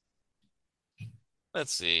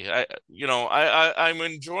let's see. I'm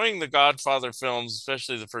enjoying the Godfather films,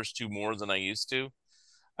 especially the first two, more than I used to.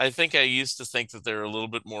 I think I used to think that they're a little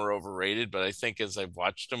bit more overrated, but I think as I've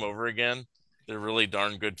watched them over again, they're really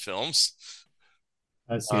darn good films.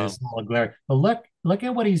 Let's see Um, this little glare. But look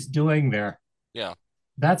at what he's doing there. yeah,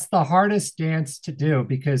 That's the hardest dance to do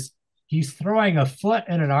because he's throwing a foot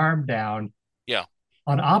and an arm down yeah,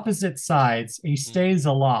 on opposite sides. He mm, stays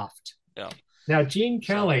aloft. yeah. Now, Gene So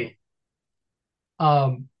Kelly,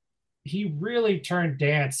 he really turned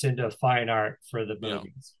dance into fine art for the yeah.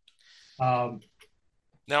 movies. Um,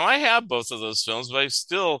 Now I have both of those films, but I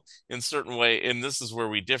still, in certain way, and this is where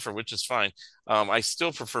we differ, which is fine. I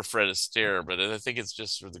still prefer Fred Astaire, but I think it's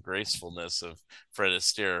just for the gracefulness of Fred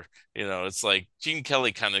Astaire. It's like Gene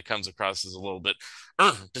Kelly kind of comes across as a little bit,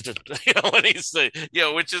 when he's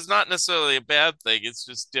which is not necessarily a bad thing. It's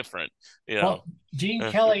just different, you know. well, Gene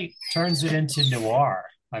Kelly turns it into noir.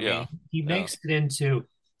 I Yeah, mean, he yeah, makes it into,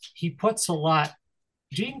 he puts a lot.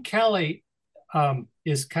 Gene Kelly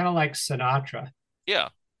is kind of like Sinatra, yeah,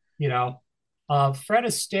 you know. Fred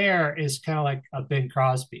Astaire is kind of like a Bing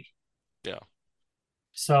Crosby. yeah,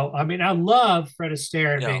 So, I mean, I love Fred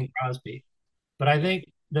Astaire and yeah, Bing Crosby, but I think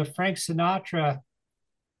the Frank Sinatra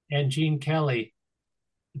and Gene Kelly,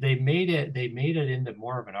 they made it into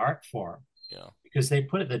more of an art form yeah, because they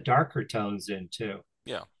put the darker tones in too.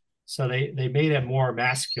 yeah, So they made it more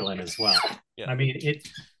masculine as well. yeah. I mean,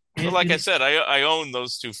 But it, like I it said, I own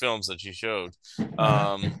those two films that you showed.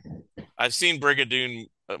 Um, I've seen Brigadoon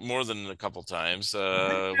more than a couple times.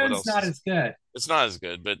 What it's else not as good. It's not as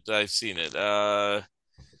good, but I've seen it.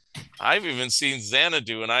 I've even seen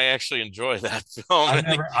Xanadu, and I actually enjoy that film.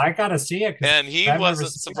 I gotta see it because And he I've never wasn't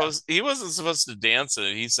seen it. supposed he wasn't supposed to dance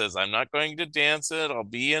it. He says, "I'm not going to dance it. I'll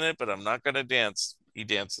be in it, but I'm not going to dance." He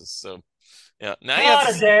dances. So yeah,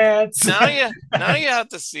 Gotta dance. now you have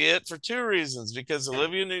to see it for two reasons: because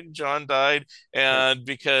Olivia Newton-John died, and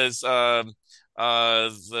because the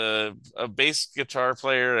bass guitar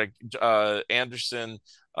player Anderson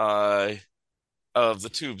uh, of the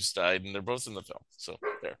Tubes died, and they're both in the film. So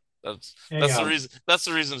there. That's Hang that's the on. reason. That's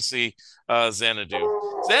the reason to see Xanadu.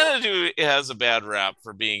 Xanadu has a bad rap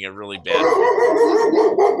for being a really bad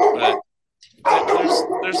film, but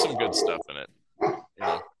there's some good stuff in it.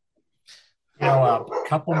 Yeah, A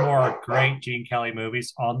couple more great Gene Kelly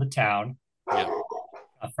movies: On the Town, yeah,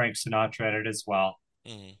 Frank Sinatra in it as well,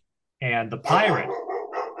 hmm, and The Pirate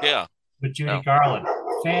yeah, with Judy yeah, Garland.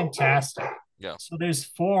 Fantastic. yeah, So there's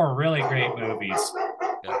four really great movies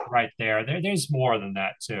yeah, right there. There's more than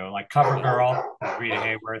that too, like Cover Girl with Rita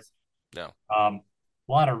yeah, Hayworth. yeah, A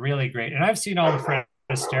lot of really great, and I've seen all the Fred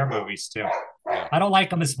Astaire movies too. yeah, I don't like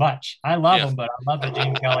them as much. I love yeah, them, but I love the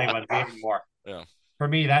Gene Kelly ones even more. yeah, For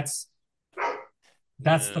me, that's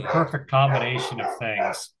the yeah. perfect combination of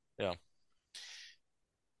things. Yeah.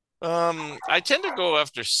 I tend to go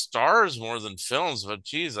after stars more than films, but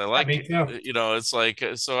geez, I Yeah, like, me too. it's like,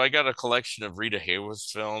 so I got a collection of Rita Hayworth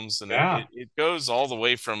films, and Yeah, it goes all the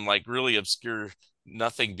way from like really obscure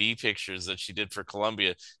nothing B pictures that she did for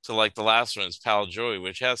Columbia to like the last one is Pal Joey,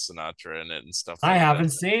 which has Sinatra in it and stuff I like that. haven't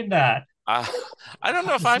seen that. I, I don't I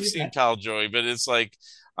know if haven't I've seen seen that. Pal Joey, but it's like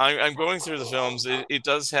I'm going through the films. It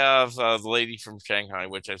does have the lady from Shanghai,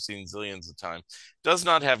 which I've seen zillions of times. Does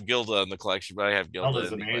not have Gilda in the collection, but I have Gilda Elda's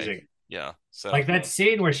anyway. amazing. Yeah. So Like that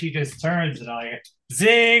scene where she just turns and I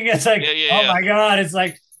zing. It's like, yeah, yeah, oh yeah, my god! It's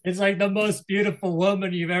like the most beautiful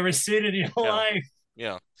woman you've ever seen in your yeah, life.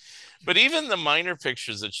 yeah. But even the minor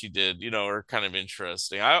pictures that she did, are kind of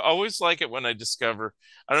interesting. I always like it when I discover.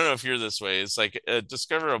 I don't know if you're this way. It's like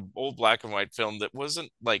discover a old black and white film that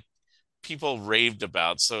wasn't like people raved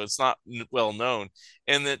about, so it's not well known.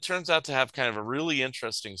 And it turns out to have kind of a really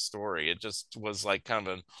interesting story. It just was like kind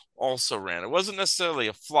of an also ran. It wasn't necessarily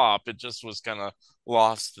a flop. It just was kind of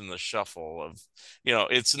lost in the shuffle of,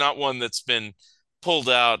 it's not one that's been pulled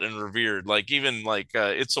out and revered. Like even like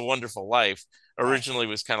It's a Wonderful Life originally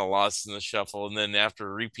was kind of lost in the shuffle, and then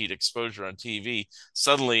after repeat exposure on TV,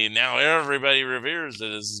 suddenly now everybody reveres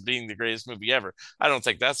it as being the greatest movie ever. I don't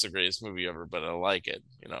think that's the greatest movie ever, but I like it,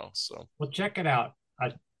 so. Well, check it out.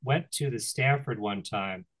 I went to the Stanford one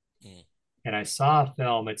time Mm. and I saw a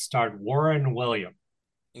film. It starred Warren William,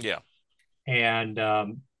 Yeah. and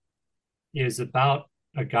is about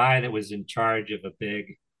a guy that was in charge of a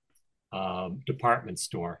big department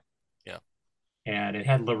store. Yeah. And it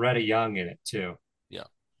had Loretta Young in it too. Yeah.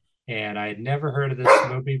 And I had never heard of this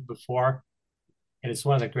movie before. And it's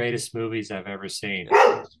one of the greatest movies I've ever seen.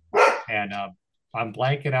 And I'm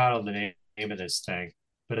blanking out on the name of this thing.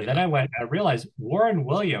 But then I realized Warren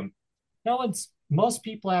William, most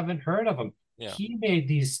people haven't heard of him. Yeah. He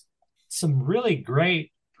made some really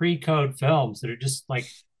great pre-code films that are just like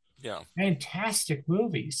fantastic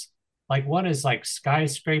movies. Like one is like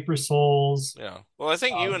Skyscraper Souls. Yeah. Well, I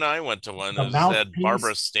think you and I went to one that had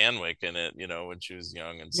Barbara Stanwyck in it, when she was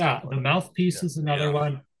young and stuff. Yeah, The Mouthpiece is another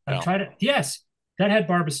one. That had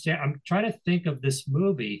Barbara Stanwyck. I'm trying to think of this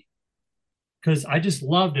movie because I just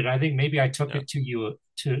loved it. I think maybe I took it to you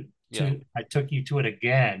I took you to it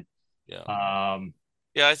again. Yeah.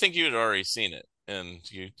 I think you had already seen it. And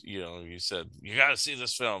you said you got to see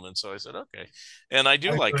this film, and so I said okay, and I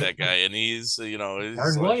do like that guy, and he's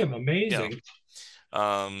Warren William, amazing.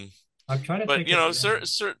 I'm trying to but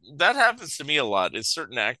think that happens to me a lot. Is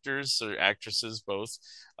certain actors or actresses both,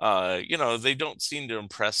 they don't seem to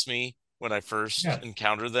impress me when I first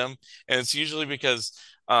encounter them, and it's usually because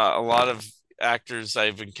a lot of actors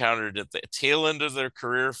I've encountered at the tail end of their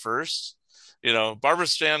career first. Barbara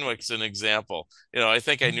Stanwyck's an example. I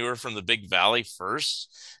think I knew her from The Big Valley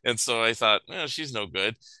first. And so I thought, she's no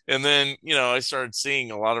good. And then, I started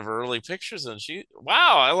seeing a lot of her early pictures and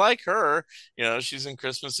wow, I like her. She's in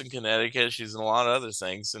Christmas in Connecticut. She's in a lot of other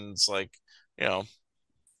things. And it's like,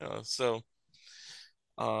 so,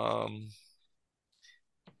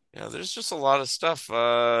 there's just a lot of stuff.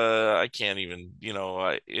 I can't even,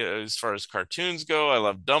 as far as cartoons go, I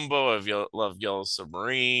love Dumbo. Love Yellow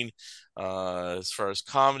Submarine. As far as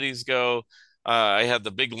comedies go, I had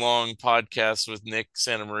the big long podcast with Nick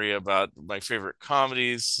Santa Maria about my favorite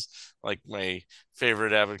comedies. Like my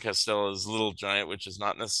favorite Abbott and Costello is Little Giant, which is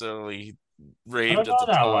not necessarily raved at the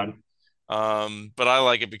top. But I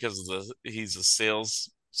like it because he's a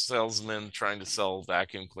salesman trying to sell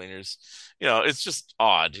vacuum cleaners. It's just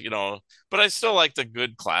odd, but I still like the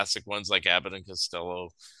good classic ones like Abbott and Costello,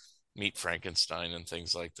 Meet Frankenstein, and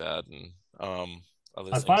things like that. And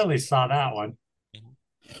other things. Finally saw that one.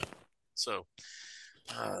 So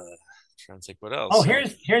trying to think what else. Oh,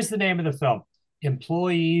 here's the name of the film,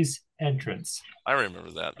 Employees Entrance. I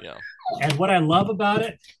remember that. Yeah. And what I love about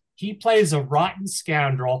it, he plays a rotten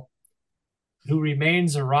scoundrel who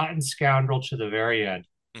remains a rotten scoundrel to the very end.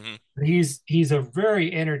 Mm-hmm. He's a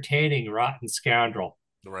very entertaining rotten scoundrel,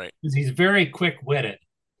 right? Because he's very quick-witted.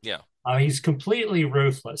 Yeah, he's completely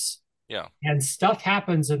ruthless. Yeah, and stuff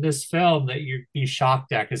happens in this film that you'd be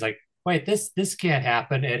shocked at because, like, wait, this can't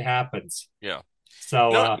happen. It happens. Yeah.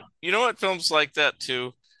 So you know what films like that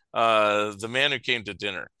too? The Man Who Came to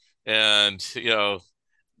Dinner, and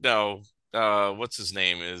what's his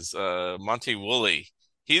name is Monty Woolley.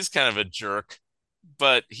 He's kind of a jerk,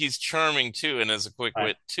 but he's charming too and has a quick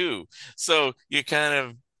wit too. So you kind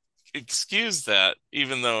of excuse that,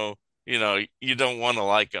 even though you don't want to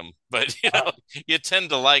like him, but you tend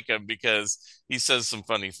to like him because he says some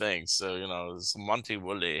funny things. So it's Monty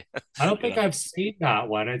Woolley. I don't think I've seen that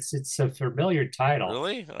one. It's a familiar title.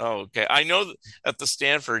 Really? Oh, okay. I know that at the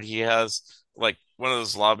Stanford he has like one of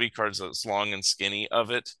those lobby cards that's long and skinny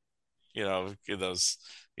of it. Those.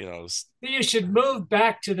 You should move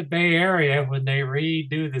back to the Bay Area when they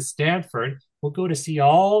redo the Stanford. We'll go to see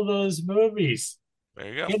all those movies.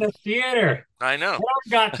 There you go. In a theater. I know.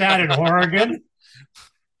 We got that in Oregon.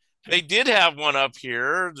 They did have one up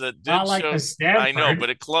here that did Not like show. The Stanford. I know, but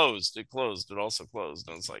it closed. It also closed.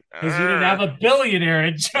 And it's like because you didn't have a billionaire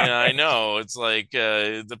in charge. Yeah, I know. It's like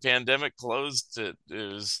the pandemic closed it.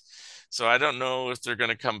 So I don't know if they're going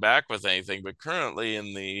to come back with anything. But currently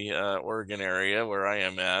in the Oregon area where I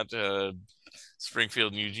am at,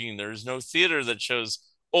 Springfield and Eugene, there's no theater that shows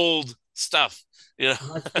old stuff.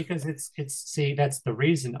 That's because see, that's the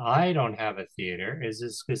reason I don't have a theater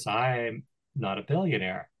is because I'm not a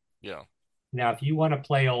billionaire. Yeah. Now, if you want to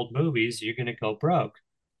play old movies, you're going to go broke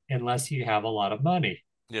unless you have a lot of money.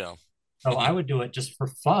 Yeah. So I would do it just for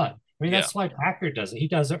fun. I mean, that's why Packer does it. He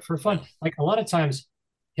does it for fun. Like a lot of times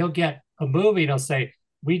he'll get a movie and he'll say,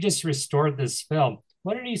 we just restored this film.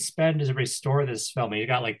 What did he spend to restore this film? And you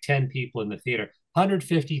got like 10 people in the theater,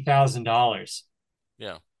 $150,000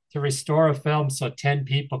 to restore a film so 10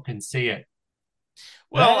 people can see it.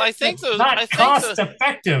 Well, I think those not cost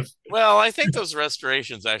effective. Well, I think those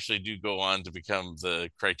restorations actually do go on to become the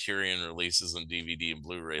Criterion releases and DVD and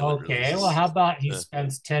Blu-ray. Okay, releases. Well, how about he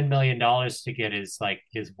spends $10 million to get his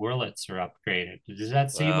Wurlitzer upgraded? Does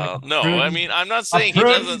that seem like no? I mean, I'm not saying he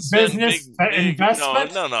doesn't spend big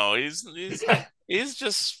investment. No. He's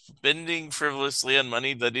just spending frivolously on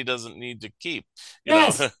money that he doesn't need to keep. You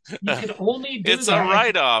can only do it's that. A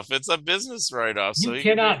write-off. It's a business write-off. You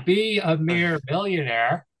cannot be a mere millionaire.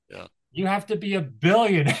 You have to be a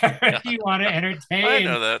billionaire if you want to entertain. I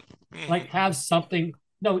know that. Like have something.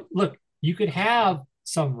 No, look, you could have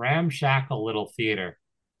some ramshackle little theater.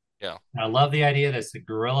 Yeah. And I love the idea that it's a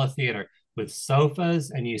guerrilla theater with sofas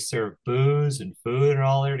and you serve booze and food and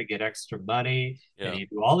all there to get extra money. And you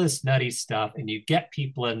do all this nutty stuff and you get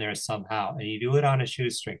people in there somehow and you do it on a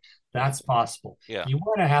shoestring. That's possible. Yeah. You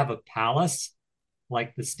want to have a palace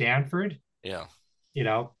like the Stanford. Yeah.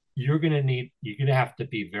 You're going to have to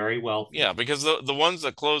be very wealthy. Yeah, because the ones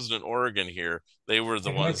that closed in Oregon here, they were the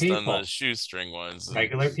regular ones done the shoestring ones.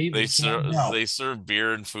 Regular people. They served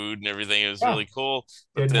beer and food and everything. It was really cool.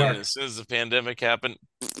 But then as soon as the pandemic happened,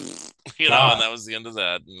 and that was the end of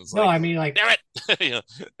that. And it's I mean, like, damn it.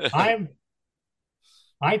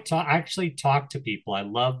 I actually talk to people. I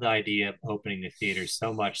love the idea of opening the theater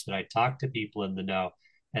so much that I talk to people in the know,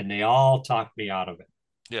 and they all talk me out of it.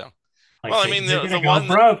 Yeah. Like, well, I mean, the one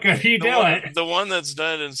broke if you do it. The one that's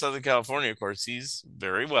done in Southern California, of course, he's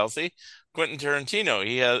very wealthy. Quentin Tarantino,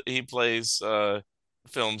 he plays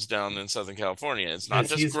films down in Southern California. It's not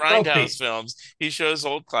just grindhouse films. He shows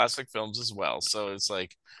old classic films as well. So it's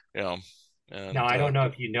like, And, now, I don't know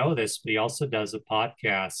if you know this, but he also does a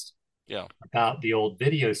podcast about the old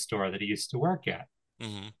video store that he used to work at.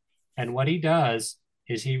 Mm-hmm. And what he does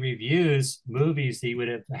is he reviews movies he would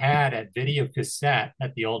have had at video cassette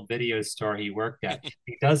at the old video store he worked at.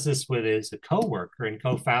 He does this with his co-worker and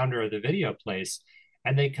co-founder of the video place.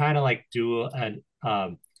 And they kind of like do an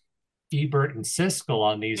Ebert and Siskel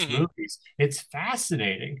on these movies. It's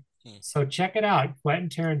fascinating. So check it out, Quentin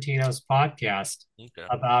Tarantino's podcast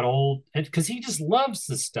about old, because he just loves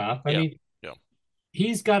the stuff. I mean,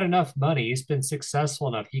 he's got enough money. He's been successful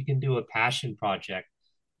enough. He can do a passion project.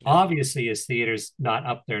 Obviously, his theater's not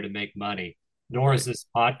up there to make money, nor is this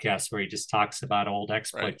podcast where he just talks about old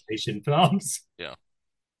exploitation films. Yeah.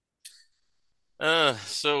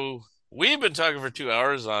 So we've been talking for 2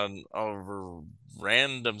 hours on over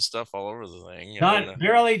random stuff all over the thing.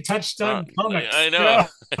 Barely touched on comics. I know.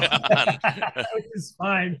 Which is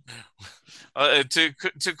fine. To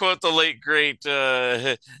quote the late great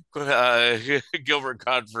Gilbert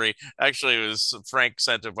Godfrey, actually it was Frank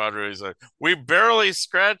Santapadre. He's like, we barely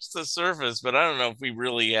scratched the surface, but I don't know if we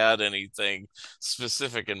really had anything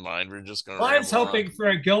specific in mind. We're just going to. I was hoping for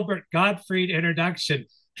a Gilbert Gottfried introduction.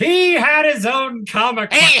 He had his own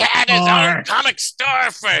comic. He had his own comic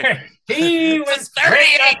store for. He was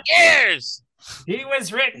 38 years. He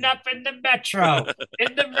was written up in the Metro,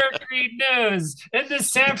 in the Mercury News, in the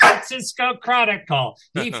San Francisco Chronicle.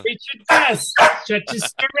 He featured guests such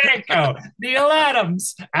as Steranko, Neil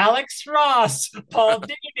Adams, Alex Ross, Paul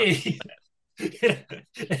Dini.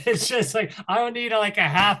 It's just like I don't need a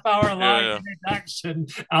half-hour long introduction,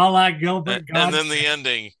 a la Gilbert Gottfried. And then the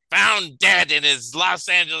ending: found dead in his Los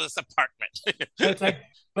Angeles apartment. It's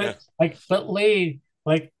but Lee,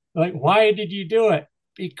 why did you do it?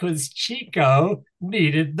 Because Chico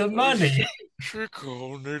needed the money.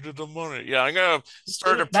 Chico needed the money. Yeah, I'm gonna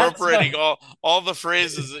start appropriating all the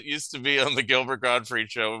phrases that used to be on the Gilbert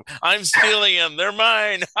Gottfried show. I'm stealing them; they're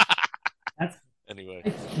mine. Anyway,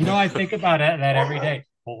 I think about that every day.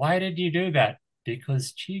 Well, why did you do that?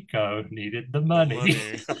 Because Chico needed the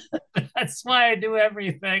money. That's why I do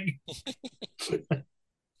everything.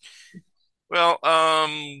 Well,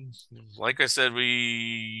 like I said, we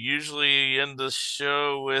usually end the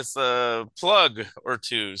show with a plug or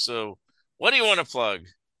two. So what do you want to plug?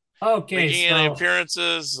 Okay. Making any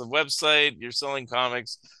appearances, a website, you're selling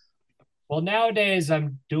comics. Well, nowadays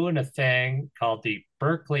I'm doing a thing called the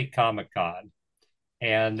Berkeley Comic Con.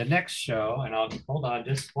 And the next show, and I'll hold on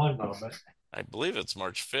just one moment. I believe it's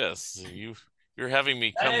March 5th. You're having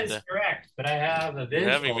me come down. That is correct, but I have a visual.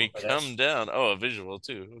 You're having me come down. Oh, a visual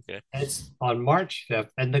too. Okay. It's on March 5th.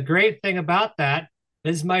 And the great thing about that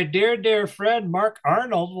is my dear, dear friend Mark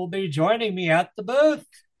Arnold will be joining me at the booth.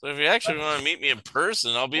 So if you actually want to meet me in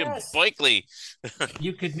person, I'll be in Blakely.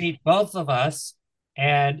 You could meet both of us,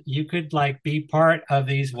 and you could like be part of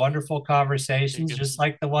these wonderful conversations, just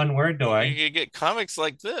like the one we're doing. You could get comics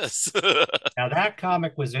like this. Now that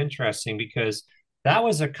comic was interesting because that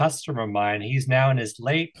was a customer of mine. He's now in his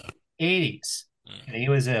late 80s, and he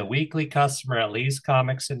was a weekly customer at Lee's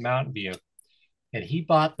Comics in Mountain View. And he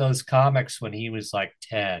bought those comics when he was like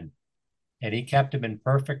 10, and he kept them in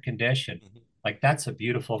perfect condition. Like, that's a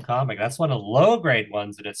beautiful comic. That's one of the low grade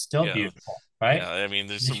ones, and it's still beautiful, right? Yeah, I mean,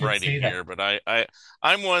 there's some writing here, but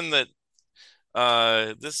I'm one that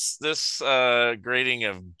this grading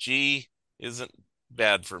of G isn't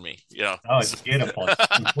bad for me. Yeah. Oh, it's beautiful. It's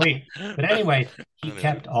complete. But anyway, he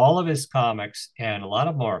kept all of his comics, and a lot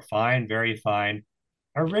of them are fine, very fine,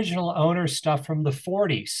 original owner stuff from the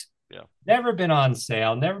 40s. Yeah. Never been on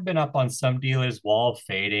sale, never been up on some dealer's wall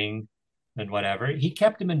fading and whatever. He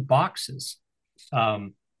kept them in boxes.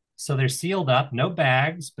 So they're sealed up, no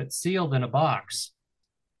bags, but sealed in a box.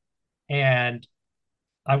 And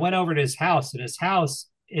I went over to his house, and his house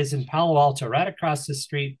is in Palo Alto, right across the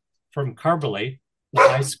street from Carberley, the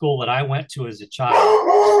high school that I went to as a child.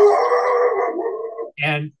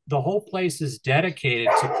 And the whole place is dedicated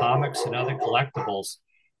to comics and other collectibles.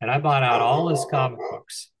 And I bought out all his comic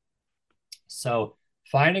books. So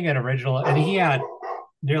finding an original, and he had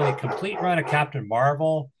nearly complete run of Captain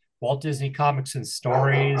Marvel, Walt Disney Comics and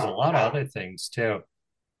Stories, a lot of other things too.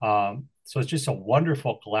 So it's just a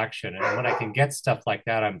wonderful collection. And when I can get stuff like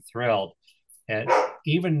that, I'm thrilled. And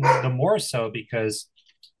even the more so because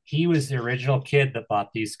he was the original kid that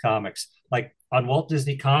bought these comics. Like on Walt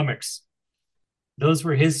Disney Comics, those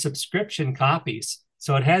were his subscription copies.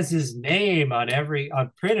 So it has his name on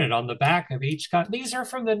printed on the back of each copy. These are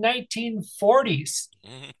from the 1940s.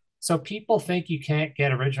 So people think you can't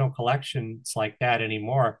get original collections like that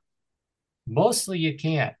anymore. Mostly you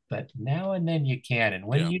can't, but now and then you can. And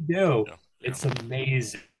when you do, it's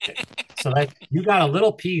amazing. So that you got a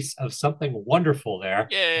little piece of something wonderful there.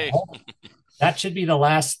 Yay. That should be the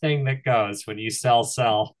last thing that goes when you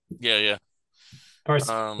sell. Yeah. Of course,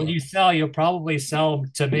 when you sell, you'll probably sell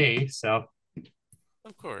them to me. So,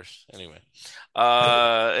 of course. Anyway,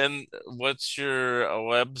 and what's your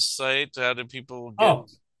website? How do people get?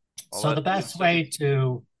 So the best way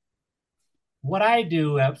to what I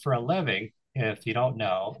do for a living, if you don't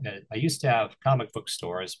know, I used to have comic book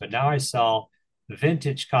stores, but now I sell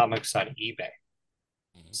vintage comics on eBay.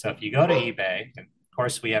 So if you go to eBay, and of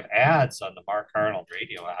course we have ads on the Mark Arnold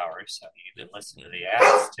Radio Hour, so you can listen to the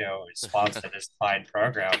ads to sponsor this fine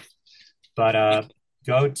program. But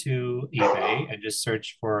go to eBay and just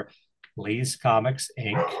search for Lee's Comics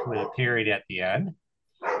Inc. with a period at the end.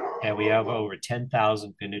 And we have over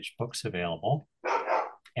 10,000 vintage books available.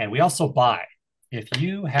 And we also buy. If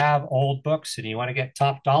you have old books and you want to get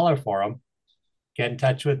top dollar for them, get in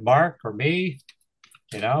touch with Mark or me,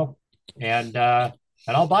 and I'll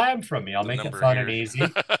buy them from you. I'll make it fun and easy.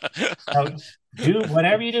 So do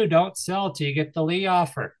whatever you do. Don't sell till you get the Lee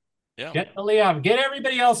offer. Yeah. Get the Lee offer. Get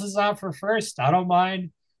everybody else's offer first. I don't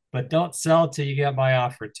mind, but don't sell till you get my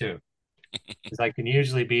offer too. Because I can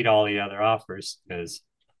usually beat all the other offers because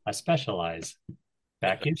I specialize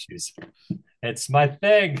back issues. It's my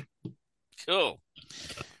thing. Cool.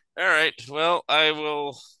 All right. Well, I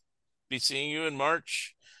will be seeing you in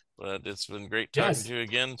March, but it's been great talking to you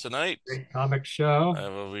again tonight. Great comic show. I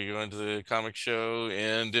will be going to the comic show,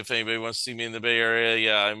 and if anybody wants to see me in the Bay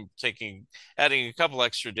Area, I'm adding a couple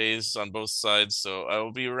extra days on both sides, so I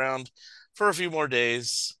will be around for a few more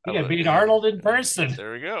days. You can beat Arnold in person.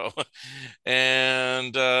 There we go.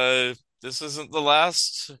 And this isn't the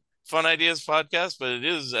last Fun Ideas podcast, but it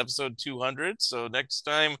is episode 200. So next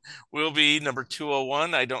time will be number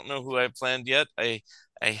 201. I don't know who I've planned yet. I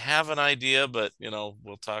have an idea, but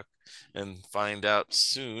we'll talk and find out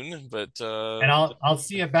soon. But and I'll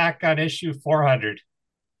see you back on issue 400.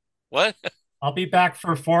 What? I'll be back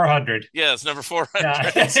for 400. Yeah, it's number 400.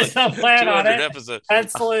 Yeah, it's a plan on it. Episode.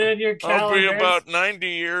 Pencil it in your calendar. I'll be about 90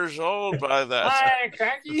 years old by that. Hi,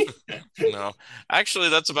 Cracky. No, actually,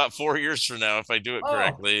 that's about 4 years from now if I do it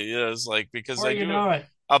correctly. Yeah, it's like because I do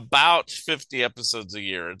about 50 episodes a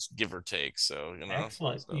year. It's give or take. So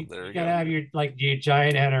excellent. So you gotta have your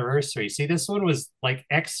giant anniversary. See, this one was like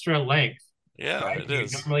extra length. Yeah, right? It you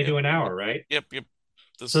is. Normally do an hour, right? Yep.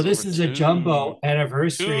 This is a jumbo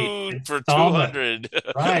anniversary for 200.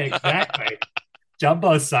 Right, exactly.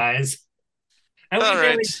 Jumbo size. And we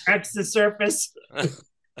really scratched the surface.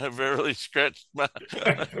 I barely scratched I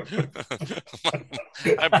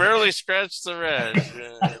barely scratched the red.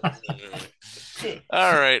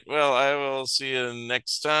 All right. Well, I will see you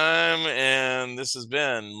next time. And this has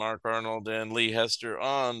been Mark Arnold and Lee Hester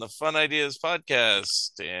on the Fun Ideas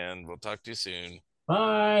Podcast. And we'll talk to you soon.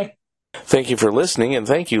 Bye. Thank you for listening, and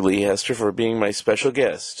thank you, Lee Hester, for being my special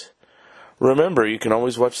guest. Remember, you can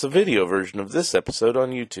always watch the video version of this episode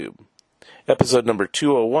on YouTube. Episode number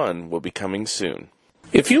 201 will be coming soon.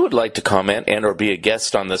 If you would like to comment and or be a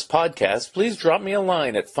guest on this podcast, please drop me a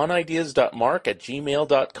line at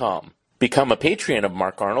funideas.mark@gmail.com. Become a Patreon of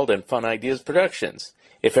Mark Arnold and Fun Ideas Productions.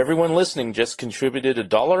 If everyone listening just contributed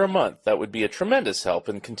 $1 a month, that would be a tremendous help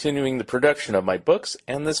in continuing the production of my books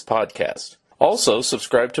and this podcast. Also,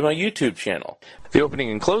 subscribe to my YouTube channel. The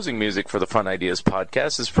opening and closing music for the Fun Ideas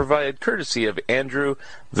Podcast is provided courtesy of Andrew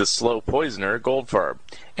the Slow Poisoner Goldfarb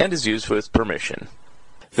and is used with permission.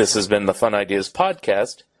 This has been the Fun Ideas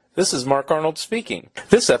Podcast. This is Mark Arnold speaking.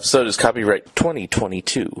 This episode is copyright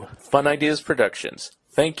 2022. Fun Ideas Productions.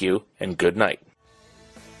 Thank you, and good night.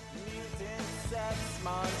 Mutant sex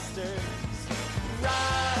monsters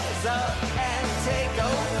rise up.